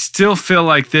 I still feel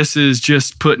like this is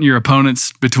just putting your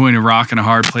opponents between a rock and a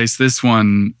hard place. This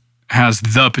one has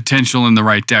the potential in the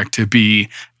right deck to be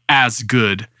as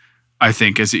good, I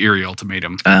think, as Eerie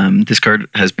Ultimatum. This card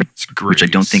has, which I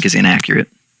don't think is inaccurate.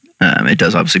 It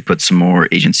does obviously put some more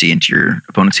agency into your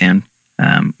opponent's hand,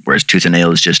 whereas Tooth and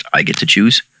Nail is just I get to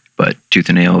choose. But Tooth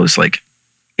and Nail is like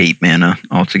 8 mana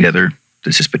altogether.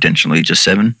 This is potentially just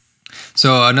 7.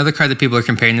 So another card that people are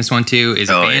comparing this one to is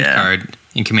a banned card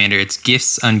in Commander. It's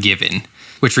Gifts Ungiven,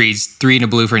 which reads 3 and a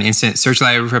blue for an instant. Search the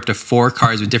library for up to 4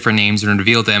 cards with different names and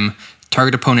reveal them.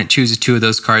 Target opponent chooses 2 of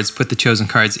those cards, put the chosen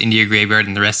cards into your graveyard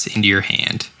and the rest into your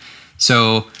hand.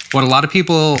 So what a lot of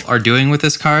people are doing with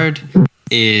this card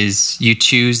is you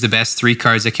choose the best 3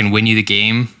 cards that can win you the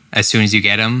game as soon as you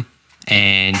get them,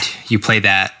 and you play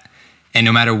that. And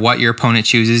no matter what your opponent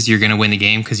chooses, you're going to win the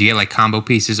game because you get like combo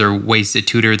pieces or ways to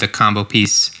tutor the combo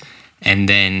piece. And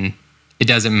then it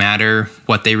doesn't matter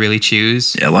what they really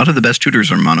choose. Yeah, a lot of the best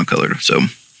tutors are monocolored. So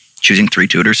choosing 3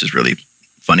 tutors is really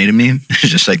funny to me. It's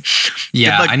just like,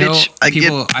 yeah, luck, I know bitch. I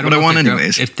people, get I don't what know I want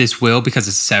anyways. If this will, because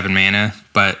it's 7 mana,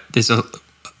 but this is a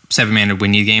 7 mana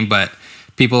win you the game. But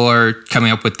people are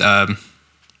coming up with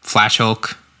Flash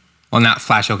Hulk. Well, not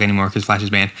Flash Hulk anymore because Flash is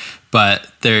banned, but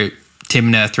they're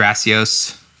Tymna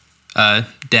Thrasios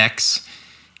decks.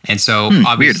 And so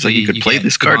obviously weird. It's like you could play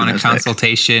this card on a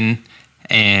Consultation deck.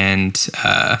 And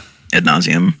Ad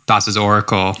Nauseam. Thassa's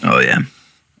Oracle. Oh yeah.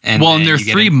 And they're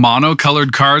 3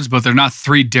 monocolored cards, but they're not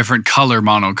 3 different color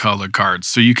monocolored cards.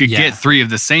 So you could get 3 of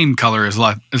the same color as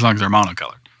long as they're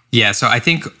monocolored. Yeah, so I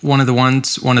think one of the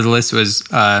lists was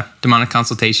Demonic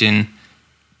Consultation,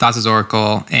 Thassa's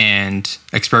Oracle, and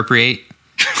Expropriate.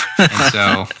 And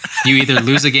so you either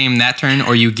lose a game that turn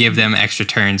or you give them extra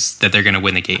turns that they're going to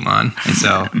win the game on. And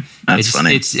so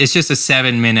funny. It's just a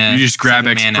 7 mana. You just grab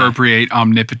Expropriate,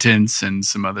 Omnipotence, and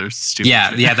some other stupid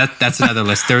shit. Yeah, that's another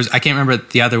list. I can't remember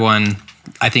the other one.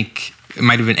 I think it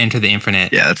might have been Enter the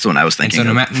Infinite. Yeah, that's the one I was thinking.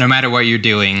 And so no matter what you're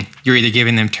doing, you're either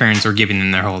giving them turns or giving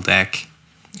them their whole deck.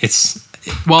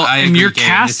 And you're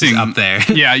casting up there.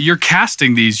 Yeah, you're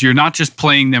casting these. You're not just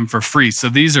playing them for free. So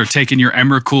these are taking your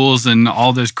Emrakuls and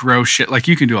all this gross shit. Like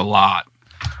you can do a lot.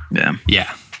 Yeah.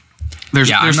 Yeah. There's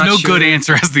no good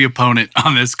answer as the opponent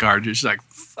on this card. You're just like,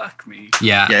 fuck me.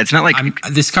 Yeah. Yeah, it's not like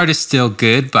this card is still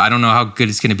good, but I don't know how good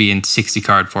it's going to be in 60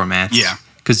 card formats. Yeah.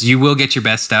 Because you will get your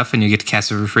best stuff and you get to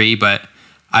cast it for free, but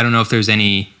I don't know if there's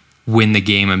any win the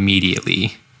game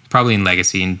immediately. Probably in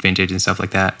Legacy and Vintage and stuff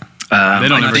like that. They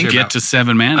don't ever get to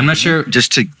 7 mana. I'm not sure.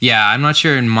 I'm not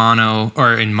sure in mono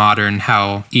or in modern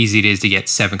how easy it is to get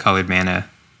 7 colored mana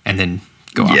and then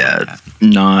go off. Yeah,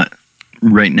 not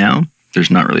right now. There's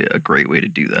not really a great way to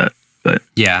do that. But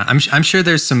yeah, I'm sure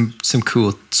there's some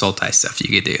cool Sultai stuff you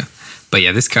could do. But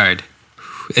yeah, this card,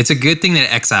 it's a good thing that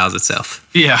it exiles itself.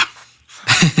 Yeah.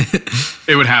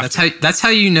 It would have That's how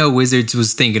you know Wizards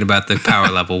was thinking about the power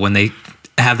level when they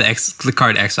have the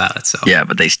card exile itself. Yeah,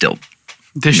 but they still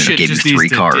this shit gave just you 3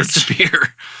 needs cards. To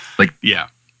disappear. Like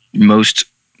most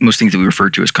things that we refer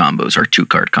to as combos are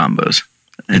 2-card combos.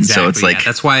 And so it's like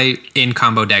that's why in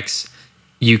combo decks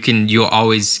you'll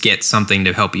always get something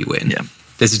to help you win. Yeah.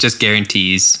 This is just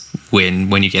guarantees win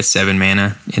when you get 7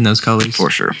 mana in those colors. For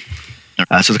sure.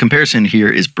 So the comparison here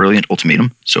is Brilliant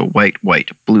Ultimatum. So white,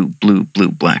 blue, blue, blue,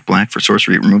 black, black. For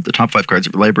sorcery, remove the top 5 cards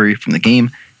of your library from the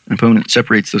game. An opponent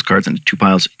separates those cards into 2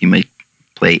 piles. You may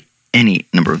play any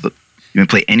number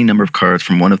of cards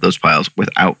from one of those piles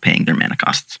without paying their mana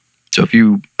costs. So if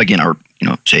you, again, are,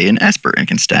 say an Esper and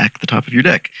can stack the top of your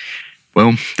deck,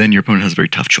 well, then your opponent has a very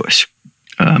tough choice.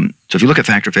 So if you look at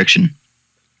Fact or Fiction,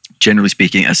 generally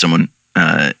speaking, as someone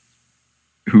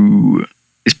who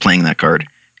is playing that card,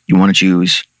 you want to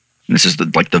choose, and this is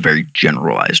the very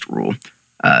generalized rule,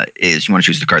 is you want to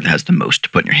choose the card that has the most to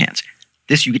put in your hands.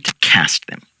 This, you get to cast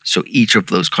them. So each of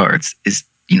those cards is,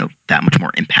 that much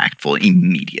more impactful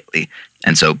immediately.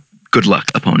 And so good luck,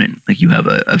 opponent. Like you have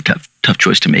a tough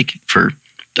choice to make for,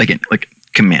 again, like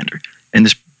Commander. And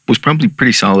this was probably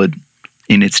pretty solid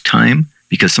in its time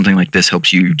because something like this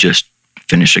helps you just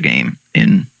finish a game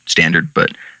in Standard,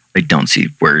 but I don't see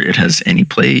where it has any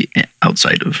play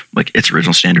outside of like its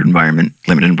original Standard environment,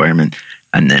 limited environment,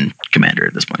 and then Commander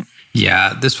at this point.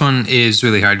 Yeah, this one is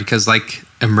really hard because like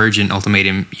Emergent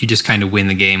Ultimatum, you just kind of win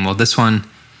the game. Well, this one,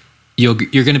 you're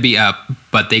going to be up,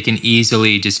 but they can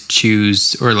easily just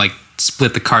choose or like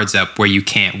split the cards up where you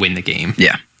can't win the game.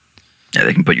 Yeah,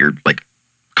 they can put your like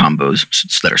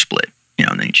combos that are split,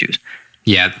 and then you choose.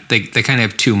 Yeah, they kind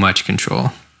of have too much control.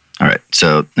 All right,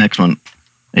 so next one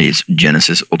is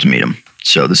Genesis Ultimatum.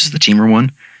 So this is the Teamer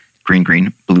one. Green,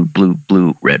 green, blue, blue,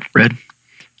 blue, red, red.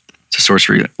 It's a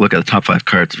sorcery. Look at the top 5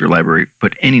 cards of your library.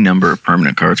 Put any number of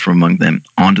permanent cards from among them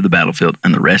onto the battlefield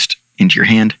and the rest into your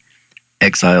hand.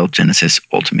 Exile Genesis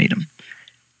Ultimatum.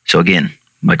 So again,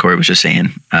 like Corey was just saying,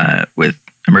 with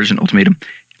Emergent Ultimatum,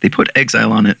 if they put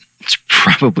Exile on it, it's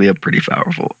probably a pretty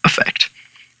powerful effect.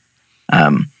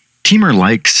 Teamer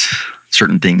likes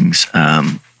certain things,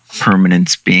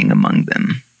 permanence being among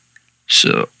them.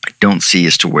 So I don't see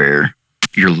as to where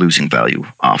you're losing value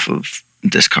off of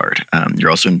this card. You're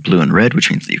also in blue and red, which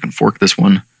means that you can fork this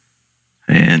one.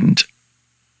 And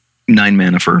 9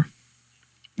 mana for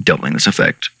doubling this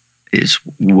effect is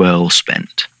well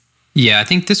spent. Yeah, I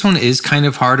think this one is kind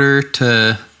of harder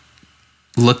to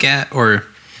look at or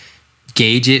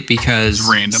gauge it because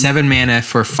 7 mana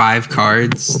for 5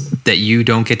 cards that you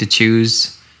don't get to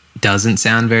choose doesn't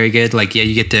sound very good. Like, yeah,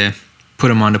 you get to put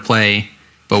them onto play,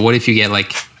 but what if you get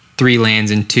like 3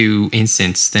 lands and 2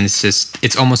 instants? Then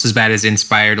it's almost as bad as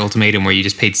Inspired Ultimatum, where you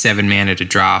just paid 7 mana to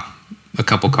draw a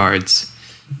couple cards,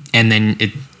 and then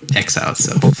it exiles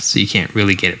itself, so you can't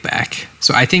really get it back.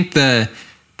 So I think the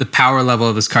power level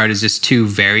of this card is just too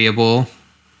variable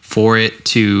for it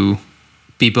to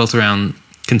be built around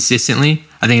consistently.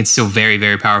 I think it's still very,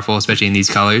 very powerful, especially in these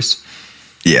colors.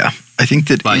 Yeah, I think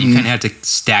that... But you kind of have to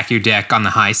stack your deck on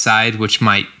the high side, which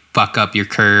might fuck up your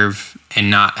curve and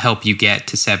not help you get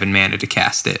to 7 mana to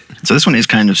cast it. So this one is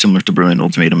kind of similar to Brilliant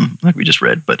Ultimatum, like we just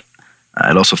read, but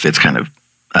it also fits kind of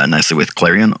nicely with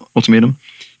Clarion Ultimatum.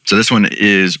 So this one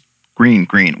is green,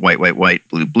 green, white, white, white,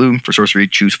 blue, blue. For sorcery,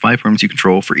 choose 5 permanents you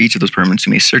control. For each of those permanents,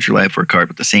 you may search your library for a card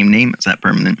with the same name as that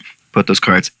permanent. Put those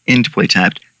cards into play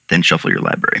tapped, then shuffle your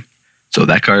library. So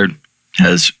that card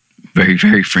has very,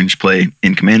 very fringe play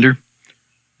in Commander.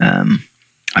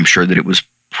 I'm sure that it was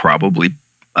probably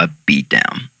a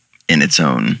beatdown in its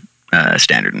own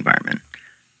standard environment.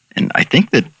 And I think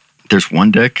that there's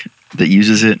one deck that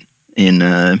uses it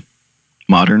in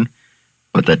Modern,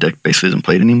 but that deck basically isn't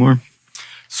played anymore.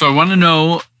 So I want to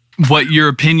know what your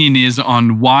opinion is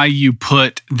on why you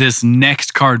put this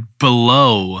next card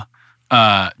below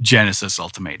Genesis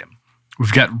Ultimatum.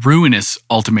 We've got Ruinous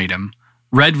Ultimatum.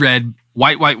 Red, red,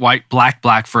 white, white, white, black,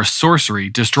 black for a sorcery.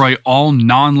 Destroy all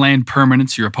non-land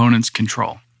permanents your opponents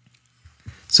control.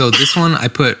 So this one I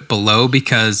put below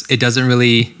because it doesn't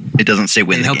really... It doesn't say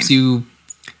win the game. It helps you...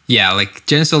 Yeah, like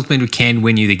Genesis Ultimatum can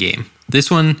win you the game. This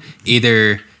one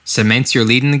either cements your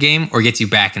lead in the game or gets you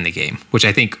back in the game, which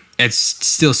I think it's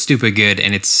still stupid good,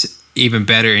 and it's even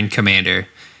better in Commander.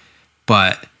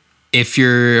 But if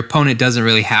your opponent doesn't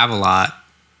really have a lot,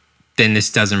 then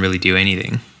this doesn't really do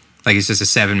anything. Like, it's just a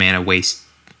 7 mana waste,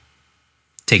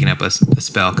 taking up a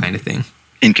spell kind of thing.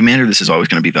 In Commander, this is always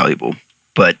going to be valuable,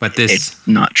 but it's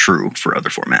not true for other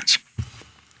formats.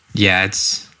 Yeah,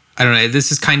 I don't know.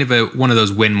 This is kind of one of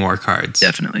those win more cards.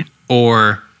 Definitely.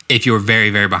 Or if you're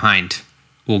very, very behind,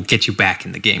 will get you back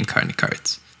in the game kind of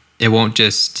cards. It won't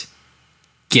just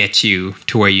get you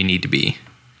to where you need to be.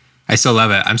 I still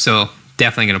love it. I'm still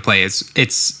definitely going to play it.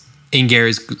 It's in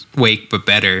Gary's Wake, but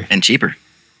better. And cheaper,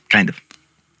 kind of.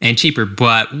 And cheaper,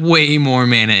 but way more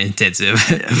mana intensive.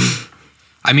 Yeah.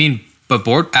 I mean, but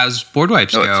as board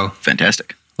wipes go, it's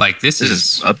fantastic. Like this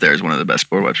is up there as one of the best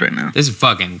board wipes right now.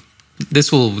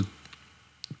 This will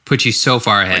put you so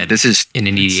far ahead. Like, this is in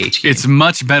an EDH game. It's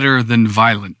much better than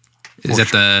Violent. Is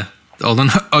that the old one?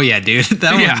 Oh yeah, dude,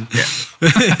 that one. Yeah.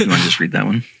 You want to just read that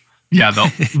one? Yeah,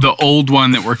 the old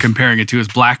one that we're comparing it to is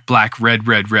black, black, red,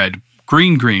 red, red,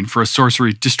 green, green for a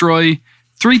sorcery. Destroy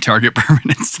 3 target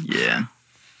permanents. Yeah.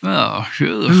 Oh,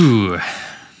 ooh.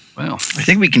 Well, I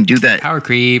think we can do that. Power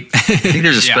creep. I think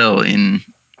there's a spell in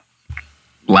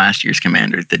last year's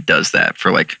Commander that does that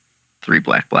for like 3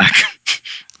 black, black.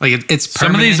 Like it's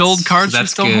some of these old cards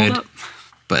that's still hold up,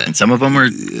 and some of them are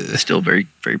still very,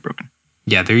 very broken.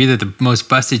 Yeah, they're either the most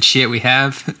busted shit we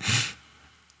have,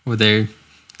 or they're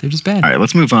just bad. All right,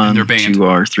 let's move on to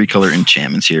our 3-color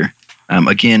enchantments here.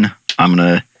 Again, I'm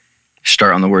gonna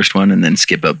start on the worst one and then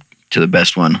skip up to the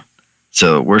best one.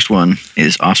 So worst one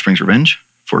is Offspring's Revenge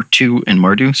for 2 in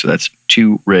Mardu. So that's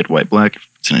 2 red, white, black.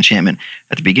 It's an enchantment.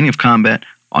 At the beginning of combat,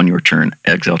 on your turn,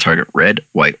 exile target red,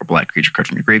 white, or black creature card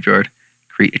from your graveyard.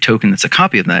 Create a token that's a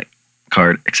copy of that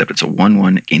card, except it's a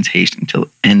 1/1. It gains haste until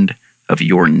end of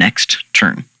your next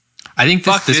turn. I think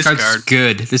this card's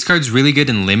good. This card's really good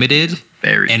in limited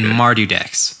and good. Mardu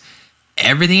decks.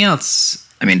 Everything else...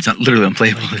 I mean, it's not literally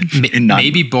unplayable.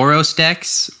 Maybe Boros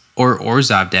decks or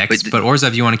Orzhov decks, but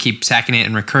Orzhov you want to keep sacking it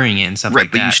and recurring it and stuff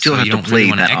like that. Right, but you still have to play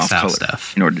really that off-color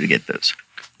stuff in order to get those.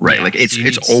 Right, yeah, like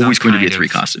it's always going to be a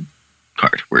 3-costed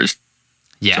card, whereas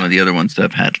some of the other ones that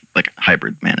have had like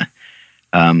hybrid mana.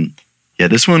 Yeah,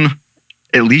 this one,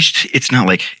 at least it's not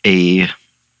like a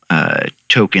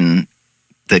token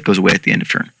that goes away at the end of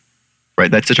turn. Right,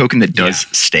 that's a token that does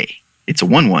stay. It's a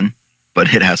 1/1,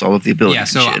 but it has all of the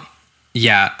abilities and shit.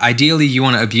 Yeah, ideally you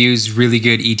want to abuse really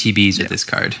good ETBs with this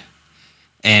card.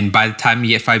 And by the time you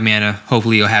get 5 mana,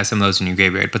 hopefully you'll have some of those in your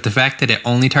graveyard. But the fact that it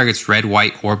only targets red,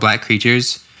 white, or black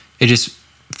creatures, it just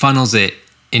funnels it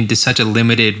into such a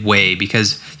limited way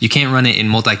because you can't run it in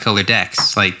multicolored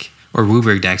decks, or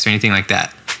Wooburg decks or anything like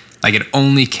that. Like, it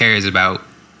only cares about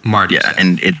Mardu. Yeah, stuff.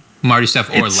 and Mardu stuff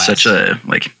or it's less. such a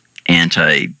like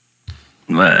anti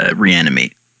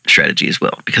reanimate strategy as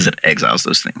well because it exiles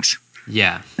those things.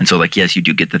 Yeah. And so like yes, you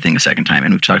do get the thing a second time,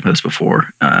 and we've talked about this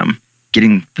before.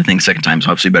 Getting the thing a second time is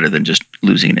obviously better than just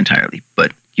losing it entirely,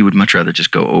 but you would much rather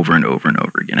just go over and over and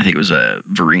over again. I think it was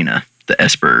Verena, the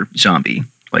Esper zombie,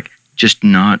 like just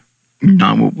not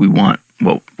what we want,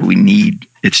 what we need.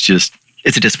 It's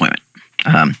a disappointment.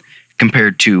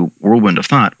 Compared to Whirlwind of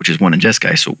Thought, which is 1 in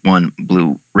Jeskai, so 1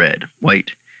 blue, red,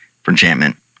 white for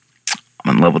enchantment.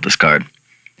 I'm on level discard.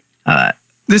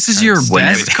 This is your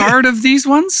best card of these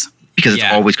ones? Because it's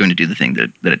always going to do the thing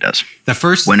that it does. The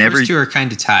first two are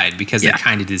kind of tied because they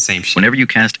kind of do the same shit. Whenever you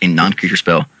cast a non-creature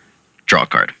spell, draw a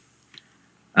card.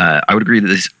 I would agree that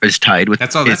this is tied with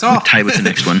that's all. Tied with the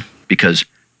next one because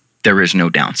there is no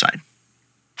downside.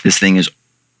 This thing is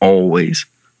always,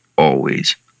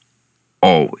 always,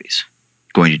 always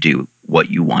going to do what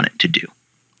you want it to do.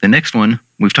 The next one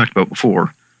we've talked about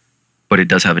before, but it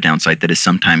does have a downside that is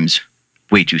sometimes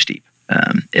way too steep.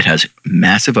 It has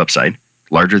massive upside,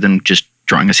 larger than just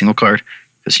drawing a single card,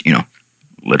 because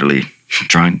literally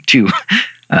drawing 2.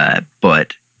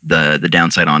 But the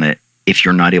downside on it, if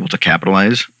you're not able to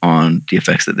capitalize on the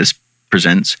effects that this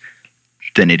presents,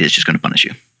 then it is just going to punish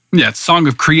you. Yeah, it's Song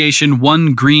of Creation,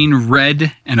 1 green,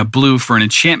 red, and a blue for an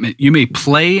enchantment. You may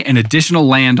play an additional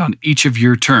land on each of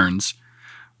your turns.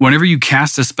 Whenever you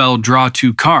cast a spell, draw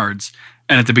 2 cards,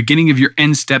 and at the beginning of your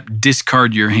end step,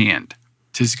 discard your hand.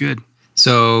 'Tis good.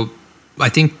 So I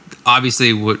think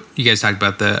obviously what you guys talked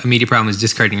about, the immediate problem is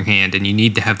discarding your hand, and you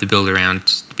need to have the build around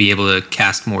to be able to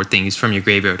cast more things from your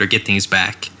graveyard or get things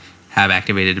back, have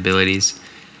activated abilities.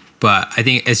 But I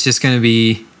think it's just going to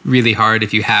be really hard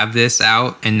if you have this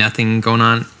out and nothing going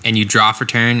on, and you draw for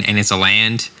turn and it's a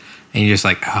land, and you're just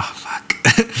like, oh fuck,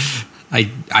 I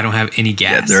don't have any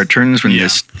gas. Yeah, there are turns when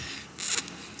this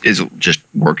is just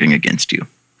working against you,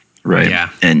 right? Yeah,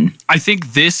 and I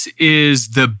think this is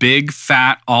the big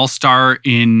fat all-star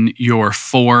in your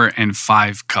 4 and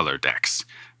 5 color decks,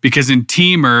 because in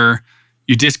Teamer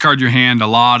you discard your hand a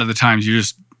lot of the times.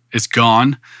 It's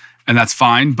gone. And that's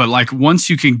fine. But like once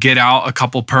you can get out a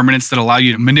couple permanents that allow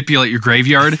you to manipulate your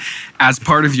graveyard as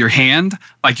part of your hand,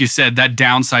 like you said, that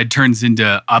downside turns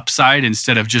into upside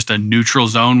instead of just a neutral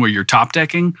zone where you're top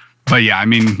decking. But yeah, I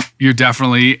mean, you're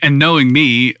definitely, and knowing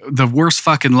me, the worst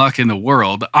fucking luck in the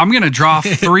world, I'm going to draw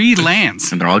 3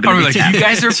 lands. And they're all going to be like, you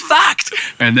guys are fucked.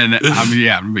 And then, I'm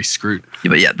going to be screwed. Yeah,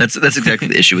 but yeah, that's exactly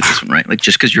the issue with this one, right? Like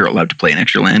just because you're allowed to play an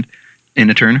extra land in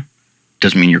a turn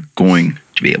doesn't mean you're going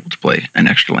to be able to play an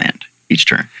extra land each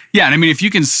turn. Yeah, and I mean, if you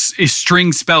can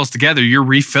string spells together, you're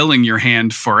refilling your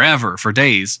hand forever, for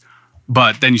days,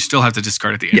 but then you still have to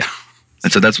discard at the end. Yeah,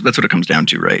 and so that's what it comes down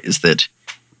to, right? Is that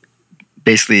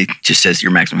basically just says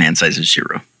your maximum hand size is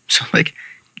 0. So like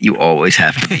you always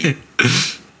have to be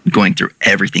going through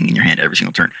everything in your hand every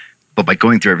single turn. But by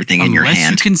going through everything in your hand,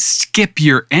 unless you can skip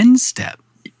your end step.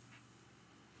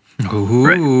 Ooh.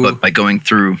 Right? But by going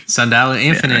through Sundial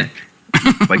Infinite.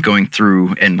 By going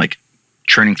through and like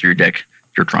churning through your deck,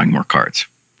 you're drawing more cards,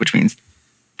 which means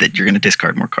that you're going to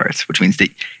discard more cards, which means that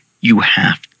you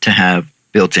have to have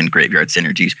built-in graveyard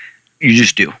synergies. You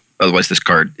just do. Otherwise, this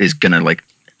card is going to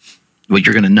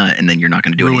you're going to nut, and then you're not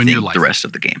going to do anything the rest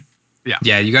of the game.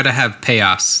 Yeah, you got to have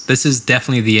payoffs. This is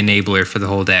definitely the enabler for the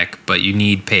whole deck, but you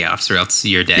need payoffs or else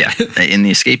you're dead. Yeah, in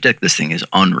the Escape deck, this thing is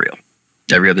unreal.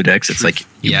 Every other deck, it's like,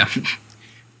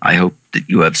 I hope that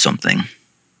you have something.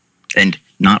 And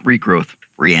not regrowth,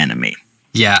 reanimate.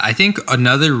 Yeah, I think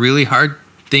another really hard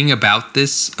thing about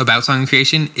Song of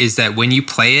Creation is that when you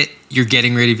play it, you're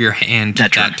getting rid of your hand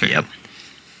that turn. Yep.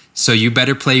 So you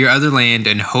better play your other land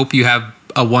and hope you have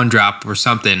a 1-drop or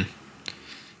something,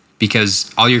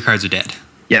 because all your cards are dead.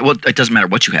 Yeah, well, it doesn't matter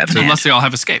what you have. Unless they all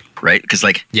have escape. Right? Because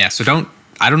so don't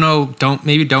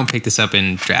pick this up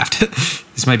in draft.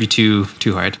 This might be too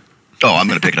hard. Oh, I'm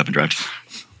going to pick it up in draft.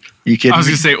 You kidding? I was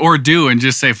going to say, or do and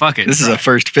just say, fuck it. This is a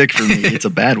first pick for me. It's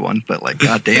a bad one, but like,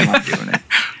 goddamn, I'm doing it.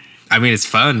 I mean, it's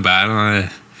fun, but I don't know.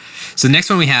 So the next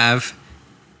one we have,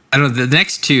 I don't know, the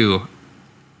next 2,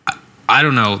 I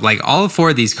don't know, like all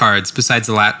 4 of these cards, besides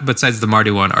the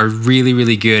Mardu one, are really,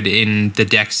 really good in the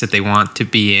decks that they want to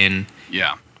be in.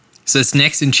 Yeah. So this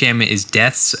next enchantment is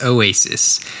Death's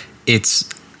Oasis. It's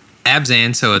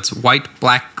Abzan, so it's white,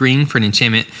 black, green for an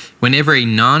enchantment. Whenever a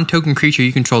non-token creature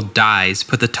you control dies,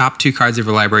 put the top 2 cards of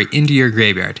your library into your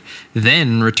graveyard.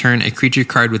 Then return a creature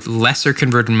card with lesser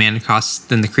converted mana costs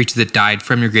than the creature that died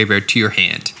from your graveyard to your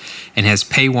hand. And has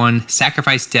pay 1,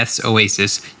 sacrifice Death's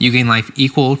Oasis. You gain life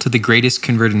equal to the greatest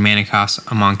converted mana cost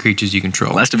among creatures you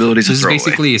control. Last ability is a throwaway.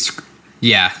 Basically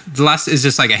Yeah, the last is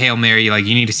just like a Hail Mary, like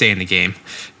you need to stay in the game.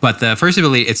 But the first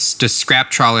ability, it's just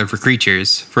Scrap Trawler for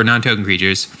creatures, for non-token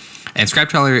creatures. And Scrap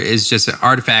Trawler is just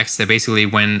artifacts that basically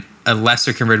when a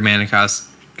lesser converted mana cost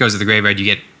goes to the graveyard, you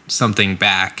get something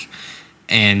back.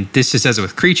 And this just does it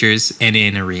with creatures. And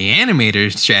in a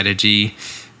Reanimator strategy,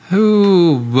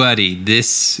 oh, buddy,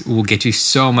 this will get you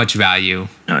so much value.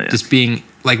 Oh, yeah. Just being,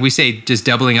 like we say, just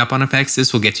doubling up on effects,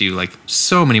 this will get you like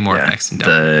so many more effects. Than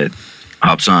the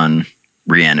Hops on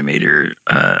Reanimator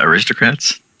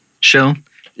Aristocrats shell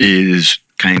is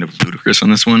kind of ludicrous on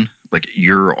this one. Like,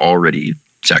 you're already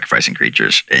sacrificing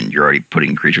creatures and you're already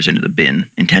putting creatures into the bin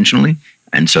intentionally.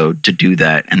 And so to do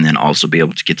that and then also be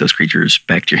able to get those creatures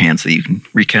back to your hand so that you can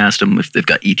recast them if they've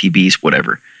got ETBs,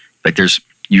 whatever. Like, there's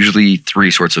usually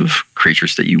 3 sorts of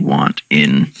creatures that you want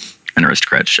in an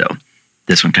Aristocrat shell.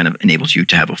 This one kind of enables you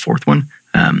to have a 4th one.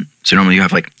 So normally you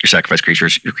have like your sacrifice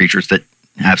creatures, your creatures that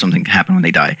have something happen when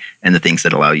they die, and the things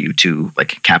that allow you to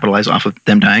like capitalize off of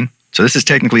them dying. So this is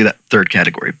technically that 3rd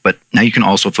category, but now you can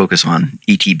also focus on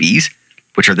ETBs,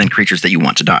 which are then creatures that you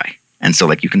want to die. And so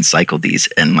like you can cycle these,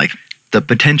 and like the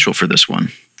potential for this one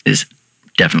is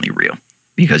definitely real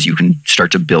because you can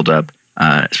start to build up,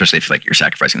 especially if like you're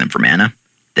sacrificing them for mana,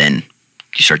 then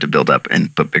you start to build up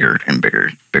and put bigger and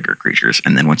bigger creatures.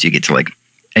 And then once you get to like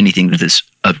anything that is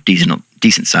of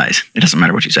decent size, it doesn't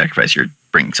matter what you sacrifice, you're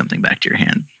bringing something back to your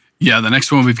hand. Yeah, the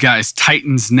next one we've got is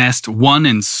Titan's Nest 1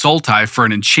 in Sultai for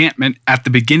an enchantment. At the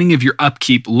beginning of your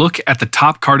upkeep, look at the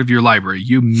top card of your library.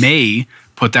 You may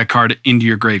put that card into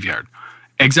your graveyard.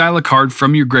 Exile a card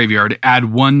from your graveyard,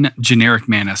 add 1 generic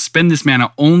mana. Spend this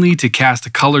mana only to cast a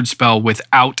colored spell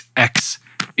without X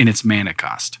in its mana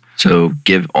cost. So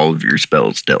give all of your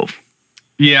spells Delve.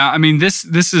 Yeah, I mean, this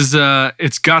is,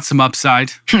 it's got some upside,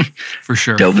 for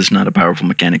sure. Delve is not a powerful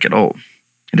mechanic at all.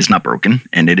 It is not broken,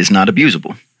 and it is not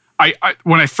abusable. I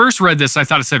when I first read this, I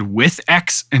thought it said with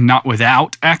X and not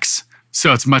without X,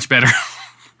 so it's much better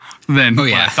than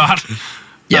what I thought.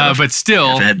 Yeah, but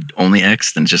still, if it had only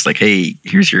X, then it's just like, hey,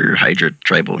 here's your Hydra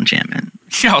tribal enchantment.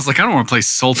 Yeah, I was like, I don't want to play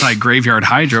Sultai Graveyard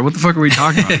Hydra. What the fuck are we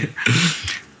talking about here?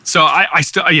 So I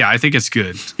still, I think it's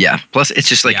good. Yeah, plus it's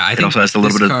just like, it also has a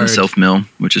little bit of the self-mill,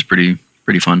 which is pretty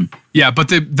fun. Yeah, but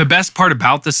the best part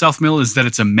about the self-mill is that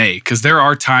it's a May, because there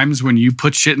are times when you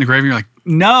put shit in the graveyard, you're like,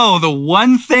 no, the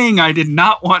one thing I did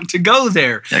not want to go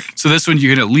there. Yeah. So this one you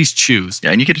can at least choose.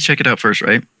 Yeah, and you get to check it out first,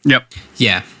 right? Yep.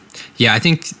 Yeah, I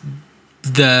think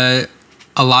a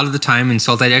lot of the time in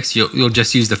Sultai decks, you'll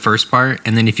just use the first part,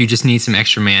 and then if you just need some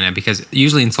extra mana, because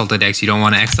usually in Sultai decks, you don't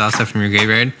want to exile stuff from your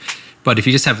graveyard, but if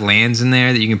you just have lands in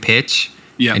there that you can pitch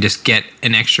and just get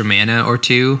an extra mana or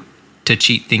 2 to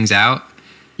cheat things out,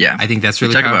 I think that's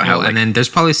really powerful. About how, and then there's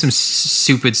probably some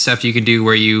stupid stuff you can do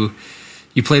where you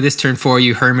play this turn 4,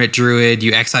 you Hermit Druid,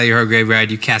 you exile your whole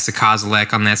graveyard, you cast a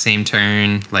Kozilek on that same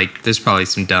turn. Like, there's probably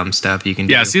some dumb stuff you can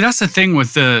do. Yeah, see, that's the thing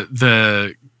with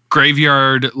the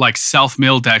graveyard, like,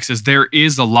 self-mill decks is there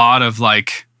is a lot of,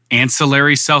 like,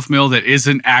 ancillary self-mill that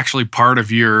isn't actually part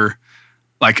of your,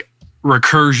 like,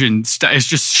 recursion stuff. It's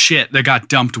just shit that got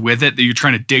dumped with it that you're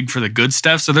trying to dig for the good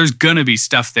stuff. So there's going to be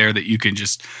stuff there that you can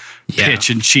just pitch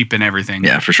and cheapen everything.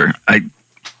 Yeah, for sure. I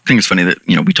think it's funny that,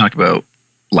 we talk about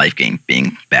life gain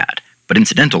being bad, but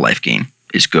incidental life gain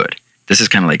is good. This is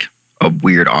kind of like a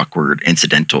weird, awkward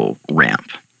incidental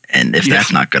ramp. And if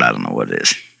that's not good, I don't know what it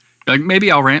is. Like, maybe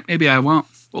I'll ramp, maybe I won't.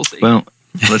 We'll see. Well,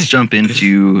 let's jump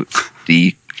into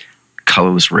the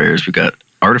colorless rares. We've got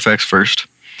artifacts first.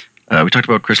 We talked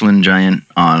about Crystalline Giant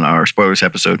on our spoilers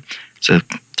episode. So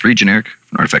 3 generic,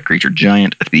 an artifact creature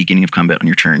giant. At the beginning of combat on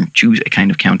your turn, choose a kind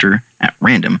of counter at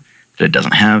random that it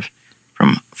doesn't have.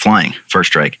 From flying, first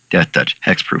strike, death touch,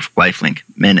 hexproof, lifelink,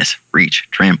 menace, reach,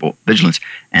 trample, vigilance,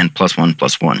 and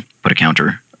 +1/+1. Put a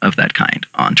counter of that kind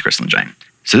onto Crystalline Giant.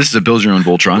 So this is a build your own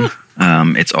Voltron.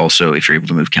 It's also, if you're able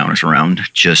to move counters around,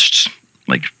 just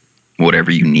like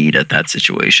whatever you need at that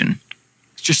situation.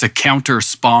 It's just a counter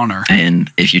spawner.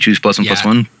 And if you choose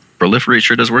 +1/+1, proliferate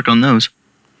sure does work on those.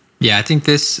 Yeah, I think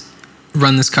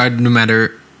run this card no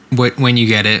matter when you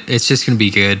get it. It's just going to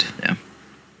be good. Yeah.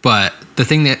 But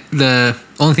the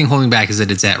only thing holding back is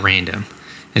that it's at random.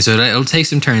 And so it'll take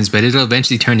some turns, but it'll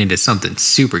eventually turn into something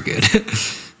super good.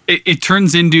 It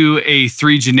turns into a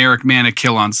 3 generic mana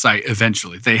kill on sight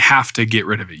eventually. They have to get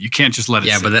rid of it. You can't just let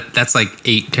it sit. But that's like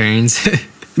 8 turns.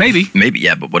 Maybe,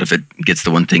 yeah, but what if it gets the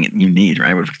one thing you need,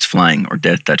 right? What if it's flying or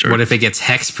death touch? What if it gets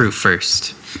hexproof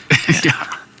first? Yeah.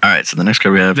 All right, so the next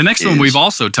card we have the next one we've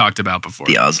also talked about before.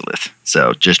 The Ozolith.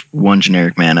 So just 1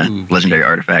 generic mana, legendary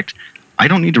artifact. I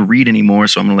don't need to read anymore,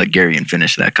 so I'm going to let Garion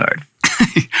finish that card.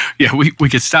 Yeah, we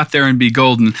could stop there and be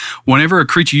golden. Whenever a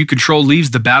creature you control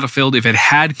leaves the battlefield, if it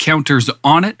had counters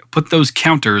on it, put those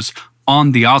counters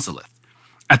on the Ozolith.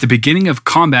 At the beginning of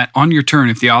combat on your turn,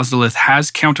 if the Ozolith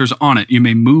has counters on it, you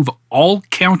may move all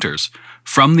counters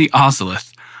from the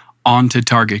Ozolith onto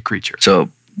target creature. So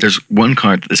there's one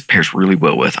card that this pairs really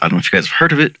well with. I don't know if you guys have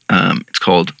heard of it. It's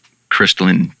called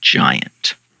Crystalline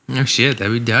Giant. Oh shit,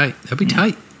 that'd be tight. That'd be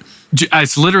tight.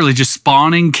 It's literally just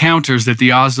spawning counters that the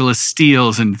Ozolith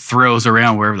steals and throws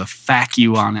around wherever the fuck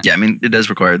you want it. Yeah, I mean, it does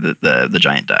require that the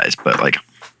giant dies, but like,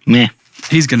 meh.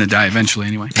 He's going to die eventually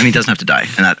anyway. I mean, he doesn't have to die.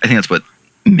 And I think that's what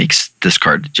makes this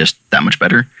card just that much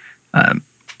better,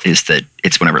 is that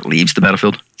it's whenever it leaves the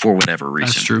battlefield for whatever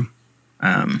reason. That's true.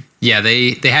 Yeah,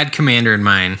 they had Commander in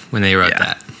mind when they wrote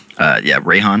that.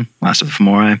 Rayhan, Last of the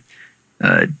Fomori.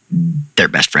 They're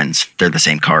best friends. They're the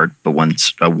same card, but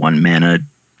one's a 1-mana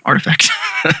artifact.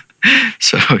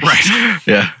 So, right.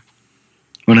 Yeah.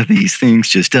 One of these things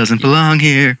just doesn't belong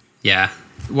here. Yeah.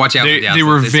 Watch out. They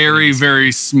were very,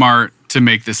 very smart to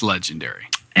make this legendary.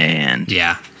 And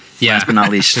last but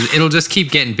not least, it'll just keep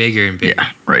getting bigger and bigger.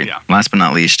 Yeah, right. Yeah. Last but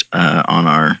not least, on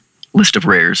our list of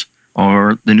rares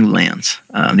are the new lands.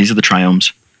 These are the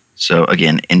triomes. So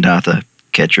again, Indatha,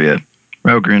 Ketria,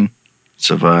 Rogrin,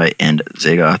 Savai, and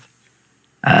Zagoth.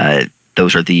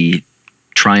 Those are the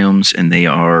triomes, and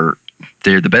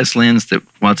they're the best lands that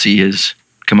WotC has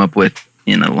come up with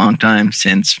in a long time,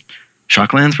 since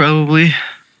Shocklands probably.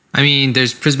 I mean,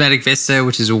 there's Prismatic Vista,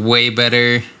 which is way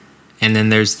better, and then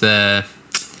there's the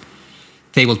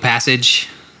Fabled Passage.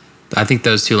 I think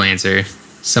those two lands are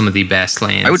some of the best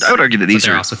lands. I would argue that these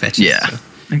are are also fetches. Yeah, so.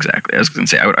 Exactly. I was going to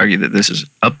say, I would argue that this is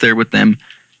up there with them,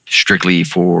 strictly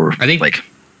for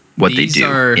what they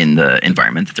do in the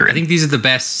environment that they're in. I think these are the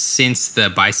best since the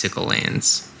bicycle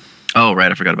lands. Oh, right.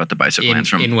 I forgot about the bicycle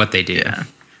lands in what they do. Yeah,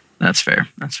 that's fair.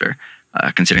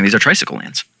 Considering these are tricycle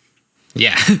lands.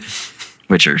 Yeah.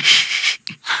 Which are,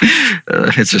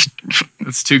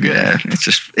 it's too good. Yeah, it's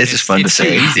just fun to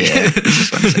say. Easy. Yeah, it's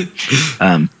just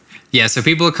fun to say. Yeah, so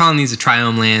people are calling these the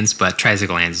triome lands, but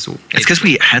tricycle lands. It's because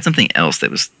we had something else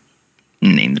that was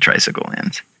named the tricycle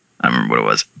lands. I don't remember what it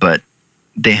was, but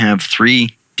they have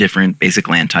 3 different basic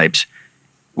land types,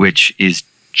 which is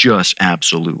just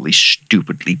absolutely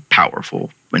stupidly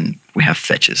powerful when we have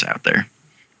fetches out there.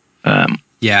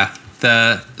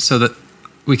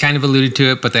 We kind of alluded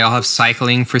to it, but they all have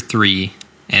cycling for 3,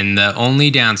 and the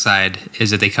only downside is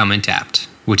that they come in tapped,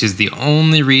 which is the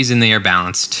only reason they are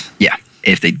balanced. Yeah,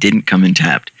 if they didn't come in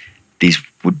tapped, these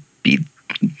would be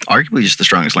arguably just the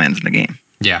strongest lands in the game.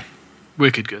 Yeah.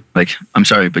 Wicked good. Like, I'm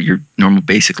sorry, but your normal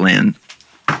basic land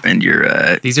and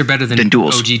your these are better than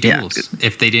duels. OG duels. Yeah.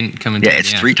 If they didn't come in tapped. Yeah,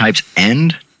 it's 3 types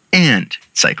and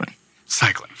cycling.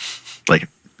 Like,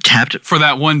 tapped for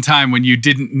that one time when you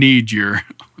didn't need your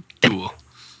duel.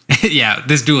 Yeah,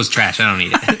 this duel is trash. I don't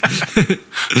need it.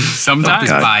 Sometimes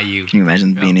buy you. Can you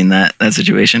imagine being in that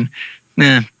situation?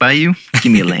 Buy you?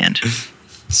 Give me a land.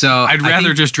 So I'd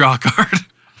rather just draw a card.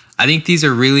 I think these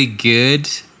are really good,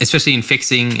 especially in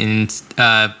fixing in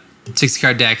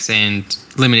 60-card decks and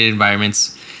limited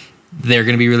environments. They're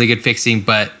going to be really good fixing,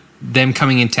 but them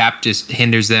coming in tap just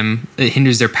hinders them. It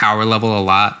hinders their power level a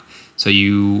lot. So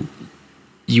you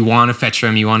want to fetch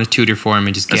them, you want to tutor for them,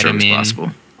 and just get them in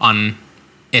on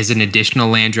as an additional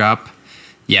land drop.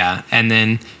 Yeah, and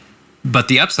then, but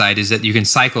the upside is that you can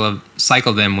cycle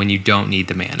them when you don't need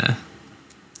the mana.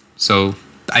 So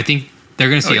I think they're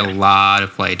going to see a lot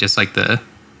of play, just like the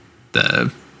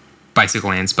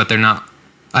bicycle lands, but they're not.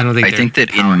 I don't think. I think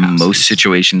that in most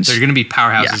situations they're going to be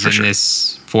powerhouses in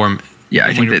this form. Yeah,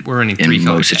 I think that we're running in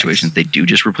most situations they do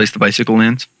just replace the bicycle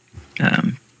lands.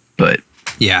 But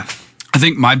yeah, I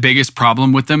think my biggest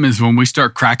problem with them is when we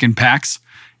start cracking packs,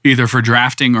 either for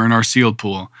drafting or in our sealed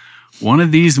pool. One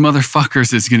of these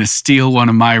motherfuckers is going to steal one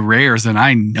of my rares, and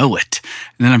I know it.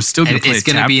 And then I'm still going to play. It's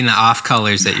going to be in the off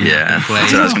colors that you're going to play.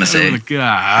 That's what I was going to say. And you're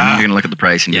going to look at the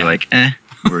price and be like,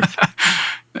 worth.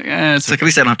 It's like, at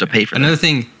least I don't have to pay for Another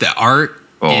thing, the art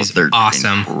is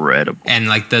awesome. Incredible. And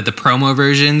like the promo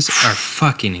versions are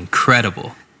fucking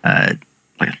incredible.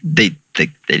 Like they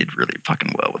did really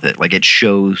fucking well with it. Like, it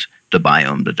shows the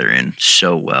biome that they're in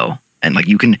so well. And like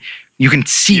you can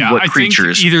see what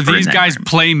creatures. I think either these guys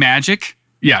play Magic.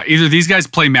 Yeah, either these guys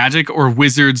play Magic or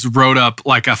Wizards wrote up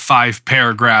like a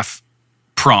 5-paragraph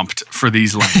prompt for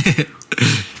these lands.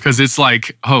 Because it's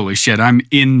like, holy shit, I'm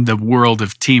in the world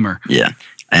of Temur. Yeah.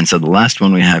 And so the last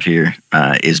one we have here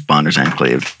is Bonder's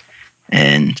Enclave.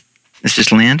 And it's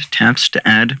just land, taps to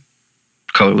add,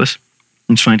 colorless.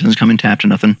 It's fine, doesn't come in tapped or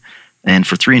nothing. And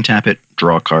for 3 and tap it,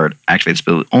 draw a card, activate this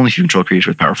ability only if you control creatures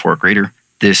with power 4 or greater.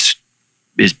 This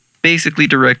is basically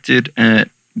directed at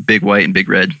big white and big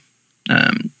red.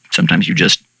 Sometimes you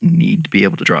just need to be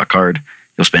able to draw a card.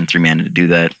 You'll spend 3 mana to do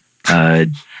that. I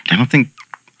don't think,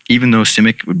 even though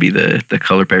Simic would be the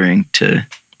color pairing to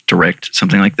direct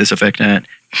something like this effect at,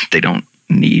 they don't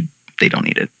need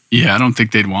it. Yeah, I don't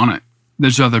think they'd want it.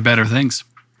 There's other better things.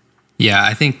 Yeah,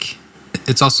 I think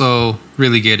it's also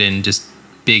really good in just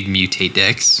big mutate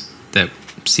decks that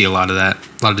see a lot of that,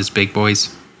 a lot of just big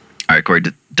boys. All right, Corey,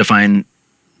 define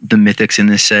the mythics in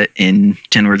this set in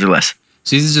 10 words or less.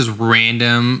 So these are just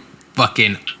random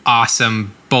fucking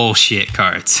awesome bullshit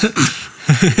cards.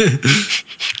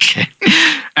 Okay.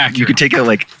 Accurate. You could take out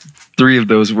like 3 of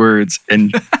those words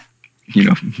and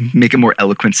make a more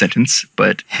eloquent sentence,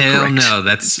 but hell correct.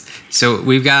 No, so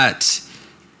we've got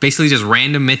basically just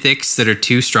random mythics that are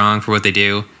too strong for what they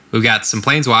do. We've got some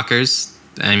planeswalkers,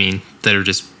 that are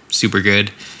just super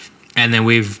good. And then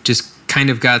we've just kind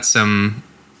of got some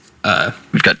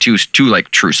we've got two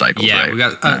like true cycles, yeah, right? We've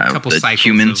got a couple cycles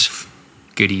humans, of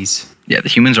goodies. Yeah, the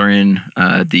humans are in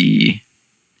the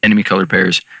enemy color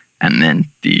pairs, and then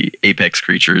the apex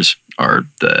creatures are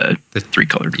the 3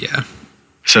 colored. Yeah.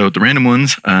 So the random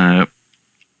ones,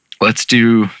 let's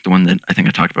do the one that I think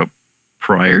I talked about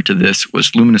prior to this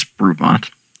was Luminous Broodmoth.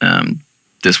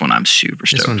 This one I'm super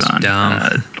stoked on.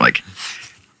 Dumb. Like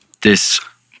this,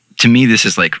 to me, this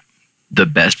is like the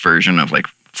best version of like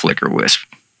Flicker Wisp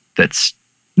that's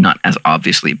not as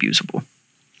obviously abusable.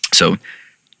 So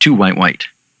 2 white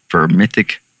for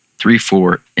Mythic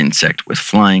 3/4 insect with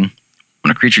flying. When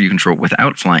a creature you control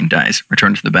without flying dies,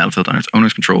 return to the battlefield on its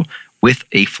owner's control with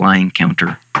a flying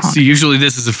counter. So usually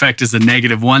this effect is a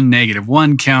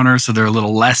 -1/-1 counter, so they're a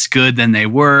little less good than they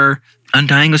were.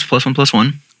 Undying was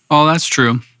 +1/+1. Oh, that's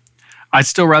true. I'd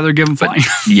still rather give them flying.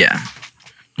 Yeah.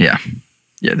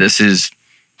 This is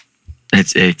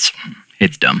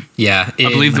it's dumb. Yeah, I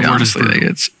believe the word is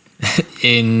brutal.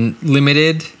 In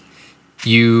limited,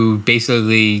 you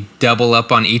basically double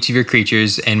up on each of your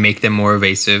creatures and make them more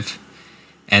evasive.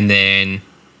 And then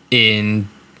in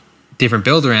different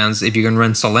build rounds, if you can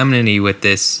run Solemnity with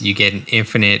this, you get an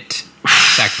infinite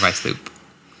sacrifice loop.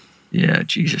 Yeah,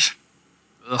 Jesus.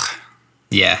 Ugh.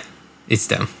 Yeah, it's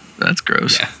dumb. That's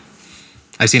gross. Yeah.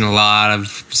 I've seen a lot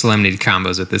of Solemnity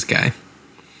combos with this guy.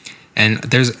 And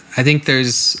I think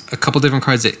there's a couple different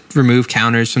cards that remove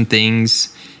counters from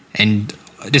things. And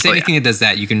just anything that does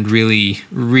that, you can really,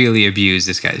 really abuse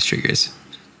this guy's triggers.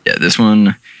 Yeah, this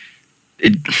one,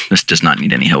 this does not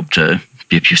need any help to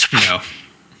be abusable. No.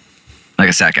 Like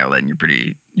a sack outlet, and you're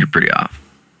pretty off.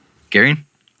 Gary?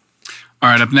 All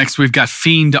right, up next we've got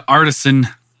Fiend Artisan.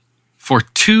 For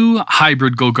 2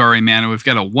 hybrid Golgari mana, we've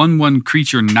got a 1/1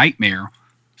 creature Nightmare.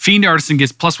 Fiend Artisan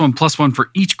gets +1/+1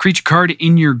 for each creature card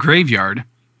in your graveyard.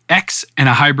 X and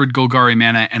a hybrid Golgari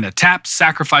mana and a tap.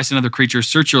 Sacrifice another creature.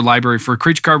 Search your library for a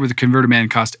creature card with a converted mana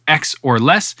cost X or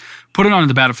less. Put it onto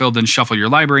the battlefield, then shuffle your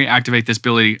library. Activate this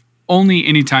ability only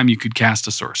anytime you could cast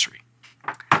a sorcery.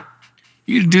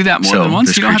 You can do that more than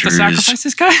once. You don't have to sacrifice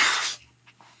this guy.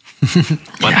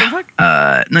 What the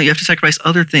fuck? No, you have to sacrifice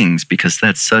other things because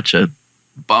that's such a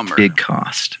bummer. Big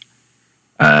cost.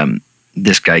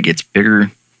 This guy gets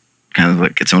bigger, kind of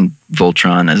like its own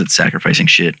Voltron as it's sacrificing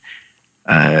shit.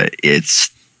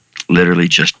 It's literally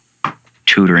just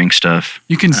tutoring stuff.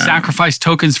 You can sacrifice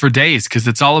tokens for days because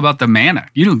it's all about the mana.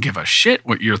 You don't give a shit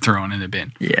what you're throwing in the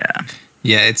bin. Yeah.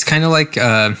 Yeah, it's kind of like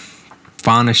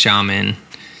Fauna Shaman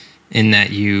in that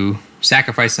you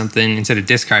sacrifice something instead of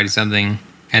discarding something,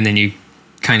 and then you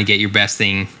kind of get your best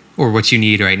thing or what you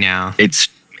need right now. It's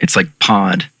like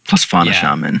Pod plus Fauna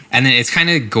Shaman. And then it's kind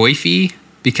of goify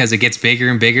because it gets bigger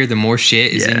and bigger the more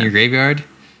shit is in your graveyard.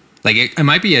 Like it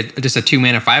might be just a 2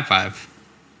 mana 5/5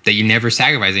 that you never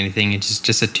sacrifice anything. It's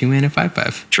just a 2 mana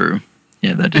 5/5. True.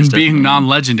 Yeah, that is. And being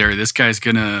non-legendary, this guy's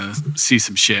gonna see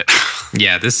some shit.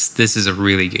 Yeah, this is a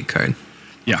really good card.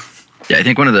 Yeah. Yeah, I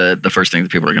think one of the first things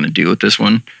that people are going to do with this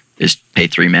one is pay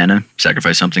 3 mana,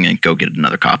 sacrifice something, and go get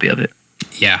another copy of it.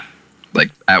 Yeah.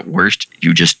 Like at worst,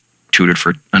 you just tutored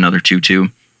for another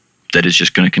 2/2 that is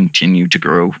just going to continue to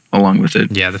grow along with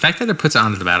it. Yeah, the fact that it puts it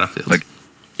onto the battlefield. Like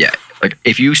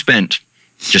if you spent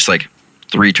just like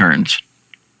 3 turns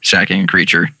sacking a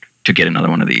creature to get another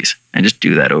one of these, and just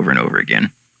do that over and over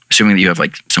again, assuming that you have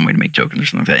like some way to make tokens or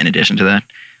something like that in addition to that,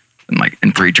 and like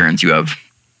in 3 turns you have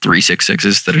 3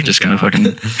 6/6s that are just going to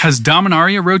fucking... Has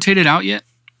Dominaria rotated out yet?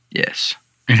 Yes.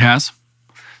 It has?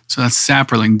 So that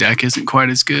Saproling deck isn't quite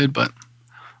as good, but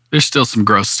there's still some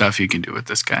gross stuff you can do with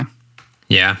this guy.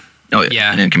 Yeah. Oh,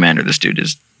 yeah. And in Commander, this dude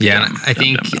is... Yeah, dumb, I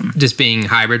think just being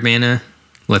hybrid mana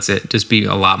lets it just be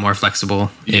a lot more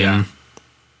flexible in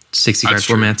 60 card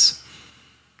formats.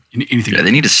 Anything. Yeah,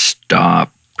 they need to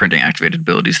stop printing activated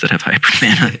abilities that have hybrid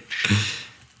mana.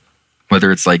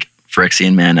 Whether it's like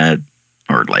Phyrexian mana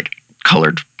or like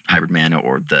colored hybrid mana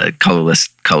or the colorless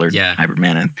colored hybrid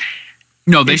mana.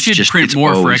 No, they should print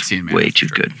more Phyrexian mana. Way too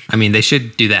good. I mean, they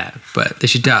should do that, but they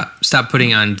should stop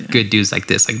putting on good dudes like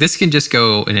this. Like this can just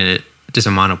go in just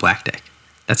a mono black deck.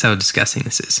 That's how disgusting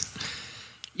this is.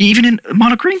 Even in a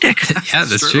mono green deck. Yeah,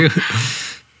 that's true.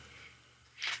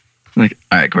 Like,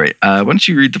 all right, great. Why don't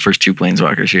you read the first two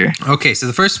planeswalkers here? Okay, so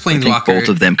the first planeswalker. Both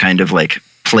of them kind of like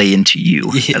play into you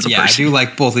as a person. I do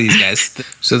like both of these guys.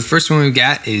 So the first one we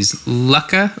got is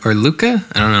Luca.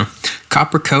 I don't know.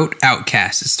 Copper Coat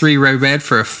Outcast. It's 3 red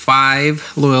for a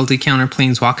 5 loyalty counter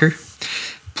planeswalker.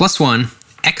 +1,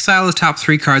 exile the top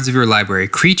 3 cards of your library.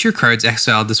 Creature cards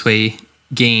exiled this way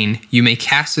gain. You may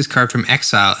cast this card from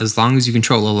exile as long as you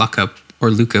control a Luca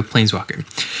planeswalker.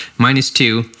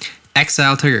 -2,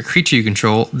 exile target creature you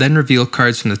control, then reveal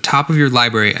cards from the top of your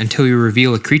library until you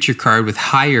reveal a creature card with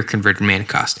higher converted mana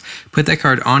cost. Put that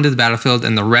card onto the battlefield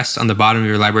and the rest on the bottom of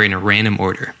your library in a random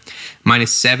order.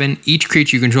 -7, each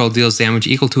creature you control deals damage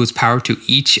equal to its power to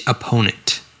each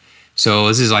opponent. So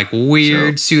this is like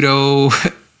weird pseudo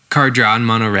card draw in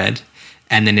mono red,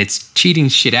 and then it's cheating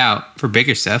shit out for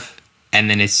bigger stuff, and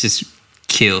then it's just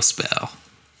kill spell.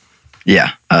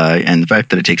 Yeah, and the fact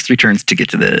that it takes 3 turns to get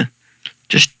to the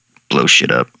just blow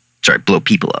shit up. Sorry, blow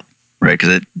people up, right? Because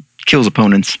it kills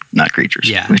opponents, not creatures.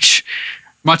 Yeah. Which,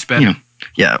 much better.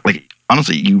 Like,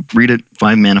 honestly, you read it,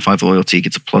 5 mana, 5 loyalty,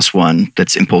 gets a +1.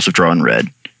 That's impulsive draw in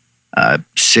red.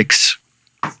 6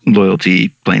 loyalty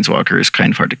planeswalker is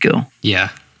kind of hard to kill. Yeah.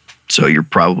 So you're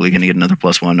probably going to get another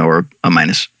 +1 or a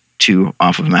 -2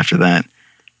 off of him after that.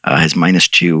 His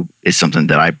 -2 is something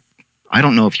that I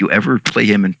don't know if you ever play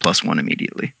him in +1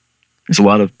 immediately. There's a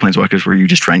lot of planeswalkers where you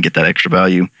just try and get that extra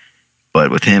value. But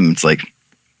with him, it's like,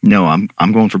 no,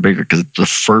 I'm going for bigger because it's the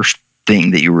first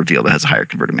thing that you reveal that has a higher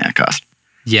converted mana cost.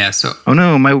 Yeah, so... Oh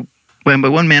no, my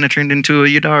 1 mana turned into a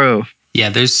Yudaro. Yeah,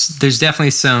 there's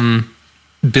definitely some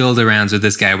build-arounds with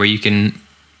this guy where you can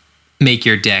make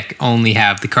your deck only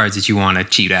have the cards that you want to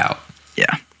cheat out.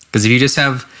 Yeah. Because if you just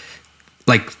have,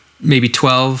 like, maybe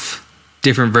 12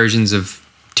 different versions of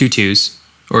 2/2s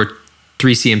or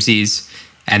 3 CMCs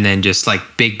and then just, like,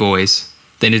 big boys...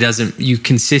 then you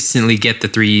consistently get the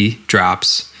 3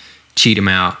 drops, cheat them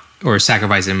out, or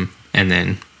sacrifice them, and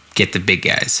then get the big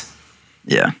guys.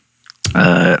 Yeah.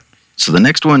 So the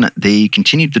next one, they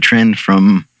continued the trend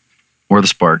from War of the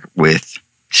Spark with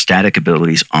static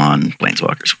abilities on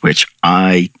planeswalkers, which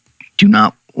I do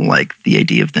not like the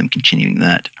idea of them continuing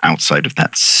that outside of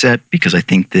that set, because I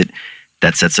think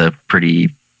that sets a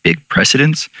pretty big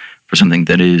precedence for something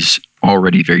that is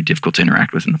already very difficult to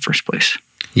interact with in the first place.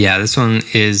 Yeah, this one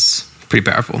is pretty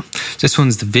powerful. This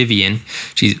one's the Vivian.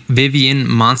 She's Vivian,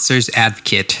 Monsters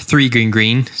Advocate. 3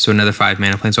 green, so another 5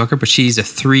 mana planeswalker, but she's a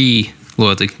 3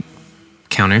 loyalty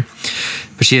counter.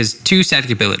 But she has 2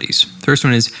 static abilities. The first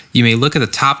one is, you may look at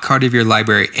the top card of your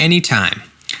library anytime.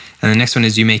 And the next one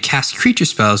is, you may cast creature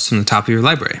spells from the top of your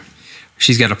library.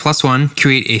 She's got a +1,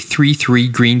 create a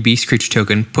 3/3 green beast creature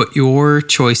token, put your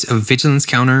choice of vigilance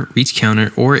counter, reach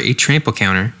counter, or a trample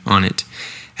counter on it.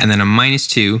 And then a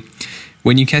 -2.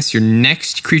 When you cast your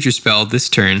next creature spell this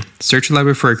turn, search your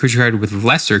library for a creature card with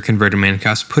lesser converted mana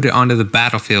cost, put it onto the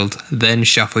battlefield, then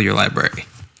shuffle your library.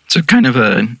 So kind of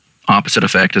an opposite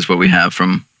effect is what we have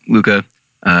from Luca.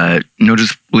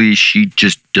 Noticeably, she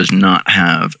just does not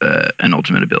have an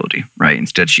ultimate ability, right?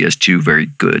 Instead, she has 2 very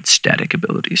good static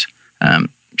abilities.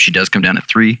 She does come down at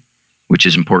 3, which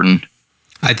is important.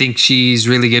 I think she's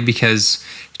really good because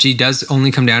she does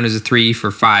only come down as a 3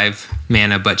 for 5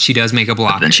 mana, but she does make a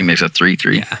block. Then she makes a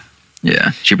 3/3. Yeah.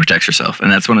 Yeah, she protects herself.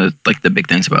 And that's one of the big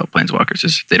things about planeswalkers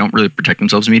is if they don't really protect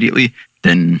themselves immediately,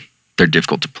 then they're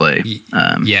difficult to play.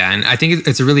 Yeah, and I think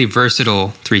it's a really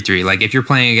versatile 3/3. Like if you're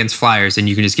playing against flyers, then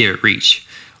you can just give it reach.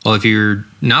 Well, if you're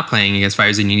not playing against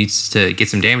flyers and you need to get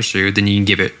some damage through, then you can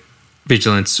give it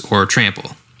vigilance or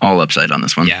trample. All upside on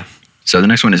this one. Yeah. So the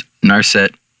next one is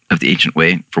Narset of the Ancient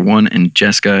Way. For 1 in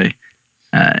Jeskai,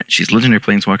 she's legendary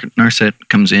planeswalker. Narset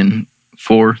comes in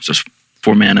 4, so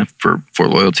 4 mana for 4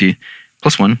 loyalty.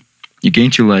 +1, you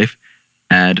gain 2 life,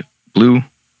 add blue,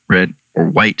 red, or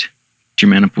white to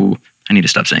your mana pool. I need to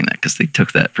stop saying that because they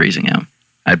took that phrasing out.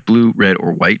 Add blue, red,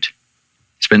 or white.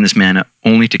 Spend this mana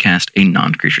only to cast a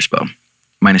non-creature spell.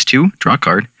 -2, draw a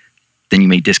card. Then you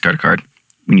may discard a card.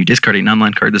 When you discard a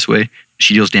non-land card this way,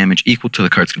 she deals damage equal to the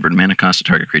card's converted mana cost to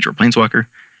target creature or planeswalker.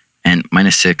 And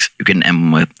 -6, you get an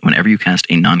emblem with whenever you cast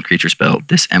a non-creature spell,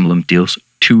 this emblem deals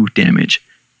 2 damage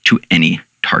to any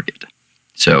target.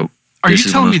 So, are you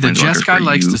telling me that Jeskai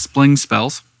likes to spling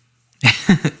spells?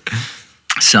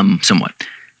 Somewhat.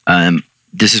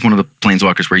 This is one of the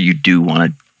planeswalkers where you do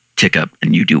want to tick up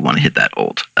and you do want to hit that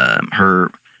ult.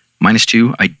 Her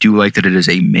 -2, I do like that it is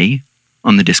a may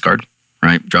on the discard,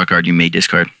 right? Draw a card, you may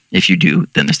discard. If you do,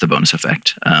 then it's the bonus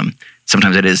effect.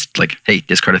 Sometimes it is like, hey,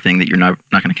 discard a thing that you're not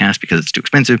going to cast because it's too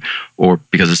expensive or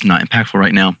because it's not impactful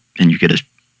right now, and you get a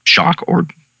shock or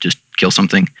just kill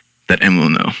something. That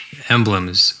emblem, though.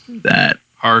 Emblems. That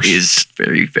harsh is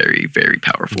very, very, very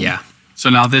powerful. Yeah. So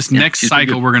now this next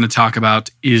cycle we're going to talk about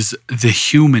is the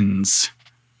humans,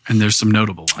 and there's some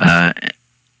notable ones.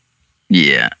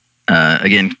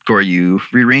 Again, Corey, you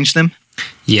rearranged them?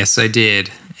 Yes, I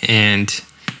did. And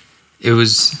it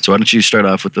was... So why don't you start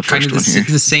off with the first one here?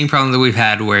 The same problem that we've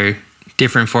had where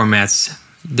different formats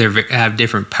have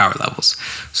different power levels.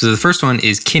 So the first one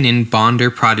is Kinnan, Bonder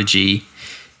Prodigy.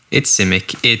 It's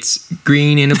Simic. It's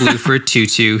green and a blue for a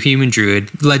 2/2, human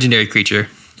druid, legendary creature.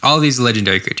 All these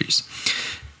legendary creatures.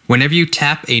 Whenever you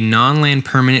tap a non-land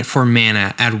permanent for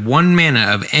mana, add 1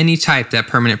 mana of any type that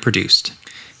permanent produced.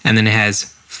 And then it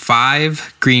has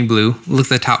 5 green-blue. Look at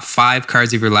the top 5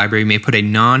 cards of your library. You may put a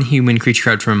non-human creature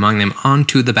card from among them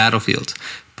onto the battlefield.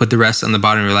 Put the rest on the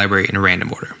bottom of your library in a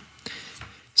random order.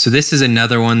 So this is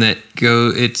another one that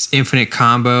it's infinite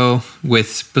combo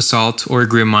with Basalt or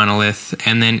Grim Monolith,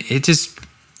 and then it's just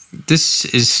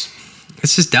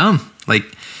dumb. Like,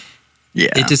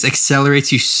 it just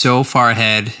accelerates you so far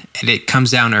ahead, and it comes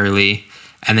down early,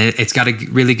 and then it's got a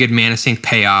really good mana sink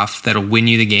payoff that'll win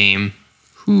you the game.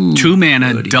 Ooh, 2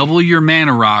 mana, buddy. Double your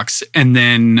mana rocks, and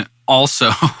then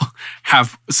also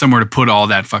have somewhere to put all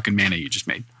that fucking mana you just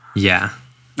made. Yeah.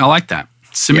 I like that.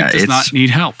 Simic does not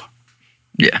need help.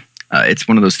 Yeah. It's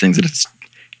one of those things that it's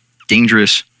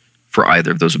dangerous for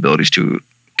either of those abilities to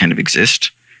kind of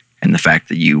exist. And the fact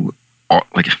that you are,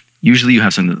 like, usually you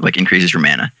have something that like increases your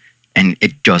mana and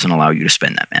it doesn't allow you to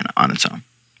spend that mana on its own,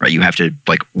 right? You have to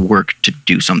like work to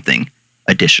do something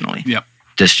additionally. Yep.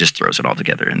 This just throws it all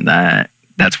together. And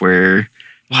that's where,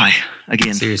 why?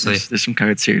 Again, seriously, there's some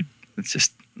cards here. It's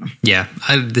just, yeah,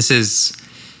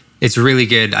 it's really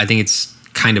good. I think it's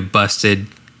kind of busted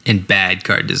in bad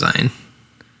card design.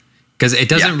 Because it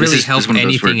doesn't really help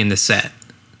anything in the set.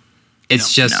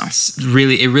 It's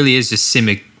really, it really is just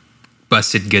Simic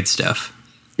busted good stuff.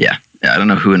 Yeah. I don't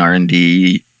know who in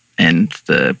R&D and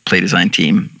the play design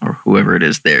team or whoever it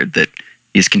is there that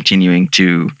is continuing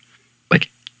to like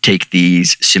take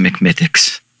these Simic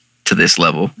mythics to this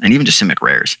level and even just Simic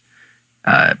rares.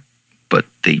 But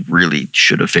they really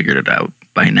should have figured it out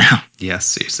by now. Yeah,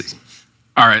 seriously.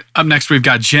 All right, up next we've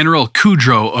got General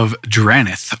Kudro of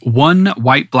Drannith. 1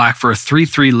 white-black for a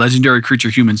 3/3 legendary creature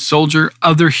human soldier.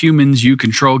 Other humans you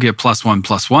control get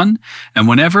 +1/+1. And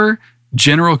whenever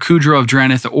General Kudro of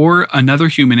Drannith or another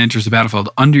human enters the battlefield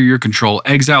under your control,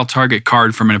 exile target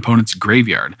card from an opponent's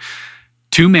graveyard.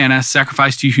 2 mana,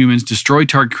 sacrifice 2 humans, destroy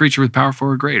target creature with power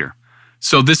 4 or greater.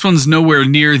 So this one's nowhere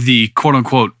near the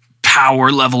quote-unquote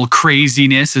power level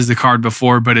craziness as the card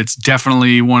before, but it's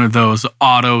definitely one of those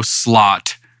auto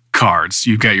slot cards.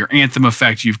 You've got your Anthem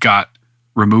effect, you've got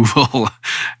removal,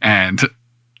 and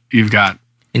you've got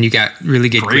really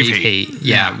good grave hate.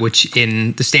 Yeah, which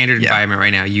in the standard environment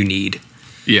right now you need.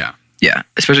 Yeah. Yeah,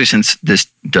 especially since this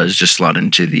does just slot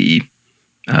into the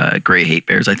gray hate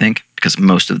bears, I think, because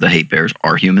most of the hate bears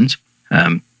are humans.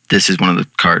 This is one of the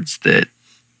cards that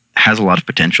has a lot of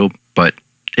potential, but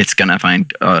it's going to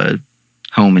find a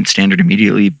home in standard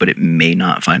immediately, but it may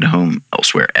not find a home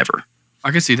elsewhere ever.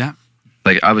 I can see that.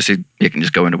 Like, obviously, you can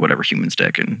just go into whatever humans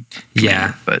deck and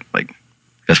Commander, but, like,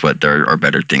 guess what? There are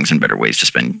better things and better ways to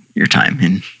spend your time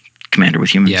in Commander with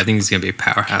humans. Yeah, I think it's going to be a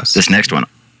powerhouse. This next one,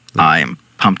 I am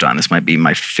pumped on. This might be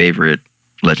my favorite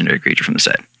legendary creature from the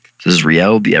set. This is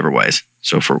Riel the Everwise.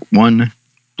 So for 1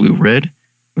 blue-red,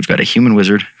 we've got a human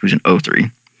wizard who's an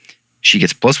 0/3. She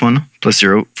gets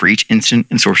 +1/+0 for each instant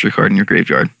and sorcery card in your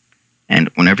graveyard.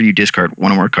 And whenever you discard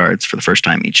 1 or more cards for the first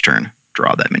time each turn,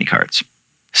 draw that many cards.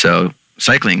 So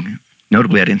cycling,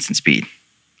 notably at instant speed,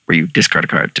 where you discard a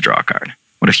card to draw a card.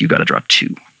 What if you got to draw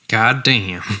 2? God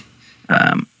damn.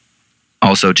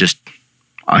 Also, just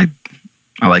I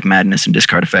like madness and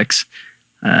discard effects,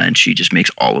 and she just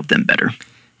makes all of them better.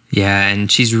 Yeah,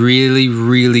 and she's really,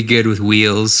 really good with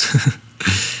wheels.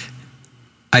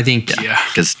 I think. Yeah,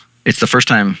 because it's the first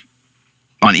time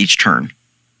on each turn,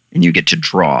 and you get to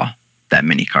draw that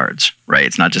many cards, right?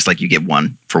 It's not just like you get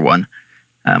 1 for 1,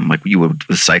 like you would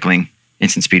with cycling.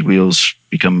 Instant speed wheels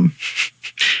become,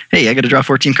 hey, I got to draw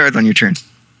 14 cards on your turn.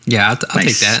 Yeah, I'll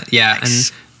take that. Yeah, nice.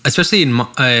 And especially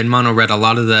in mono red, a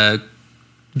lot of the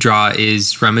draw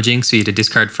is rummaging, so you have to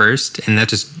discard first, and that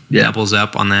just doubles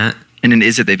up on that. And in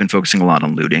Izzet, they've been focusing a lot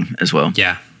on looting as well.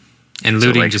 Yeah. And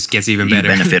looting just gets even better.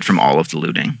 You benefit from all of the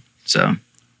looting. So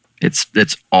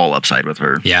it's all upside with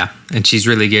her. Yeah, and she's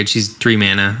really good. She's 3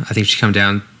 mana. I think she come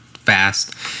down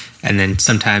fast. And then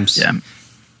sometimes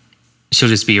she'll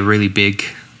just be a really big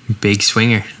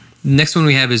swinger. Next one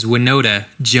we have is Winota,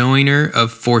 Joiner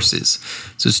of Forces.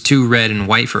 So it's 2 red and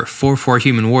white for a 4/4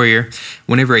 human warrior.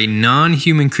 Whenever a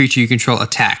non-human creature you control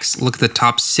attacks, look at the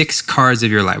top 6 cards of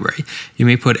your library. You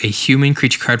may put a human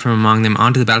creature card from among them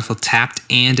onto the battlefield tapped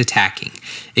and attacking.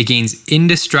 It gains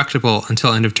indestructible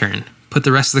until end of turn. Put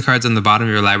the rest of the cards on the bottom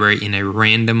of your library in a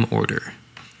random order.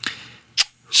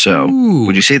 So,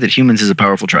 would you say that humans is a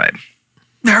powerful tribe?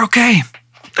 They're okay.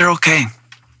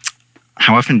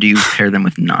 How often do you pair them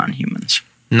with non-humans?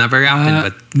 Not very often,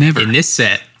 but never. In this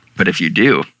set. But if you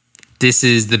do, this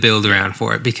is the build around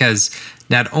for it, because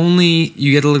not only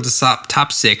you get to look at the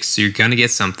top 6, so you're going to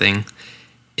get something.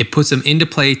 It puts them into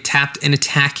play tapped and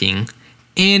attacking,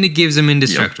 and it gives them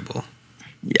indestructible.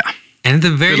 Yep. Yeah. And at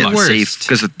the very worst,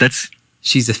 because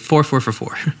she's a 4/4 for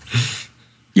 4.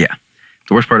 Yeah.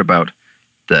 The worst part about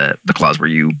the clause where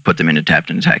you put them into tapped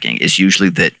and attacking is usually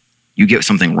that you get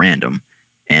something random,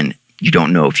 and you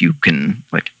don't know if you can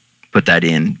put that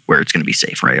in where it's going to be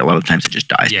safe, right? A lot of the times it just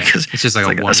dies because it's just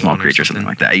like a small creature or something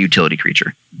like that, a utility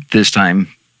creature. This time,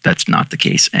 that's not the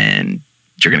case, and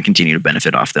you're going to continue to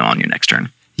benefit off them on your next turn.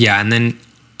 Yeah, and then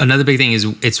another big thing is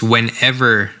it's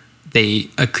whenever a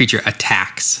creature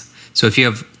attacks. So if you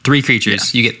have 3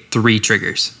 creatures, you get 3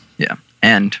 triggers. Yeah,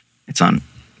 and it's on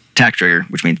attack trigger,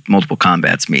 which means multiple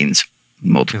combats means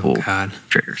multiple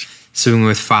triggers. Swing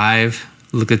with 5.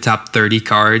 Look at the top 30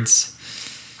 cards.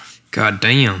 God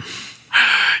damn.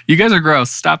 You guys are gross.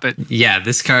 Stop it. Yeah,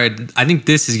 this card, I think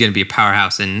this is going to be a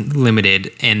powerhouse in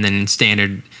limited, and then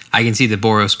standard. I can see the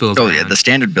Boros build around. Yeah, the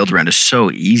standard build around is so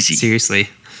easy. Seriously.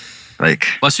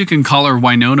 Plus you can call her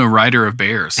Winona Rider of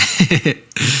Bears.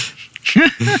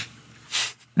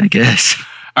 I guess.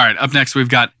 All right, up next we've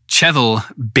got Chevel,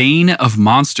 Bane of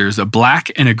Monsters. A black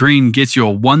and a green gets you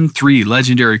a 1/3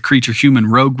 legendary creature human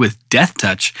rogue with Death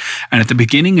Touch. And at the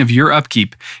beginning of your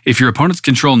upkeep, if your opponents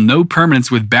control no permanents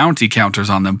with bounty counters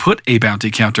on them, put a bounty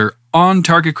counter on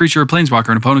target creature or planeswalker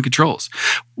an opponent controls.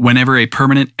 Whenever a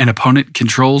permanent an opponent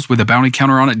controls with a bounty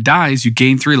counter on it dies, you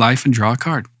gain 3 life and draw a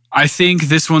card. I think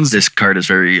this card is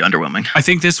very underwhelming. I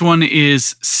think this one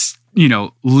is,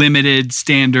 limited,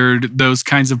 standard, those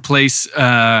kinds of place,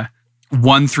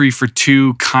 1/3 for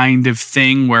 2 kind of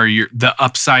thing where the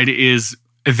upside is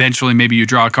eventually maybe you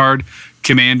draw a card.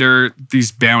 Commander,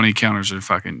 these bounty counters are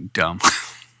fucking dumb.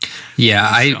 Yeah,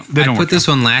 I put this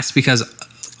one last because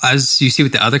as you see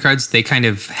with the other cards, they kind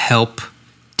of help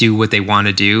do what they want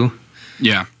to do.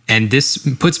 Yeah. And this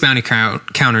puts bounty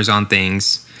counters on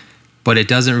things, but it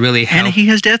doesn't really help. And he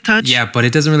has Death Touch. Yeah, but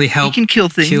it doesn't really help. He can kill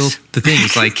things. Kill the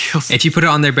things. If you put it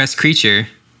on their best creature,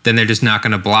 then they're just not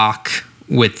going to block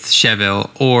with Chevel.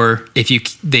 Or if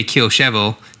they kill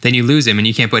Chevel, then you lose him and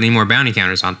you can't put any more bounty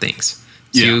counters on things.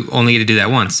 So you only get to do that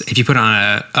once. If you put on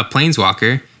a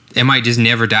Planeswalker, it might just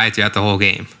never die throughout the whole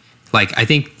game. I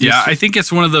think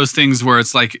it's one of those things where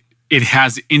it's it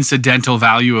has incidental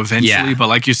value eventually, but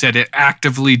like you said, it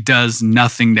actively does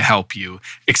nothing to help you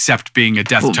except being a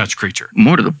Death Touch creature.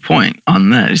 More to the point on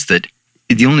that is that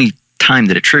the only time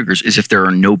that it triggers is if there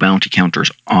are no bounty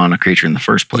counters on a creature in the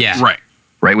first place. Yeah.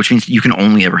 Right, which means you can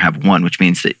only ever have one, which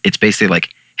means that it's basically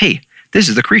hey, this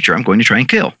is the creature I'm going to try and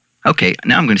kill. Okay,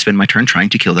 now I'm going to spend my turn trying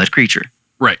to kill that creature.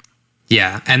 Right.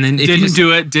 Yeah, and then didn't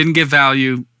do it, didn't get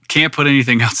value, can't put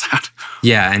anything else out.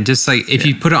 Yeah, and just if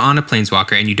you put it on a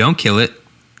Planeswalker and you don't kill it,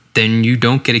 then you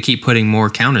don't get to keep putting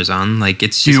more counters on.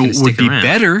 It's just going to stick around. Would be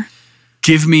better.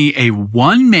 Give me a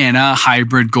 1-mana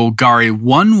hybrid Golgari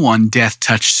 1/1 Death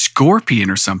Touch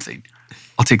Scorpion or something.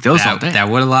 I'll take those all day. That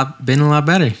would have been a lot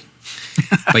better.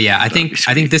 But yeah, I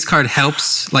think this card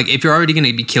helps. If you're already going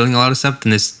to be killing a lot of stuff,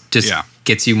 then this just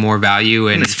gets you more value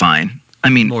and it's fine. I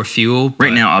mean, more fuel.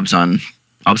 Right now, Abzan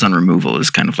removal is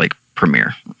kind of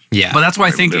premier. Yeah, but that's why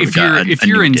I think if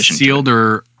you're in sealed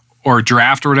or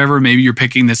draft or whatever, maybe you're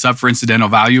picking this up for incidental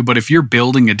value. But if you're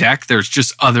building a deck, there's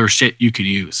just other shit you can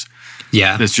use.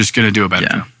 Yeah, that's just going to do a better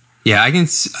job. Yeah, I can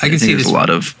see there's a lot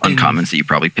of uncommons that you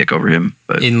probably pick over him.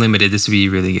 But in limited, this would be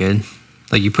really good.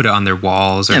 You put it on their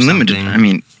walls or something. In limited, I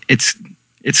mean, it's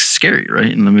scary,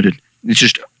 right? In limited, it's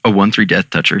just a 1/3 Death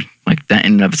Toucher. That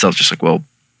in and of itself is just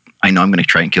I know I'm going to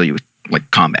try and kill you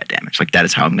with combat damage. That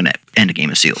is how I'm going to end a game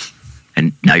of sealed.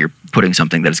 And now you're putting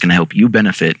something that is going to help you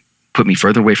benefit, put me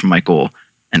further away from my goal,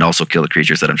 and also kill the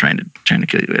creatures that I'm trying to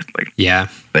kill you with.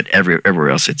 But everywhere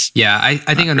else, it's I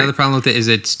think another problem with it is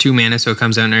it's 2 mana, so it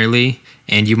comes down early,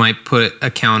 and you might put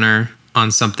a counter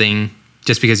on something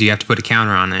just because you have to put a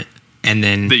counter on it. and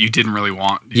then that you didn't really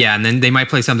want. Yeah, and then they might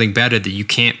play something better that you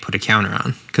can't put a counter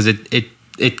on because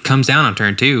it comes down on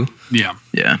turn 2. Yeah.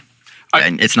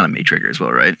 And it's not a May trigger as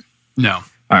well, right? No.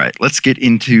 All right, let's get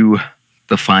into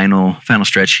the final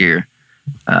stretch here.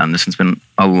 This one's been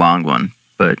a long one,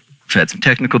 but we've had some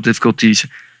technical difficulties.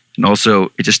 And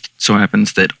also, it just so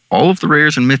happens that all of the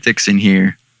rares and mythics in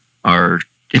here are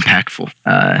impactful,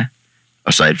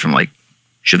 aside from like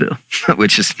Cheville,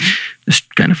 which is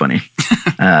just kind of funny.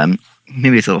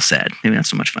 Maybe it's a little sad. Maybe not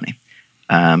so much funny.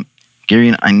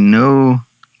 Garion, I know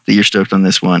that you're stoked on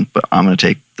this one, but I'm going to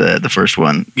take the first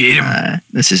one.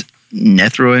 This is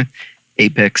Nethroi,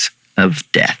 Apex of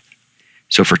Death.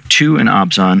 So for 2 and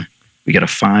Abzan, we got a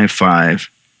 5/5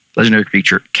 legendary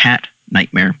creature, Cat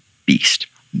Nightmare Beast.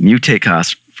 Mutate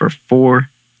cost for 4,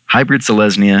 hybrid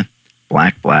Selesnya,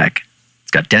 black.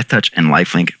 It's got Death Touch and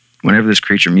Lifelink. Whenever this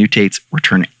creature mutates,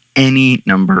 return any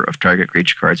number of target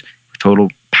creature cards with total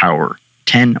power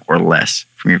 10 or less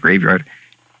from your graveyard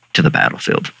to the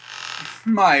battlefield.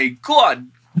 My God.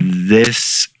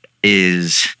 This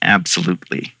is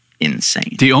absolutely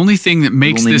insane. The only thing that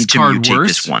makes this card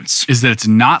worse is that it's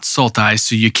not Sultai,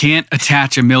 so you can't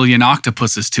attach a million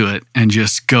octopuses to it and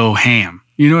just go ham.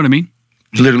 You know what I mean?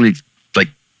 Literally, like,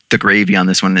 the gravy on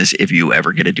this one is if you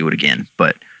ever get to do it again.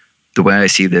 But the way I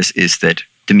see this is that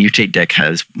the Mutate deck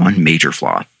has one major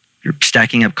flaw. You're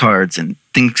stacking up cards and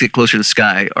things get closer to the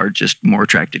sky are just more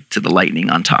attracted to the lightning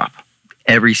on top.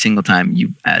 Every single time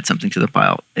you add something to the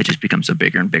pile, it just becomes a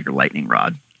bigger and bigger lightning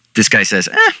rod. This guy says,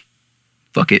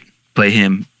 fuck it, play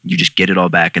him. You just get it all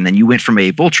back. And then you went from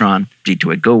a Voltron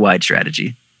to a go wide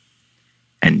strategy.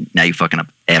 And now you're fucking up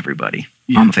everybody.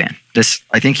 Yeah. I'm a fan.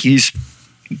 I think he's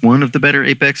one of the better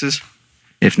Apexes,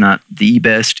 if not the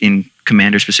best in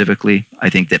Commander specifically. I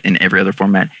think that in every other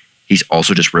format, he's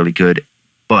also just really good.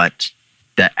 But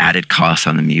that added cost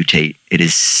on the Mutate, it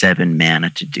is 7 mana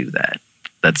to do that.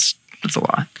 That's a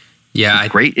lot. Yeah.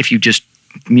 Great if you just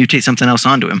mutate something else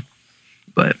onto him.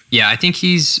 But yeah, I think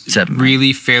he's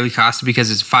really fairly costly because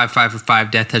it's 5/5 for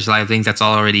 5 Death Touch Lifelink. That's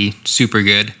already super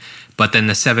good. But then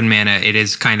the 7 mana, it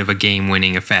is kind of a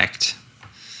game-winning effect.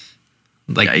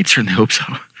 Like, yeah, I certainly hope so.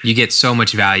 You get so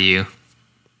much value.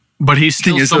 But he's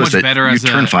still so much better as you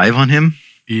turn 5 on him?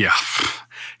 Yeah.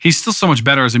 He's still so much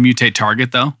better as a mutate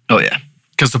target, though. Oh, yeah.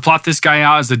 Because to plot this guy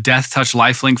out as a Death Touch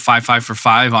Lifelink 5/5 for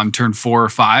 5 on turn 4 or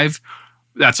 5,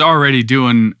 that's already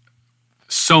doing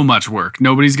so much work.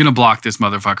 Nobody's going to block this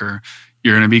motherfucker.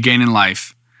 You're going to be gaining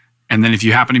life. And then if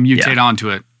you happen to mutate onto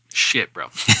it, shit, bro.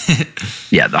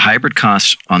 Yeah, the hybrid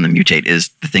cost on the mutate is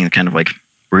the thing that kind of like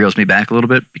reels me back a little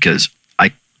bit because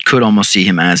I could almost see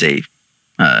him as a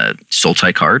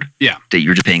Sultai card. Yeah. That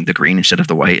you're just paying the green instead of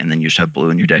the white and then you just have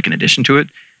blue in your deck in addition to it.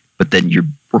 But then you're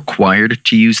required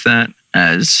to use that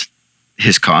as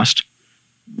his cost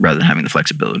rather than having the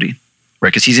flexibility. Right?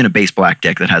 Because he's in a base black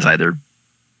deck that has either,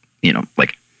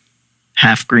 like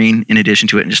half green in addition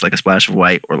to it and just like a splash of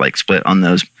white or like split on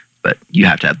those. But you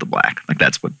have to have the black. Like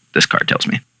that's what this card tells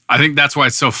me. I think that's why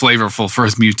it's so flavorful for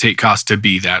his mutate cost to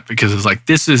be that, because it's like,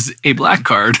 this is a black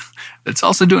card that's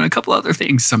also doing a couple other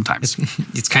things sometimes.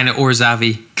 It's kind of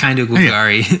Orzavi, kind of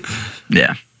Golgari.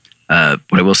 Yeah.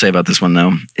 What I will say about this one,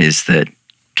 though, is that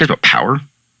cares about power.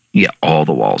 You get all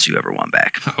the walls you ever want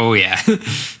back. Oh, yeah.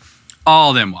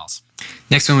 All them walls.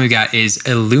 Next one we got is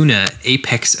Eluna,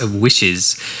 Apex of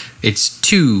Wishes. It's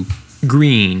 2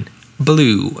 green,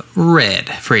 blue, red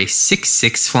for a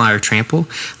 6/6 flyer trample.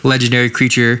 Legendary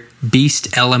creature,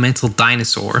 Beast Elemental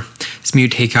Dinosaur. It's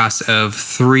mutate cost of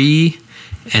 3,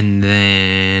 and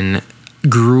then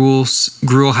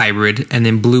Gruul Hybrid, and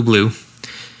then blue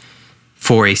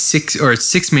for a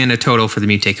 6 mana total for the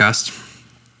mutate cost.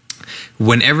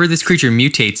 Whenever this creature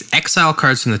mutates, exile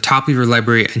cards from the top of your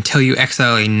library until you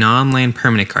exile a non-land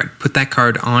permanent card. Put that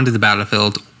card onto the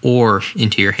battlefield or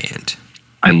into your hand.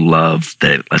 I love that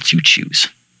it lets you choose.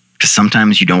 Because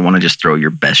sometimes you don't want to just throw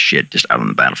your best shit just out on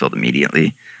the battlefield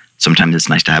immediately. Sometimes it's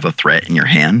nice to have a threat in your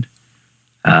hand.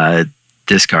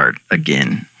 This card,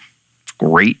 again,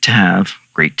 great to have,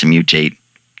 great to mutate,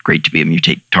 great to be a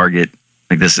mutate target.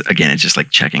 Like this, again, it's just like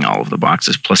checking all of the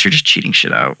boxes. Plus, you're just cheating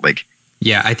shit out. Like,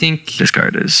 yeah, I think this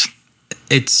card is.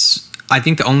 I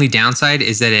think the only downside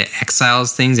is that it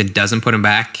exiles things. It doesn't put them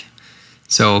back.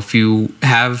 So if you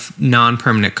have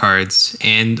non-permanent cards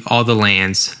and all the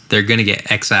lands, they're going to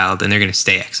get exiled and they're going to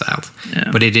stay exiled. Yeah.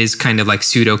 But it is kind of like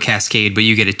pseudo cascade, but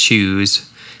you get to choose,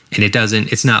 and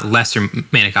it's not lesser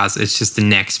mana cost. It's just the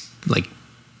next like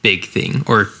big thing,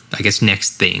 or I guess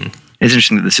next thing. It's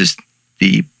interesting that this is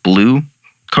the blue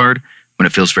card when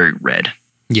it feels very red.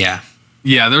 Yeah.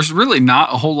 Yeah, there's really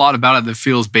not a whole lot about it that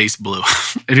feels base blue.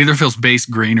 It either feels base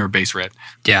green or base red.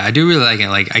 Yeah, I do really like it.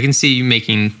 Like, I can see you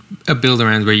making a build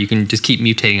around where you can just keep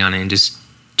mutating on it and just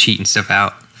cheating stuff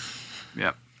out.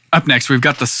 Yep. Up next, we've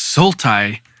got the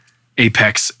Sultai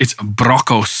Apex. It's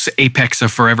Brokos Apex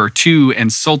of Forever 2 and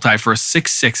Sultai for a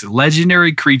 6/6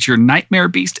 legendary creature, Nightmare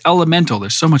Beast Elemental.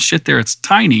 There's so much shit there, it's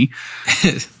tiny.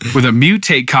 With a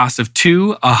mutate cost of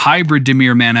 2, a hybrid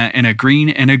Dimir mana, and a green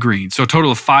and a green. So a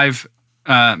total of 5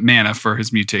 mana for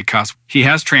his mutate cost. He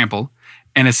has trample,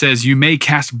 and it says you may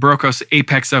cast Brokos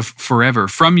Apex of Forever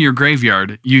from your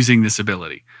graveyard using this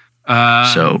ability.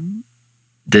 So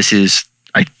this is,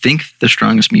 I think, the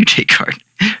strongest mutate card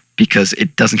because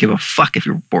it doesn't give a fuck if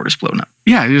your board is blown up.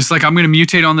 Yeah, it's like, I'm going to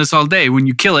mutate on this all day. When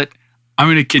you kill it, I'm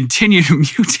going to continue to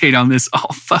mutate on this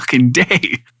all fucking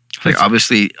day. Like,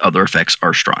 obviously, other effects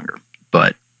are stronger,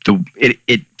 but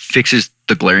it fixes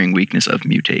the glaring weakness of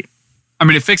mutate. I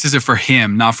mean, it fixes it for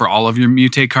him, not for all of your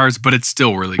mutate cards, but it's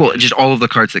still really good. Well, just all of the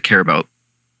cards that care about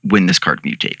when this card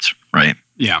mutates, right?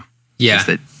 Yeah. Yeah.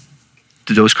 That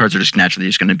those cards are just naturally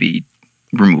just going to be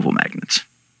removal magnets.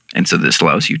 And so this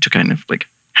allows you to kind of like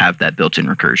have that built-in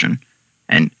recursion.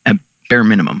 And at bare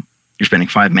minimum, you're spending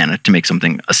 5 mana to make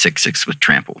something a 6/6 with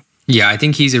trample. Yeah, I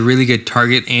think he's a really good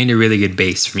target and a really good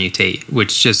base for mutate,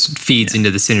 which just feeds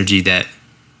into the synergy that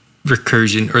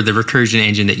recursion, or the recursion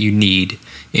engine that you need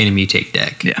in a mutate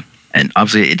deck. Yeah. And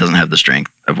obviously it doesn't have the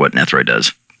strength of what Nethroi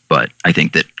does, but I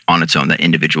think that on its own, that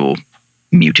individual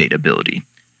mutate ability,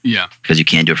 yeah, because you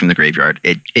can do it from the graveyard,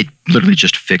 it literally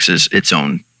just fixes its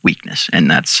own weakness.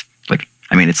 And that's like,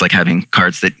 I mean, it's like having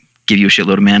cards that give you a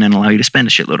shitload of mana and allow you to spend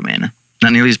a shitload of mana.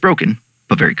 Not nearly as broken,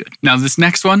 but very good. Now this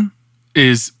next one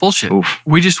is bullshit. Oof.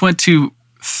 We just went to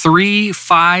 3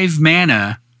 5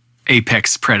 mana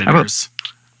Apex Predators.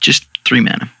 Just 3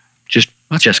 mana. Just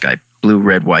Jeskai, blue,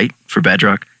 red, white for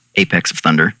Bedrock, Apex of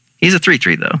Thunder. He's a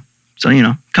 3/3 though, so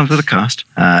comes with a cost.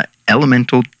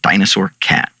 Elemental Dinosaur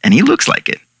Cat, and he looks like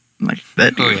it. I'm like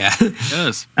that. Oh yeah, he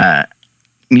does.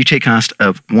 Mutate cost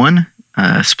of 1,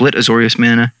 split Azorius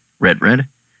mana, red.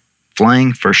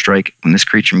 Flying, first strike. When this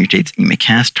creature mutates, you may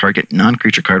cast target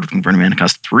non-creature card with converted mana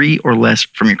cost 3 or less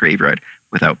from your graveyard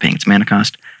without paying its mana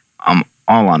cost. I'm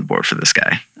all on board for this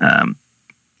guy.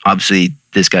 Obviously,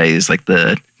 this guy is like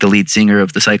the lead singer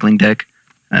of the cycling deck.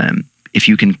 If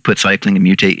you can put cycling and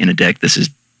mutate in a deck, this is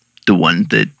the one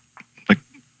that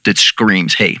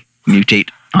screams, "Hey, mutate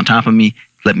on top of me.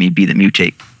 Let me be the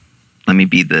mutate. Let me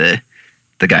be the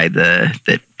guy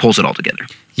that pulls it all together."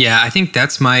 Yeah, I think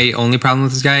that's my only problem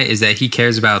with this guy is that he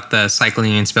cares about the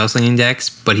cycling and spell slinging decks,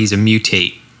 but he's a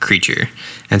mutate creature,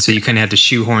 and so you kind of have to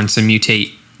shoehorn some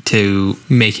mutate to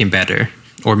make him better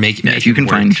or make him. If you can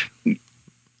find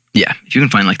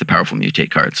like the powerful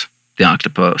mutate cards, the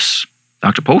Octopus.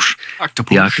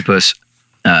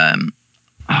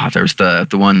 There's the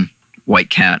one white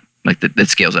cat like that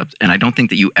scales up, and I don't think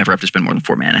that you ever have to spend more than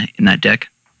 4 mana in that deck.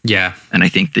 Yeah, and I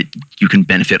think that you can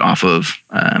benefit off of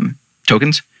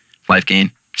tokens, life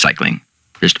gain, cycling,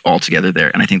 just all together there.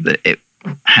 And I think that it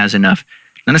has enough,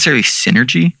 not necessarily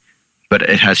synergy, but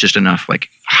it has just enough like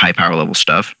high power level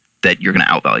stuff that you're going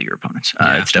to outvalue your opponents.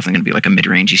 It's definitely going to be like a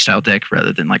mid-rangey style deck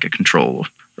rather than like a control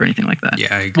or anything like that.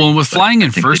 Yeah, I agree. Well, with flying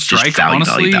in first strike,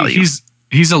 honestly,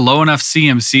 he's a low enough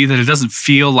CMC that it doesn't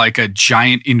feel like a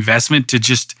giant investment to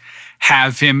just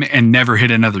have him and never hit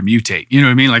another mutate. You know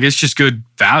what I mean? Like, it's just good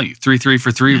value. 3/3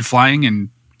 for 3 with flying and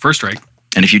first strike.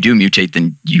 And if you do mutate,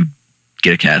 then you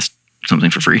get to cast something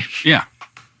for free. Yeah.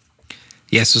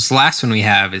 Yeah, so the last one we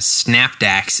have is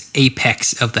Snapdax,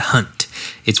 Apex of the Hunt.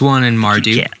 It's 1 in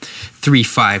Mardu.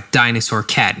 3/5 Dinosaur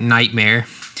Cat Nightmare.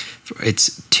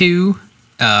 It's 2,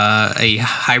 a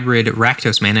hybrid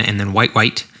Rakdos mana, and then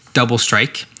white, double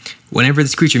strike. Whenever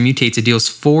this creature mutates, it deals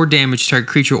 4 damage to target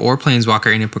creature or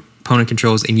planeswalker an opponent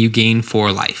controls, and you gain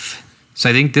 4 life. So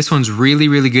I think this one's really,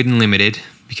 really good in limited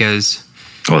because...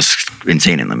 Well, it's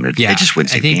insane in limited. Yeah, it just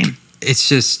wins the game. It's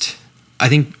just... I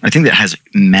think that has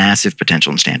massive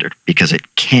potential in standard because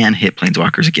it can hit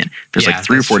planeswalkers again. There's like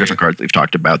 3 or 4 different cards that we've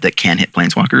talked about that can hit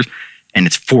planeswalkers, and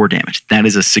it's 4 damage. That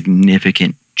is a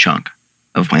significant chunk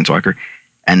of planeswalker.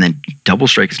 And then double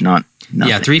strike is not nothing.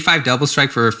 Yeah, 3/5 double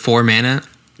strike for 4 mana.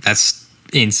 That's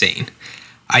insane.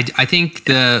 I think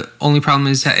the only problem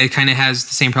is that it kind of has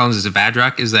the same problems as a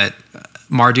Vadrak, is that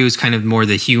Mardu is kind of more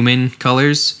the human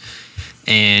colors,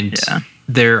 and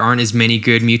there aren't as many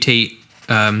good mutate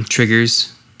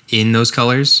triggers in those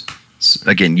colors.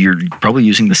 Again, you're probably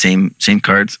using the same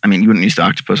cards. I mean, you wouldn't use the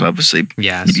Octopus, obviously.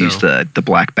 Yeah, you'd use the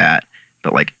Black Bat,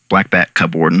 but like Black Bat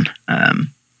Cub Warden.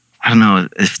 I don't know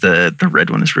if the red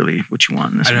one is really what you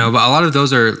want in this I don't know, but a lot of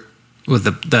those are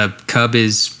the Cub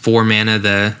is 4 mana.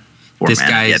 This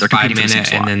guy is 5 mana,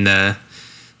 and then the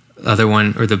other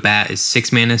one, or the Bat, is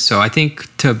 6 mana. So I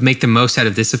think to make the most out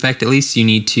of this effect, at least, you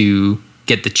need to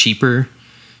get the cheaper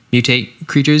mutate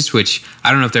creatures, which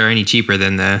I don't know if there are any cheaper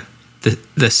than the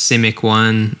Simic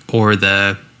one or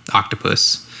the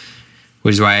Octopus,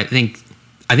 which is why I think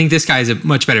this guy is a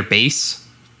much better base,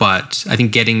 but I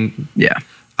think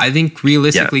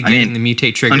realistically getting the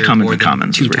mutate trigger more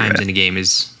than 2 times in a game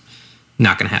is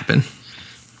not going to happen.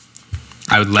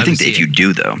 I would love to see if you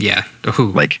do, though. Yeah.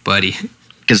 Ooh, buddy.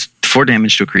 Because 4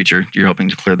 damage to a creature, you're hoping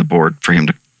to clear the board for him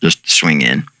to just swing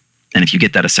in. And if you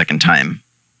get that a second time,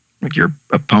 like your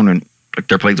opponent, like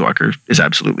their Planeswalker is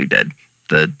absolutely dead.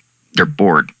 Their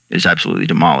board is absolutely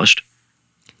demolished.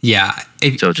 Yeah.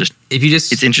 It's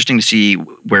interesting to see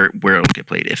where it'll get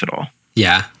played, if at all.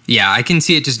 Yeah. Yeah, I can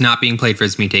see it just not being played for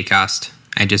its mutate cost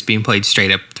and just being played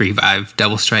straight up 3/5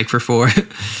 double strike for 4.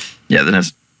 Yeah, that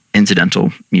has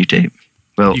incidental mutate.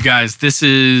 Well, you guys,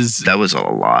 that was a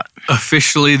lot.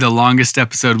 Officially the longest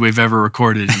episode we've ever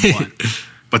recorded in one.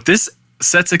 But this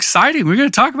set's exciting. We're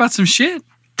going to talk about some shit.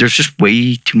 There's just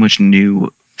way too much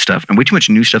new stuff, and way too much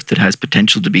new stuff that has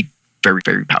potential to be very,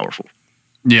 very powerful.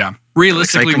 Yeah.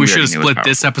 Realistically, we should have split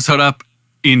this episode up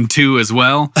in 2 as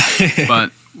well,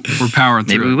 but we're powering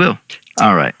through. Maybe we will.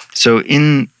 All right. So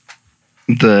in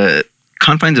the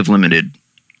confines of Limited,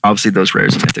 obviously those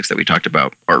rares and mythics that we talked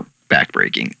about are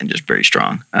backbreaking and just very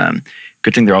strong.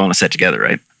 Good thing they're all in a set together,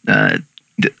 right? The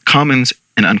commons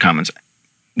and uncommons,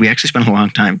 we actually spent a long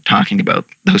time talking about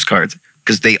those cards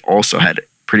because they also had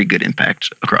pretty good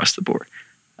impact across the board.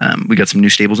 We got some new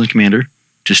stables in Commander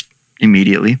just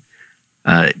immediately.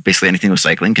 Basically anything with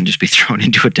cycling can just be thrown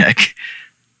into a deck.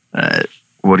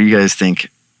 What do you guys think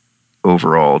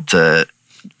overall,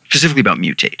 specifically about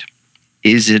Mutate?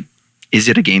 Is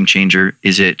it a game changer?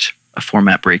 Is it a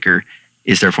format breaker?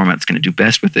 Is there a format that's going to do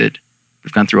best with it?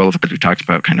 We've gone through all of it. We've talked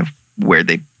about kind of where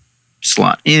they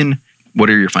slot in. What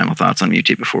are your final thoughts on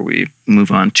Mutate before we move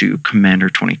on to Commander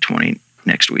 2020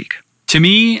 next week? To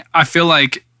me, I feel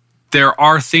like there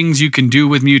are things you can do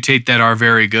with Mutate that are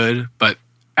very good, but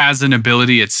as an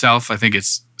ability itself, I think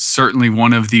it's certainly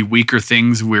one of the weaker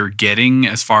things we're getting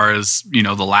as far as,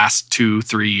 the last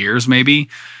 2-3 years maybe.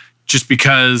 Just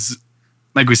because,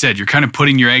 like we said, you're kind of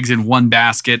putting your eggs in one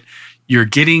basket. You're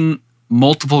getting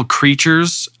multiple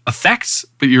creatures effects,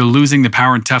 but you're losing the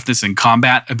power and toughness and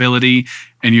combat ability,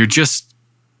 and you're just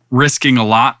risking a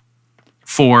lot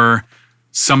for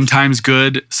sometimes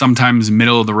good, sometimes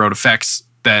middle of the road effects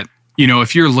that,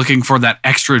 if you're looking for that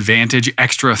extra advantage,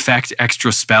 extra effect,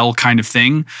 extra spell kind of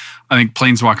thing, I think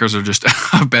Planeswalkers are just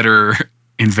a better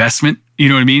investment. You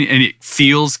know what I mean? And it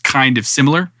feels kind of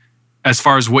similar as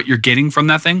far as what you're getting from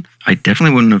that thing. I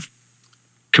definitely wouldn't have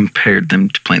compared them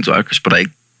to Planeswalkers, but I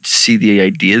see the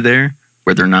idea there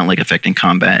where they're not affecting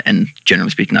combat and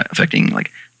generally speaking not affecting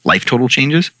life total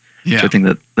changes. Yeah. So I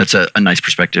think that's a nice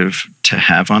perspective to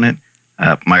have on it.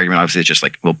 My argument obviously is just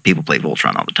people play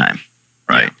Voltron all the time,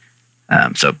 right? Yeah.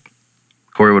 So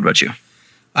Corey, what about you?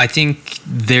 I think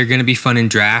they're going to be fun in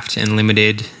draft and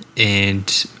Limited, and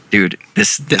dude,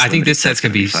 I think this set's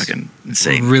going to be fucking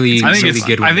insane. Really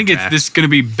good. I think this going to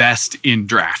be best in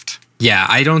draft. Yeah,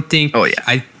 I don't think. Oh yeah.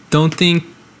 I don't think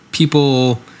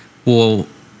people will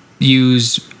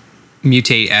use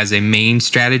Mutate as a main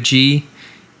strategy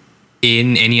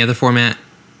in any other format,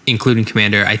 including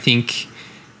Commander. I think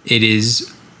it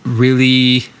is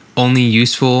really only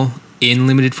useful in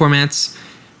limited formats,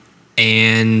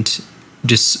 and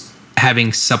just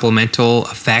having supplemental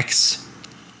effects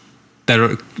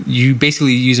that you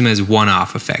basically use them as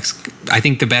one-off effects. I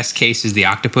think the best case is the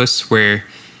Octopus, where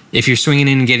if you're swinging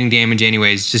in and getting damage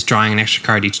anyways, just drawing an extra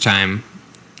card each time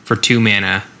for 2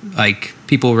 mana.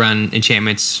 People run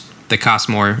enchantments that cost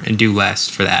more and do less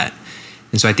for that.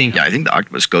 And so I think... Yeah, I think the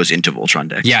Octopus goes into Voltron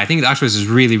decks. Yeah, I think the Octopus is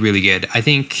really, really good. I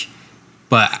think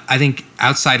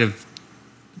outside of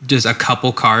just a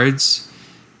couple cards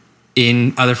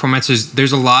in other formats,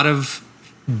 there's a lot of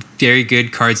very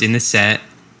good cards in the set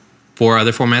for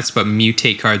other formats, but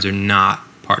Mutate cards are not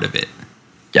part of it.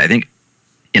 Yeah, I think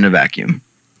in a vacuum,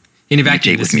 this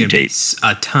is going to be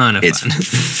a ton of fun.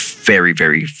 It's very,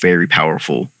 very, very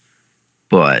powerful,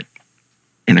 but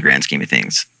in the grand scheme of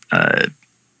things,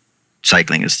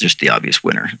 cycling is just the obvious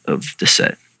winner of the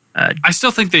set. I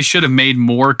still think they should have made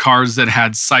more cards that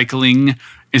had cycling.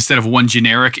 Instead of one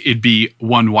generic, it'd be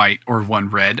 1 white or 1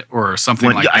 red or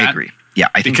something like that. I agree. Yeah,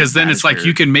 I think because then it's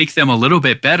you can make them a little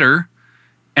bit better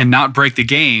and not break the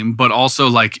game, but also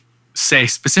say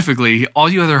specifically, all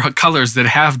you other colors that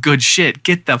have good shit,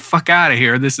 get the fuck out of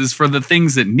here. This is for the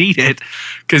things that need it.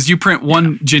 Because you print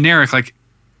one generic,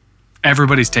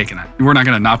 Everybody's taking it. We're not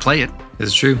going to not play it.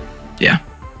 It's true. Yeah.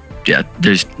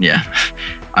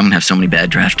 I'm going to have so many bad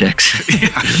draft decks.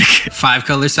 5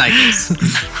 color cycles.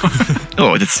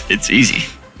 Oh, it's easy.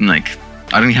 I'm like,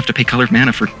 I don't even have to pay colored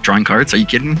mana for drawing cards. Are you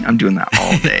kidding? I'm doing that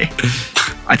all day.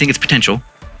 I think it's potential,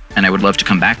 and I would love to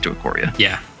come back to Ikoria.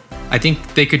 Yeah. I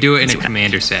think they could do it in a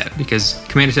commander set, because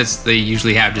commander sets, they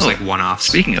usually have just like one-offs.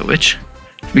 Speaking of which,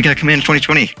 we got Commander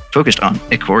 2020 focused on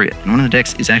Ikoria, and one of the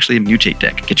decks is actually a mutate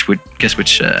deck. Guess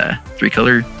which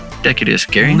 3-color deck it is,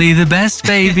 Gary? Only the best,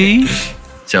 baby.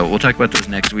 So we'll talk about those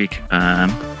next week.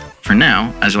 For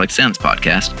now, as I like to say on this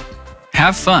podcast,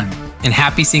 have fun. And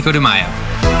happy Cinco de Mayo.